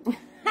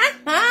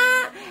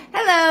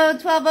 Hello,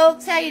 12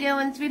 Oaks. How you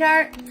doing,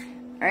 sweetheart?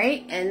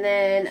 Alright, and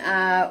then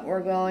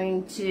we're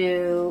going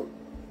to,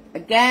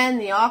 again,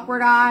 the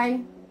awkward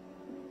eye.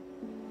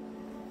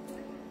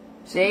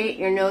 See,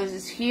 your nose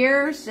is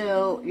here,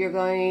 so you're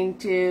going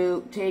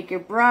to take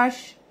your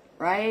brush,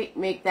 right?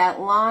 Make that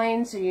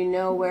line so you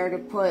know where to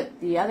put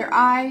the other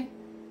eye.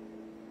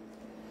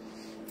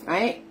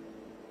 Right?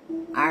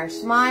 Our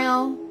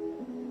smile.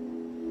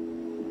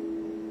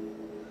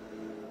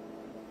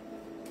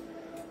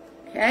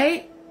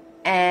 Okay,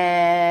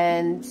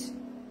 and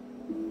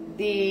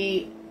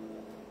the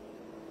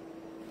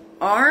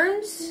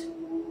arms.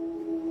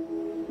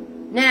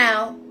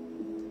 Now,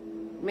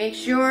 make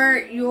sure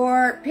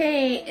your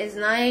paint is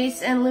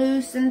nice and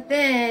loose and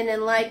thin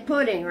and like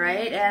pudding,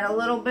 right? Add a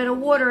little bit of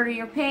water to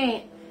your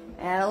paint.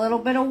 Add a little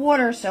bit of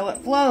water so it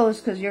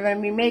flows because you're going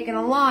to be making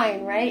a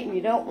line, right? And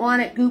you don't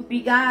want it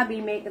goopy-gobby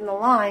making the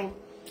line.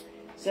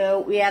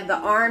 So we have the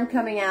arm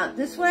coming out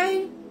this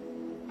way.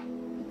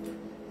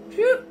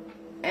 Shoop.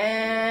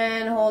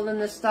 And holding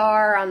the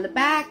star on the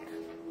back.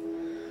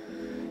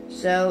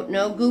 So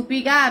no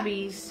goopy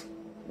gobbies.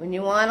 When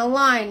you want a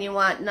line, you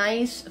want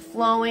nice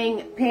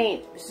flowing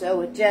paint.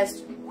 So it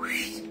just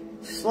whoosh,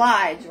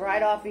 slides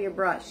right off of your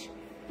brush.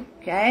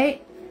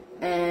 Okay?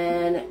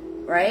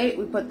 And right,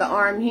 we put the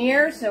arm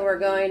here, so we're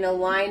going to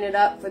line it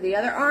up for the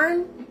other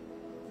arm.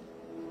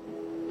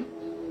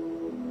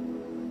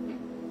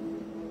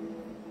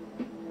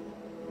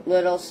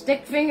 Little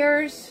stick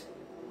fingers.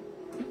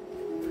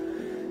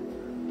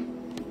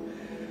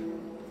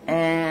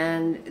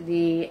 And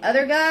the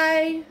other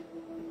guy,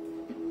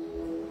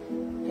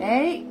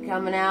 okay,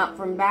 coming out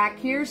from back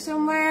here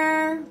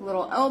somewhere.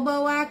 Little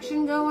elbow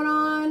action going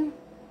on.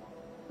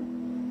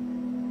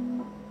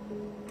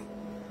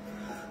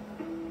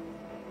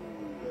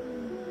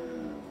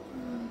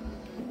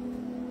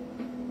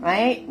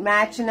 Right,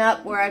 matching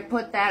up where I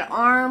put that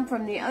arm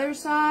from the other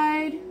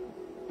side.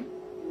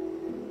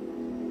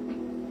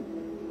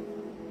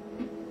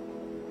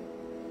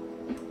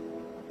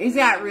 He's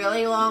got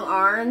really long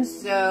arms,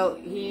 so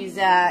he's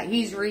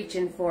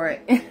reaching for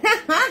it.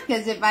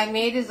 Because if I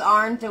made his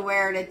arm to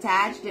where it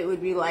attached, it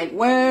would be like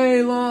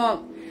way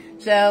long.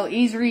 So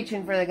he's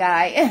reaching for the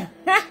guy.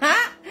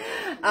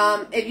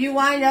 If you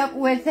wind up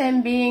with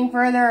him being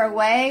further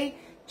away,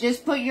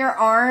 just put your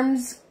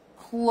arms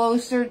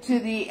closer to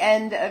the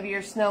end of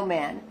your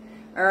snowman.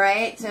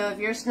 Alright, so if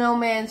your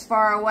snowman's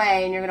far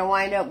away and you're going to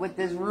wind up with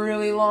this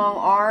really long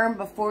arm,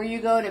 before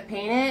you go to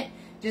paint it,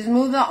 just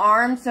move the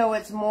arm so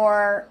it's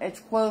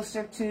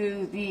closer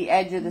to the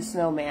edge of the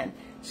snowman.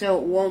 So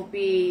it won't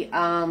be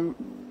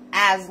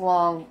as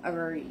long of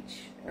a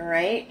reach.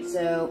 Alright,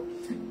 so,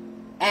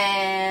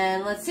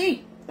 and let's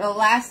see. The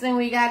last thing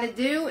we got to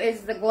do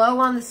is the glow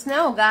on the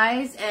snow,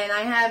 guys. And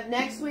I have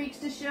next week's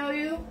to show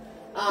you.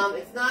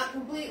 It's not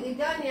completely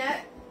done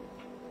yet,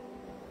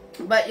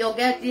 but you'll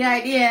get the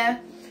idea.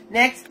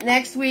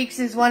 Next week's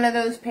is one of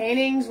those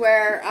paintings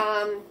where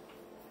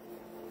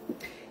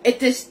it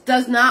just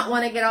does not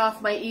want to get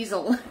off my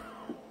easel.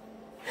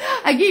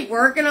 I keep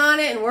working on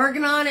it and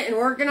working on it and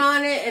working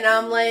on it, and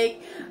I'm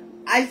like,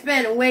 I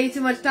spent way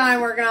too much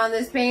time working on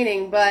this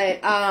painting, but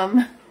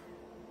I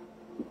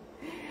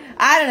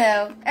don't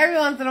know. Every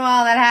once in a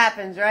while that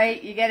happens,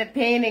 right? You get a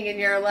painting and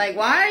you're like,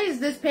 why is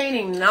this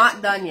painting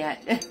not done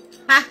yet?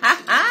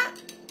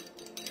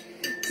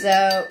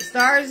 So,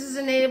 Stars is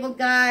enabled,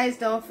 guys.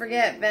 Don't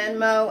forget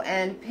Venmo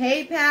and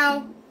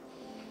PayPal.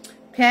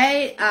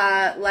 Okay,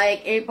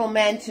 like April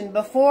mentioned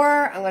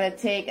before, I'm going to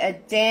take a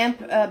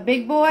damp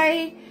big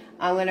boy.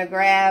 I'm going to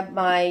grab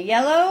my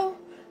yellow.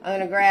 I'm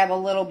going to grab a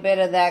little bit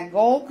of that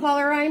gold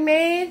color I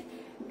made.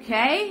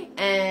 Okay,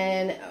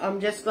 and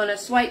I'm just going to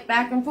swipe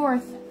back and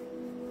forth.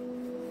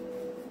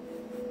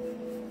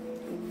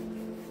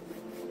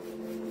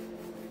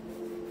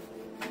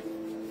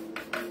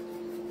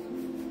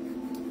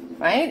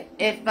 Right?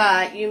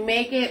 If you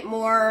make it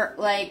more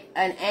like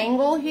an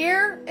angle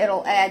here,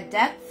 it'll add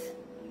depth.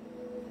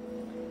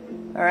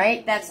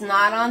 Alright, that's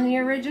not on the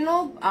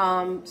original.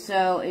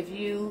 So if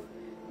you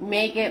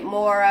make it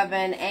more of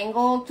an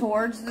angle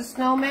towards the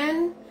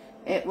snowman,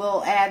 it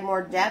will add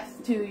more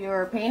depth to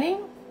your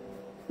painting.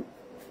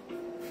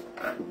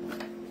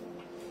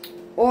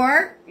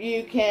 Or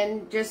you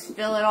can just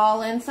fill it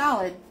all in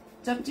solid.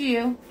 It's up to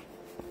you.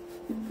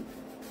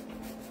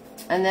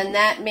 And then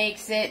that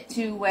makes it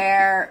to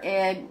where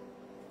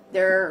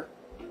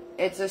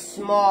it's a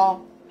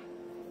small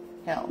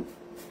hill.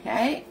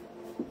 Okay?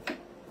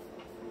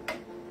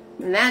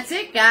 And that's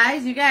it,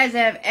 guys. You guys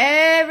have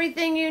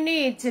everything you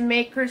need to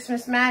make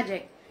Christmas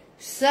magic.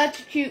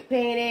 Such a cute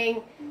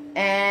painting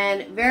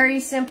and very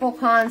simple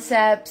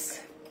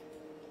concepts.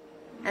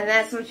 And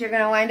that's what you're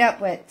going to wind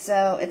up with.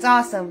 So it's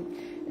awesome.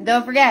 And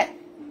don't forget,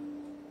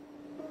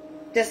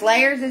 just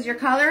layers as you're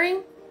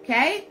coloring.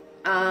 Okay?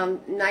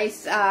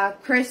 Nice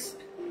crisp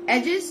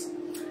edges.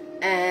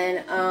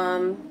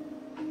 And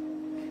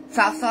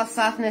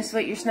softness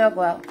with your snow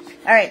glow.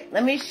 Alright,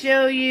 let me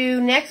show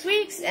you next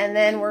week's, and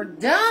then we're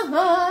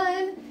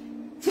done.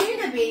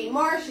 Tina B,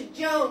 Marsha,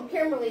 Joan,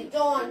 Kimberly,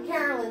 Dawn,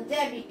 Carolyn,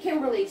 Debbie,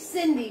 Kimberly,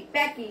 Cindy,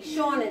 Becky,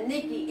 Shauna,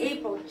 Nikki,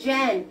 April,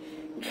 Jen,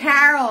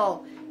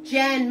 Carol,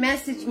 Jen,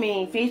 message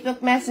me.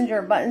 Facebook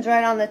Messenger, button's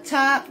right on the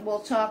top.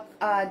 We'll talk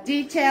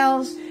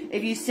details.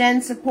 If you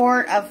send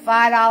support of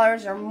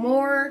 $5 or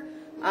more,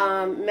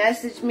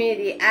 message me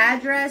the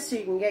address so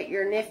you can get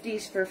your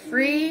Nifties for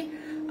free.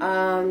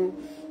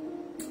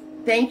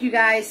 Thank you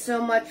guys so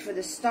much for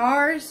the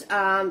stars.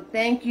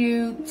 Thank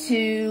you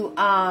to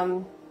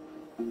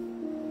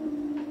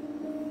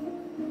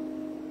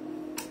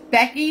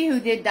Becky,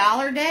 who did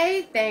Dollar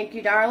Day. Thank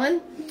you,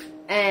 darling.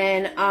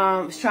 And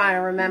I was trying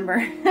to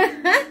remember.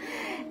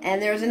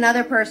 And there was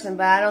another person,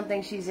 but I don't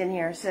think she's in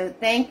here. So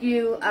thank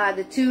you,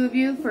 the two of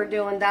you, for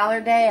doing Dollar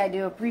Day. I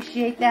do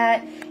appreciate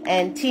that.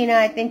 And Tina,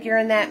 I think you're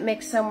in that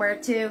mix somewhere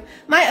too.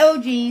 My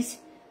OGs.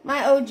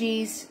 My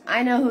OGs.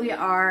 I know who you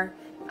are.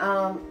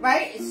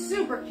 Right? It's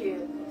super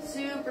cute.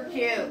 Super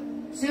cute.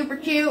 Super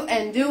cute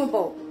and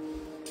doable.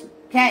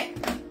 Okay.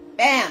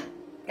 Bam.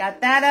 Got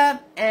that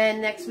up.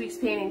 And next week's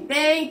painting.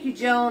 Thank you,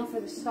 Joan,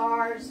 for the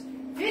stars.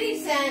 50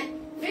 Cent.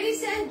 50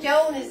 Cent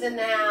Joan is in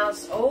the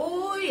house.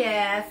 Oh,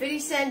 yeah. 50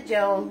 Cent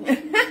Joan.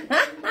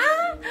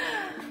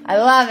 I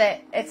love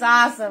it. It's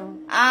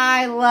awesome.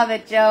 I love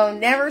it, Joan.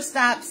 Never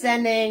stop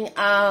sending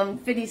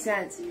 50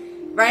 cents.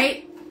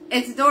 Right?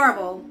 It's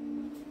adorable.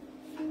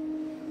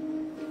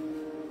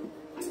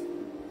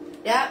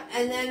 Yep,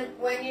 and then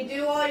when you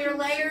do all your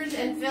layers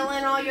and fill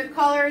in all your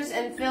colors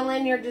and fill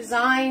in your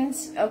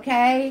designs,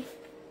 okay?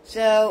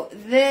 So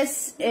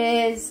this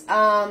is,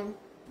 right?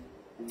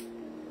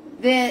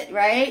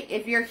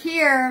 If you're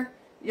here,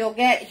 you'll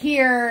get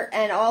here,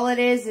 and all it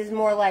is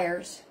more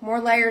layers. More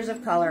layers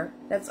of color.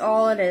 That's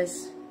all it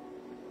is.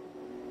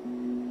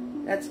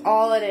 That's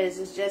all it is.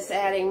 It's just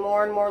adding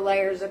more and more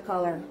layers of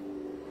color.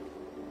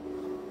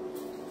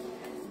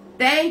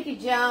 Thank you,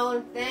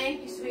 Joan.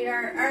 Thank you,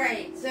 sweetheart. All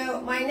right,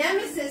 so my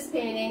Nemesis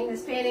painting,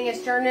 this painting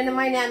is turned into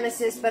my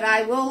Nemesis, but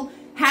I will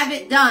have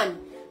it done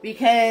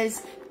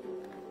because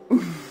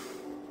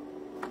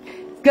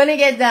it's going to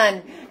get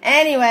done.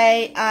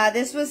 Anyway,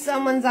 this was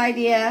someone's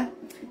idea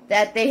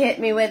that they hit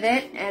me with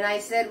it, and I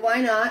said,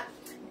 why not?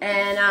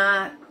 And,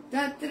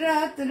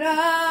 da-da-da-da-da.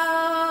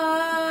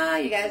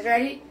 You guys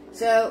ready?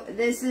 So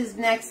this is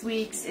next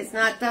week's. It's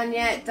not done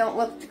yet. Don't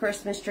look at the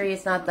Christmas tree.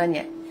 It's not done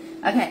yet.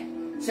 Okay.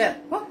 So,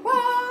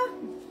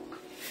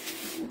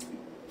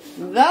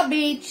 the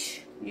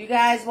beach. You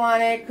guys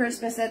wanted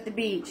Christmas at the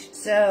beach.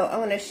 So, I'm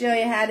going to show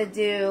you how to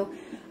do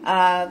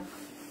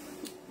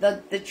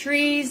the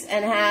trees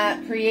and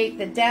how create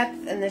the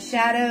depth and the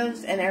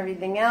shadows and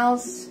everything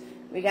else.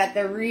 We got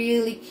the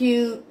really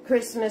cute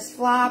Christmas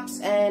flops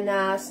and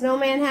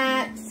snowman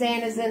hat.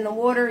 Santa's in the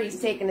water. He's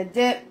taking a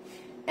dip.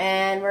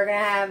 And we're going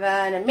to have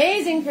an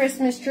amazing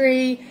Christmas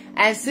tree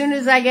as soon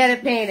as I get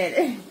it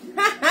painted.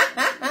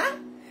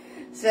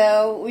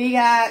 So, we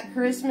got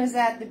Christmas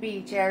at the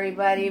beach,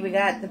 everybody. We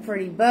got the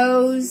pretty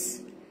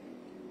bows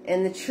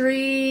and the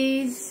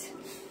trees.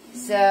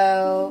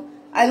 So,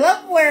 I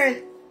love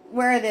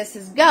where this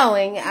is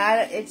going.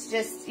 It's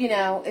just, you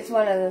know, it's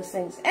one of those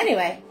things.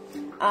 Anyway,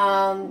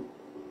 we're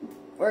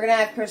going to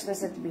have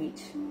Christmas at the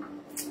beach.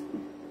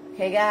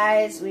 Okay,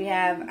 guys, we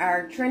have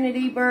our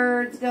Trinity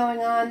birds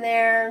going on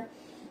there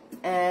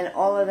and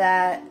all of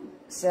that.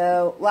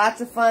 So,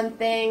 lots of fun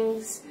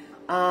things.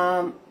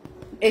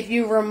 If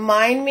you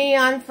remind me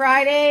on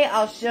Friday,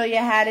 I'll show you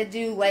how to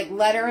do, like,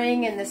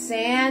 lettering in the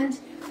sand.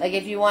 Like,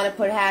 if you want to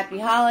put Happy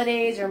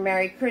Holidays or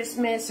Merry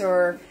Christmas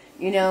or,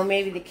 you know,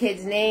 maybe the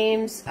kids'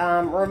 names.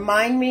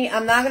 Remind me.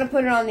 I'm not going to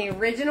put it on the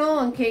original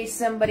in case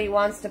somebody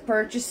wants to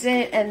purchase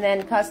it and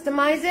then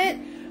customize it.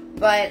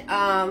 But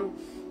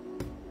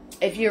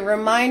if you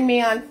remind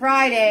me on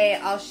Friday,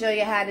 I'll show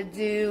you how to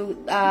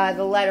do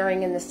the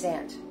lettering in the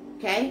sand.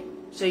 Okay?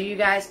 So you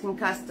guys can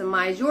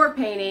customize your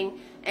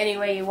painting any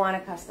way you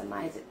want to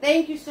customize it.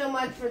 Thank you so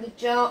much for the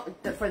Joan.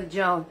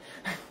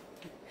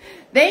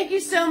 Thank you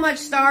so much,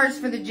 stars,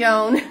 for the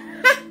Joan.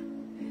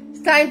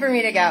 It's time for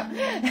me to go.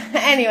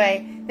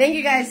 Anyway, thank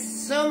you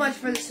guys so much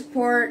for the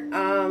support.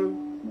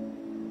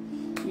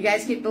 You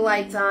guys keep the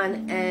lights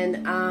on,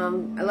 and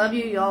I love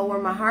you. You all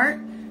warm my heart.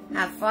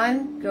 Have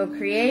fun. Go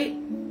create,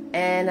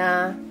 and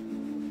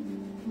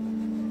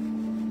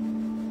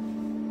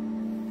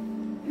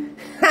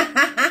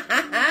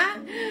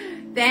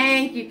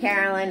thank you,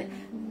 Carolyn.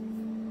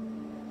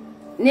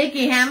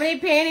 Nikki, how many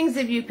paintings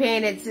have you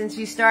painted since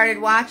you started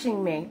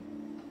watching me?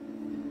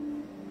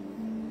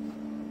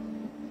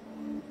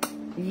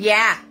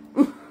 Yeah.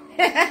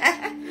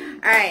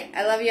 Alright,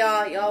 I love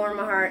y'all. Y'all warm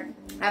my heart.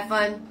 Have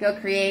fun. Go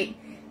create.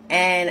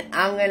 And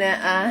I'm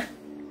gonna,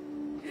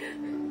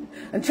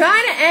 I'm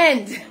trying to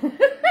end.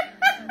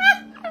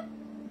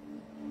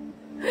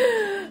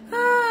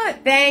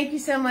 Thank you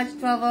so much,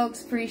 12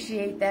 Oaks.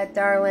 Appreciate that,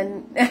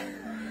 darling.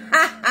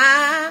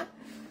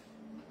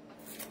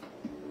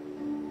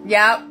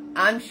 Yep,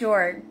 I'm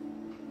sure.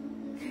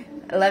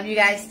 I love you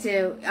guys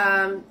too.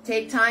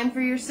 Take time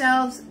for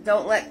yourselves.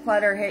 Don't let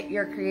clutter hit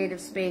your creative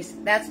space.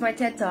 That's my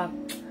TED Talk.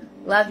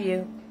 Love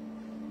you.